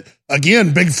 showing that,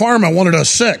 again, Big Pharma wanted us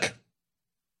sick.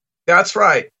 That's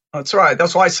right. That's right.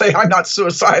 That's why I say I'm not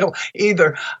suicidal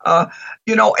either. And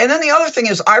then the other thing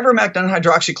is ivermectin and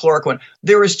hydroxychloroquine.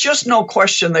 There is just no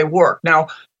question they work. Now,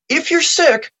 if you're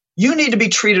sick, you need to be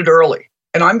treated early.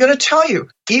 And I'm going to tell you,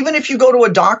 even if you go to a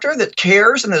doctor that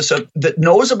cares and that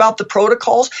knows about the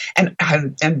protocols and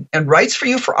writes for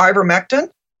you for ivermectin,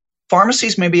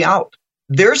 pharmacies may be out.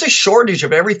 There's a shortage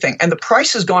of everything, and the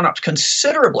price has gone up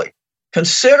considerably.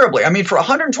 I mean, for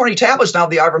 120 tablets now of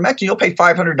the ivermectin, you'll pay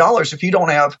 $500 if you don't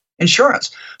have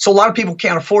insurance. So a lot of people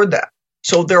can't afford that.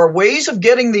 So there are ways of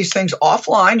getting these things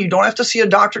offline. You don't have to see a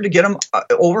doctor to get them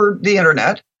over the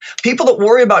internet. People that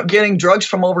worry about getting drugs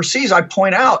from overseas, I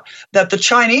point out that the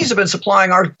Chinese have been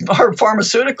supplying our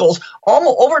pharmaceuticals,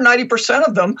 almost over 90%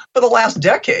 of them, for the last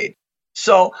decade.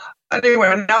 So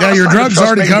anyway, now your drugs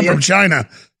already come from China.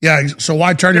 Yeah, so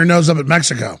why turn your nose up at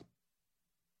Mexico?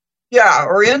 Yeah,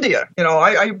 or India.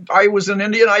 I was in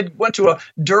India and I went to a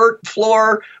dirt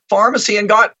floor pharmacy and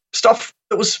got stuff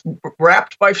that was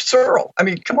wrapped by Searle. I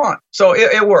mean, come on. So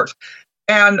it works.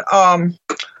 And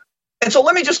so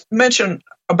let me just mention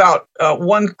about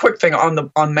one quick thing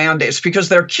on mandates, because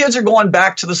their kids are going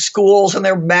back to the schools and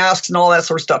their masks and all that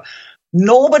sort of stuff.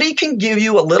 Nobody can give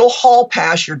you a little hall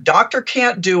pass. Your doctor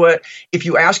can't do it. If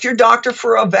you ask your doctor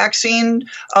for a vaccine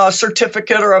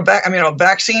certificate or a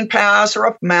vaccine pass or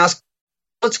a mask,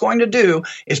 what it's going to do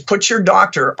is put your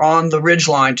doctor on the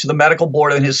ridgeline to the medical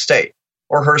board in his state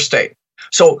or her state.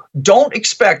 So don't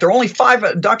expect, there are only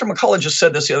 5, Dr. McCullough just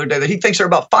said this the other day, that he thinks there are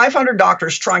about 500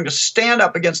 doctors trying to stand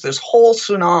up against this whole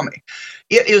tsunami.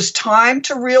 It is time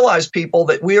to realize, people,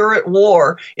 that we are at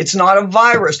war. It's not a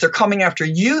virus. They're coming after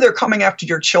you. They're coming after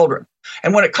your children.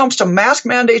 And when it comes to mask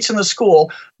mandates in the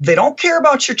school, they don't care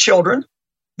about your children.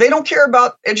 They don't care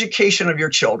about education of your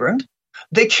children.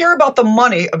 They care about the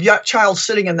money of your child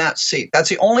sitting in that seat. That's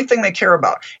the only thing they care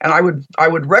about. And I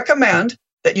would recommend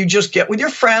that you just get with your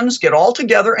friends, get all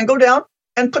together, and go down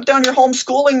and put down your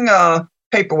homeschooling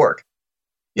paperwork.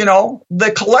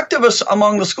 The collectivists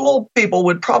among the school people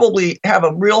would probably have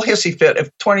a real hissy fit if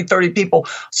 20, 30 people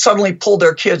suddenly pulled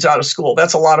their kids out of school.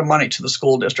 That's a lot of money to the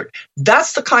school district.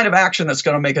 That's the kind of action that's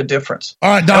going to make a difference.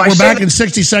 All right, Doc, we're back in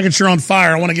 60 seconds. You're on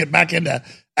fire. I want to get back into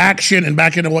action and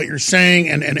back into what you're saying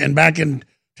and back into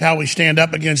how we stand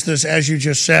up against this. As you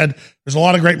just said, there's a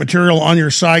lot of great material on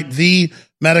your site,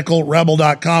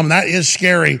 themedicalrebel.com. That is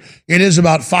scary. It is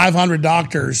about 500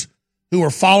 doctors who are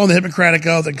following the Hippocratic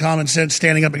Oath and common sense,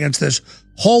 standing up against this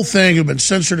whole thing, who've been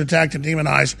censored, attacked, and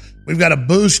demonized. We've got to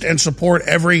boost and support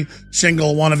every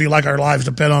single one of you like our lives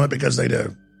depend on it, because they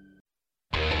do.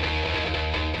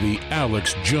 The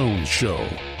Alex Jones Show,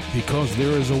 because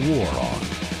there is a war on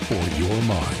for your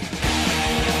mind.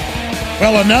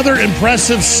 Well, another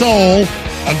impressive soul,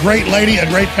 a great lady, a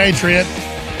great patriot.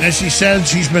 And as she said,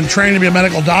 she's been trained to be a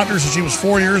medical doctor since she was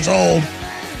 4 years old,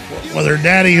 with her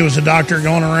daddy, who was a doctor,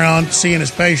 going around seeing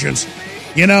his patients.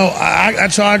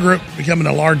 That's how I grew up, becoming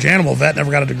a large animal vet.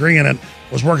 Never got a degree in it.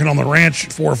 Was working on the ranch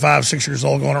at 4 or 5, 6 years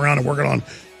old, going around and working on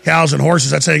cows and horses.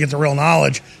 That's how you get the real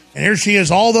knowledge. And here she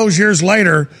is all those years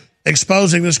later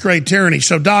exposing this great tyranny.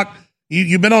 So, Doc,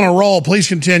 you've been on a roll. Please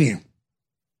continue.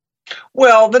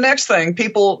 Well, the next thing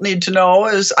people need to know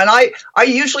is, and I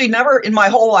usually never in my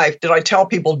whole life did I tell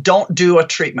people don't do a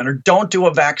treatment or don't do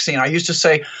a vaccine. I used to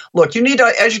say, look, you need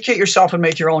to educate yourself and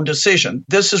make your own decision.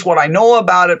 This is what I know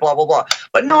about it, blah, blah, blah.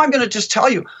 But no, I'm going to just tell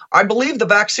you, I believe the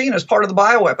vaccine is part of the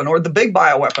bioweapon, or the big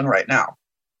bioweapon right now.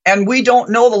 And we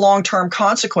don't know the long-term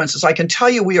consequences. I can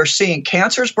tell you we are seeing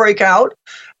cancers break out,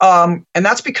 and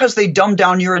that's because they dumb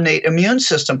down your innate immune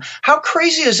system. How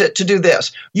crazy is it to do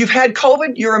this? You've had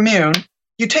COVID, you're immune.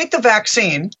 You take the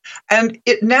vaccine, and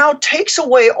it now takes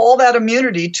away all that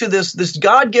immunity to this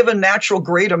God-given natural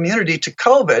great immunity to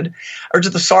COVID, or to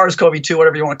the SARS-CoV-2,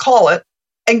 whatever you want to call it,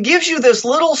 and gives you this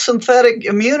little synthetic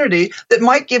immunity that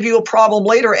might give you a problem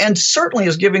later, and certainly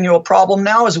is giving you a problem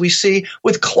now, as we see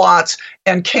with clots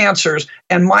and cancers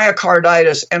and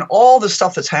myocarditis and all the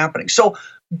stuff that's happening. So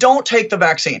don't take the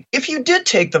vaccine. If you did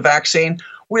take the vaccine,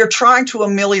 we are trying to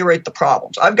ameliorate the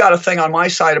problems. I've got a thing on my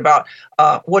site about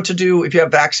what to do if you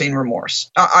have vaccine remorse.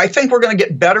 I think we're going to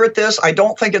get better at this. I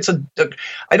don't think it's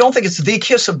the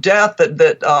kiss of death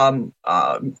that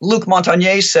Luc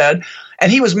Montagnier said,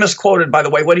 and he was misquoted, by the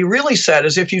way. What he really said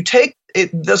is if you take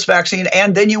this vaccine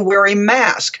and then you wear a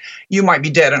mask, you might be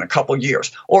dead in a couple of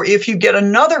years. Or if you get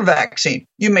another vaccine,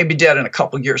 you may be dead in a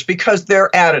couple of years, because they're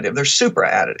additive. They're super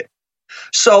additive.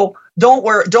 So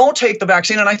don't take the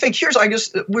vaccine. And I think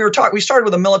we started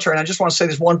with the military, and I just want to say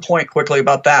this one point quickly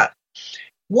about that.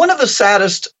 One of the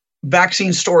saddest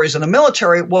vaccine stories in the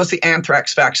military was the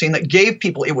anthrax vaccine that gave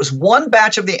people, it was one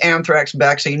batch of the anthrax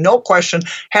vaccine, no question,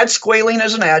 had squalene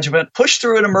as an adjuvant, pushed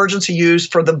through an emergency use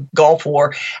for the Gulf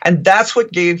War, and that's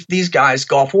what gave these guys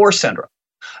Gulf War syndrome.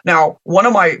 Now, one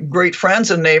of my great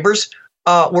friends and neighbors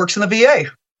works in the VA.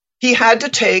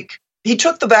 He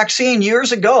took the vaccine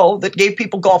years ago that gave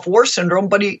people Gulf War syndrome,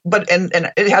 but it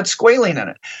had squalene in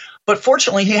it. But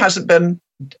fortunately, he hasn't been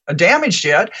damaged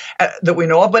yet that we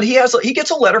know of. But he gets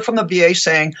a letter from the VA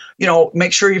saying,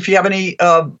 make sure if you have any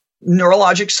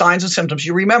neurologic signs and symptoms,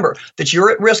 you remember that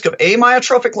you're at risk of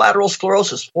amyotrophic lateral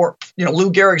sclerosis, or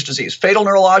Lou Gehrig's disease, fatal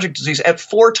neurologic disease, at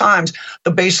 4 times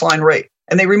the baseline rate.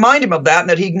 And they remind him of that, and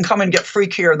that he can come and get free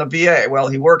care in the VA. Well,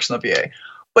 he works in the VA.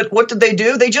 But what did they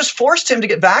do? They just forced him to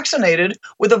get vaccinated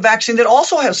with a vaccine that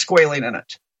also has squalene in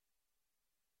it.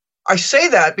 I say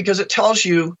that because it tells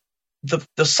you the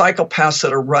psychopaths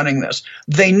that are running this.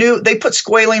 They put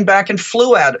squalene back in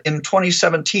Fluad in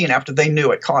 2017 after they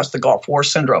knew it caused the Gulf War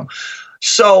syndrome.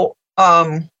 So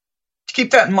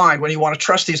keep that in mind when you want to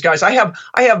trust these guys. I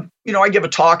give a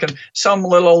talk, and some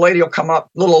little old lady will come up,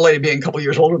 little old lady being a couple of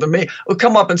years older than me, will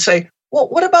come up and say, well,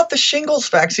 what about the shingles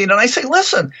vaccine? And I say,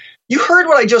 listen, you heard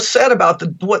what I just said about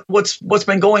what's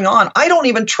been going on. I don't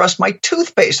even trust my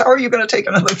toothpaste. How are you going to take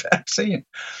another vaccine?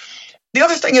 The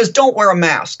other thing is, don't wear a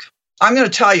mask. I'm going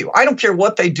to tell you, I don't care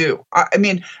what they do. I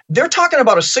mean, they're talking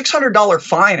about a $600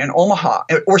 fine in Omaha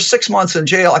or 6 months in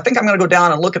jail. I think I'm going to go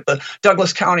down and look at the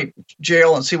Douglas County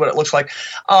jail and see what it looks like.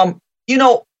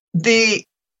 The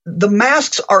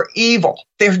masks are evil.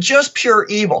 They're just pure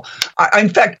evil. In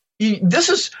fact, I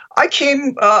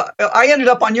ended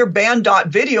up on your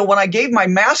band.video when I gave my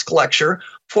mask lecture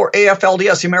for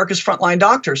AFLDS, the America's Frontline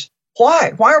Doctors.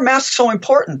 Why? Why are masks so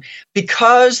important?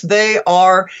 Because they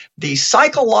are the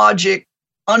psychological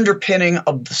underpinning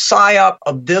of the psyop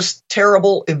of this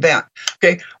terrible event.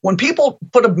 Okay, when people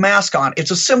put a mask on, it's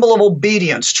a symbol of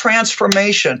obedience,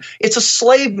 transformation. It's a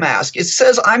slave mask. It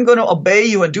says, I'm going to obey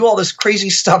you and do all this crazy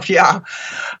stuff. Yeah.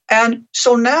 And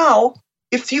so now,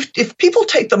 if people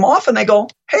take them off and they go,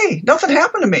 hey, nothing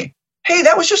happened to me. Hey,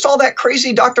 that was just all that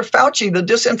crazy Dr. Fauci, the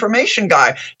disinformation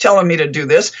guy, telling me to do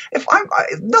this.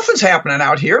 Nothing's happening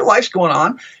out here, life's going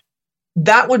on,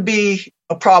 that would be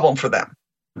a problem for them.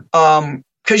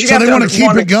 Because they want to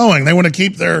keep it going. They want to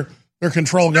keep their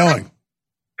control going.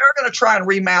 They're going to try and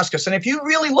remask us. And if you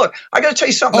really look, I got to tell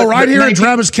you something. Oh, right here in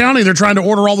Travis County, they're trying to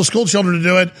order all the school children to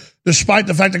do it, despite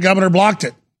the fact the governor blocked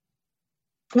it.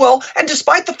 Well, and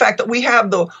despite the fact that we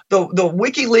have the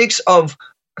WikiLeaks of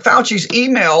Fauci's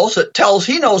emails that tells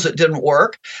he knows it didn't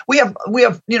work. We have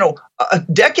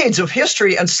decades of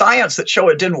history and science that show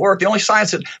it didn't work. The only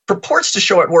science that purports to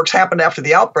show it works happened after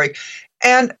the outbreak.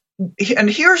 And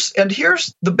here's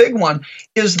the big one,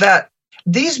 is that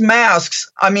these masks,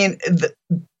 I mean,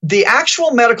 the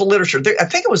actual medical literature, I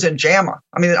think it was in JAMA.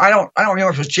 I mean, I don't remember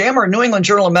if it was JAMA or New England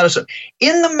Journal of Medicine.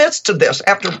 In the midst of this,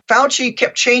 after Fauci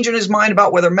kept changing his mind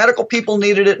about whether medical people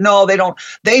needed it, no, they don't.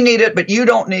 They need it, but you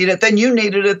don't need it. Then you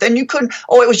needed it. Then you couldn't.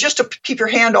 Oh, it was just to keep your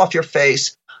hand off your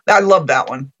face. I love that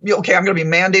one. Okay, I'm going to be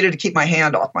mandated to keep my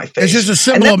hand off my face. It's just a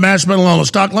symbol of mass mental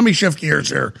illness. Doc, let me shift gears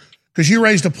here, because you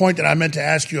raised a point that I meant to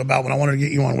ask you about when I wanted to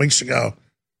get you on weeks ago.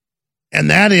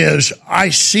 And that is, I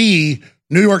see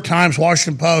New York Times,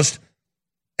 Washington Post,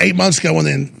 8 months ago when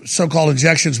the so-called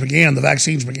injections began, the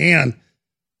vaccines began,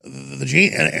 the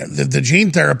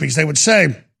gene therapies, they would say,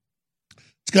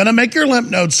 it's going to make your lymph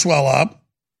nodes swell up,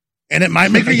 and it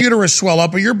might make your uterus swell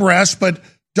up or your breast, but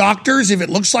doctors, if it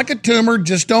looks like a tumor,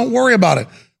 just don't worry about it.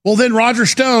 Well, then Roger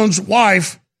Stone's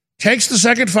wife takes the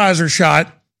second Pfizer shot.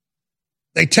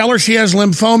 They tell her she has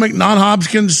lymphomic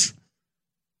non-Hodgkin's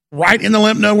right in the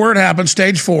lymph node where it happened,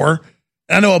 stage 4.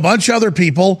 And I know a bunch of other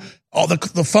people,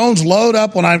 the phones load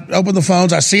up when I open the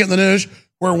phones. I see it in the news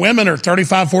where women are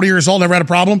 35, 40 years old, never had a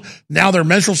problem. Now their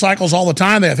menstrual cycles all the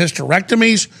time. They have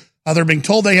hysterectomies. They're being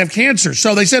told they have cancer.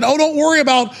 So they said, oh, don't worry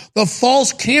about the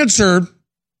false cancer.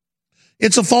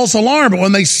 It's a false alarm. But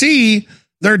when they see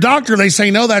their doctor, they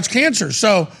say, no, that's cancer.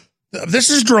 So this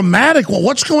is dramatic. Well,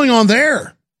 what's going on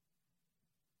there?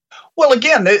 Well,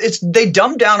 again, they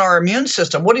dumb down our immune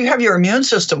system. What do you have your immune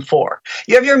system for?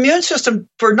 You have your immune system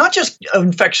for not just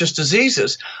infectious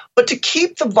diseases, but to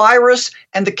keep the virus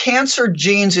and the cancer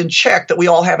genes in check that we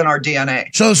all have in our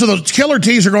DNA. So those killer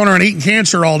T's are going around eating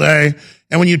cancer all day.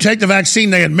 And when you take the vaccine,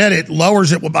 they admit it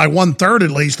lowers it by 1/3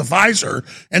 at least, the Pfizer.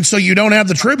 And so you don't have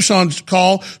the troops on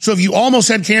call. So if you almost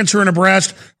had cancer in a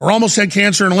breast or almost had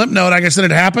cancer in a lymph node, I guess then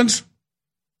it happens?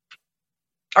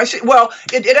 I see. Well,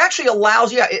 it actually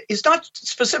allows, it's not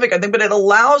specific, I think, but it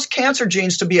allows cancer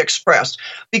genes to be expressed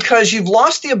because you've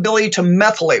lost the ability to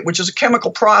methylate, which is a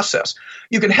chemical process.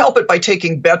 You can help it by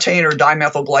taking betaine or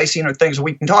dimethylglycine or things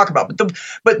we can talk about.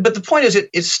 But the point is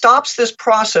it stops this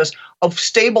process of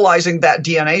stabilizing that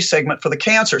DNA segment for the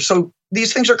cancer. So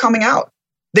these things are coming out.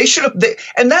 They should have,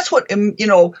 and that's what,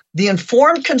 the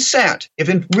informed consent,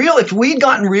 if we'd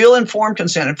gotten real informed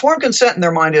consent in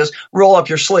their mind is roll up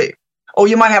your sleeve. Oh,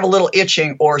 you might have a little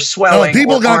itching or swelling. If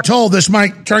people got told this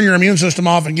might turn your immune system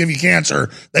off and give you cancer,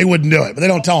 they wouldn't do it, but they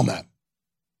don't tell them that.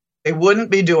 They wouldn't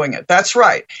be doing it. That's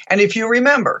right. And if you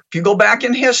remember, if you go back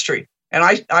in history, and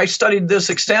I studied this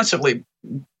extensively,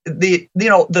 there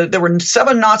were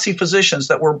 7 Nazi physicians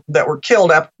that were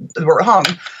killed, that were hung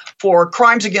for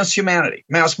crimes against humanity,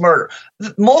 mass murder.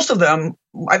 Most of them,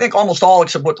 I think almost all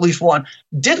except at least one,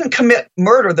 didn't commit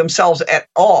murder themselves at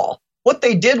all. What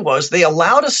they did was they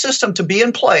allowed a system to be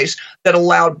in place that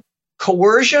allowed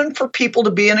coercion for people to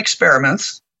be in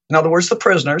experiments, in other words, the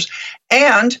prisoners,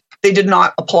 and they did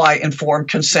not apply informed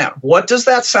consent. What does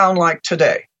that sound like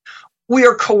today? We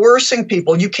are coercing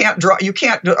people. You can't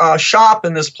shop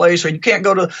in this place, or you can't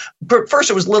go to.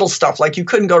 First, it was little stuff like you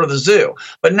couldn't go to the zoo,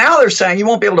 but now they're saying you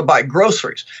won't be able to buy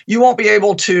groceries. You won't be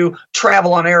able to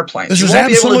travel on airplanes. This is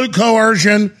absolute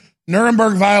coercion.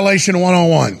 Nuremberg violation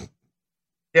 101.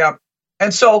 Yeah.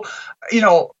 And so,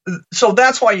 so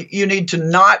that's why you need to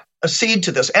not accede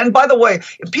to this. And by the way,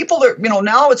 people that,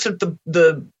 now it's at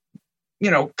the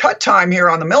cut time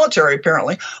here on the military,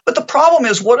 apparently. But the problem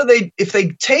is, if they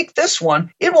take this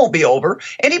one, it won't be over.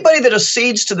 Anybody that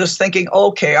accedes to this thinking,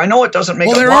 okay, I know it doesn't make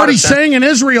a lot of sense. Well, they're already saying in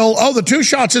Israel, the 2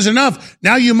 shots is enough.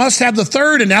 Now you must have the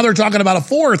 3rd. And now they're talking about a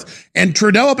 4th. And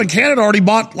Trudeau up in Canada already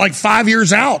bought like 5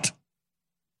 years out.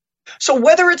 So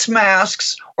whether it's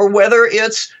masks or whether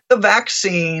it's the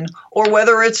vaccine or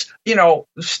whether it's,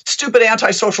 stupid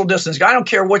anti-social distancing, I don't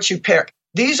care what you pick.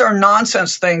 These are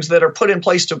nonsense things that are put in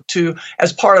place to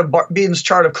as part of Biden's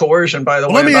chart of coercion, by the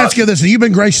way. Let me ask you this. You've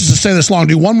been gracious to stay this long.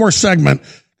 Do one more segment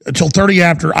until 30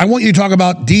 after. I want you to talk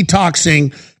about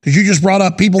detoxing because you just brought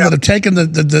up people that have taken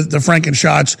the Franken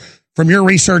shots. From your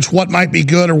research, what might be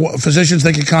good or what physicians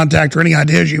they could contact or any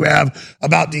ideas you have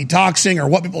about detoxing or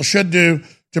what people should do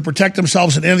to protect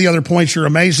themselves at any of the other points. You're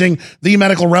amazing.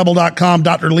 TheMedicalRebel.com,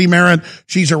 Dr. Lee Merritt.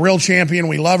 She's a real champion.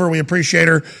 We love her. We appreciate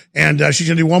her. And she's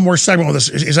going to do one more segment with us.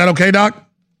 Is that okay, Doc?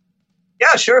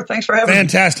 Yeah, sure. Thanks for having me.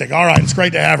 Fantastic. All right. It's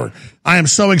great to have her. I am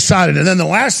so excited. And then the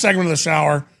last segment of this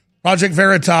hour, Project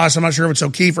Veritas. I'm not sure if it's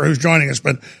O'Keefe or who's joining us,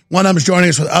 but one of them is joining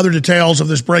us with other details of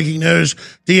this breaking news.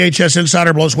 DHS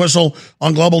insider blows whistle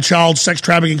on global child sex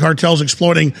trafficking cartels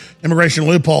exploiting immigration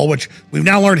loophole, which we've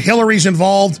now learned Hillary's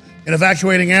involved in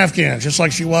evacuating Afghans, just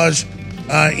like she was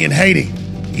in Haiti.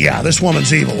 Yeah, this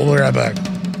woman's evil. We'll be right back.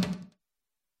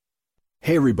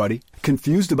 Hey, everybody.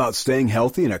 Confused about staying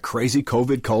healthy in a crazy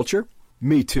COVID culture?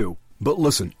 Me too. But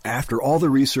listen, after all the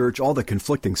research, all the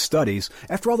conflicting studies,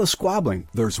 after all the squabbling,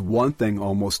 there's one thing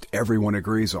almost everyone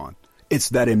agrees on. It's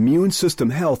that immune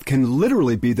system health can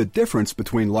literally be the difference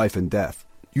between life and death.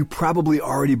 You probably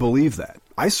already believe that.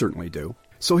 I certainly do.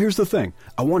 So here's the thing.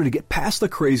 I wanted to get past the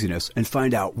craziness and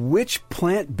find out which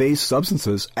plant-based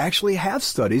substances actually have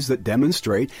studies that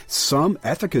demonstrate some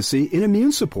efficacy in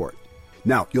immune support.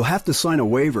 Now, you'll have to sign a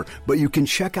waiver, but you can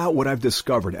check out what I've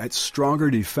discovered at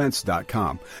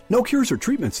StrongerDefense.com. No cures or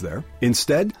treatments there.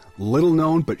 Instead,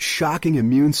 little-known but shocking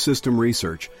immune system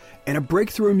research and a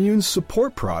breakthrough immune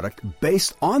support product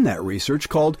based on that research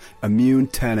called Immune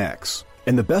 10X.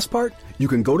 And the best part? You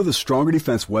can go to the Stronger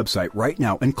Defense website right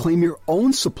now and claim your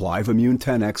own supply of Immune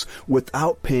 10X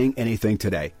without paying anything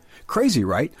today. Crazy,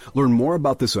 right? Learn more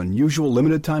about this unusual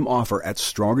limited-time offer at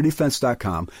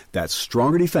StrongerDefense.com. That's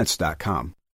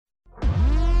StrongerDefense.com.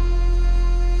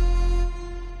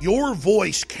 Your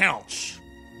voice counts.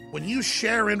 When you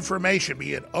share information,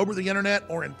 be it over the internet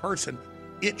or in person,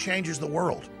 it changes the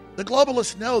world. The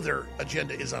globalists know their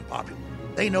agenda is unpopular.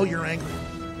 They know you're angry.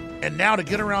 And now to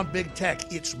get around big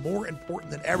tech, it's more important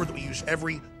than ever that we use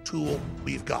every tool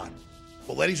we've got.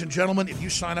 Well, ladies and gentlemen, if you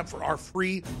sign up for our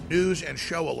free news and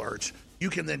show alerts, you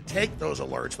can then take those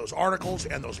alerts, those articles,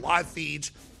 and those live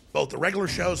feeds both the regular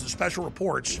shows and special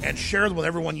reports, and share them with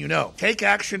everyone you know. Take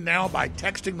action now by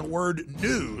texting the word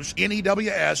NEWS,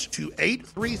 N-E-W-S, to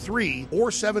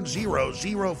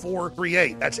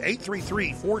 833-470-0438. That's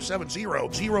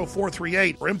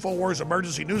 833-470-0438 for InfoWars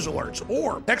emergency news alerts.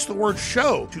 Or text the word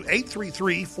SHOW to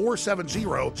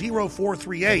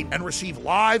 833-470-0438 and receive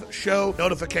live show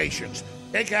notifications.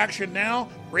 Take action now,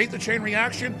 create the chain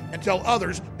reaction, and tell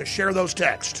others to share those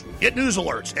texts. Get news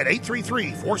alerts at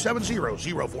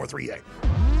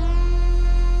 833-470-0438.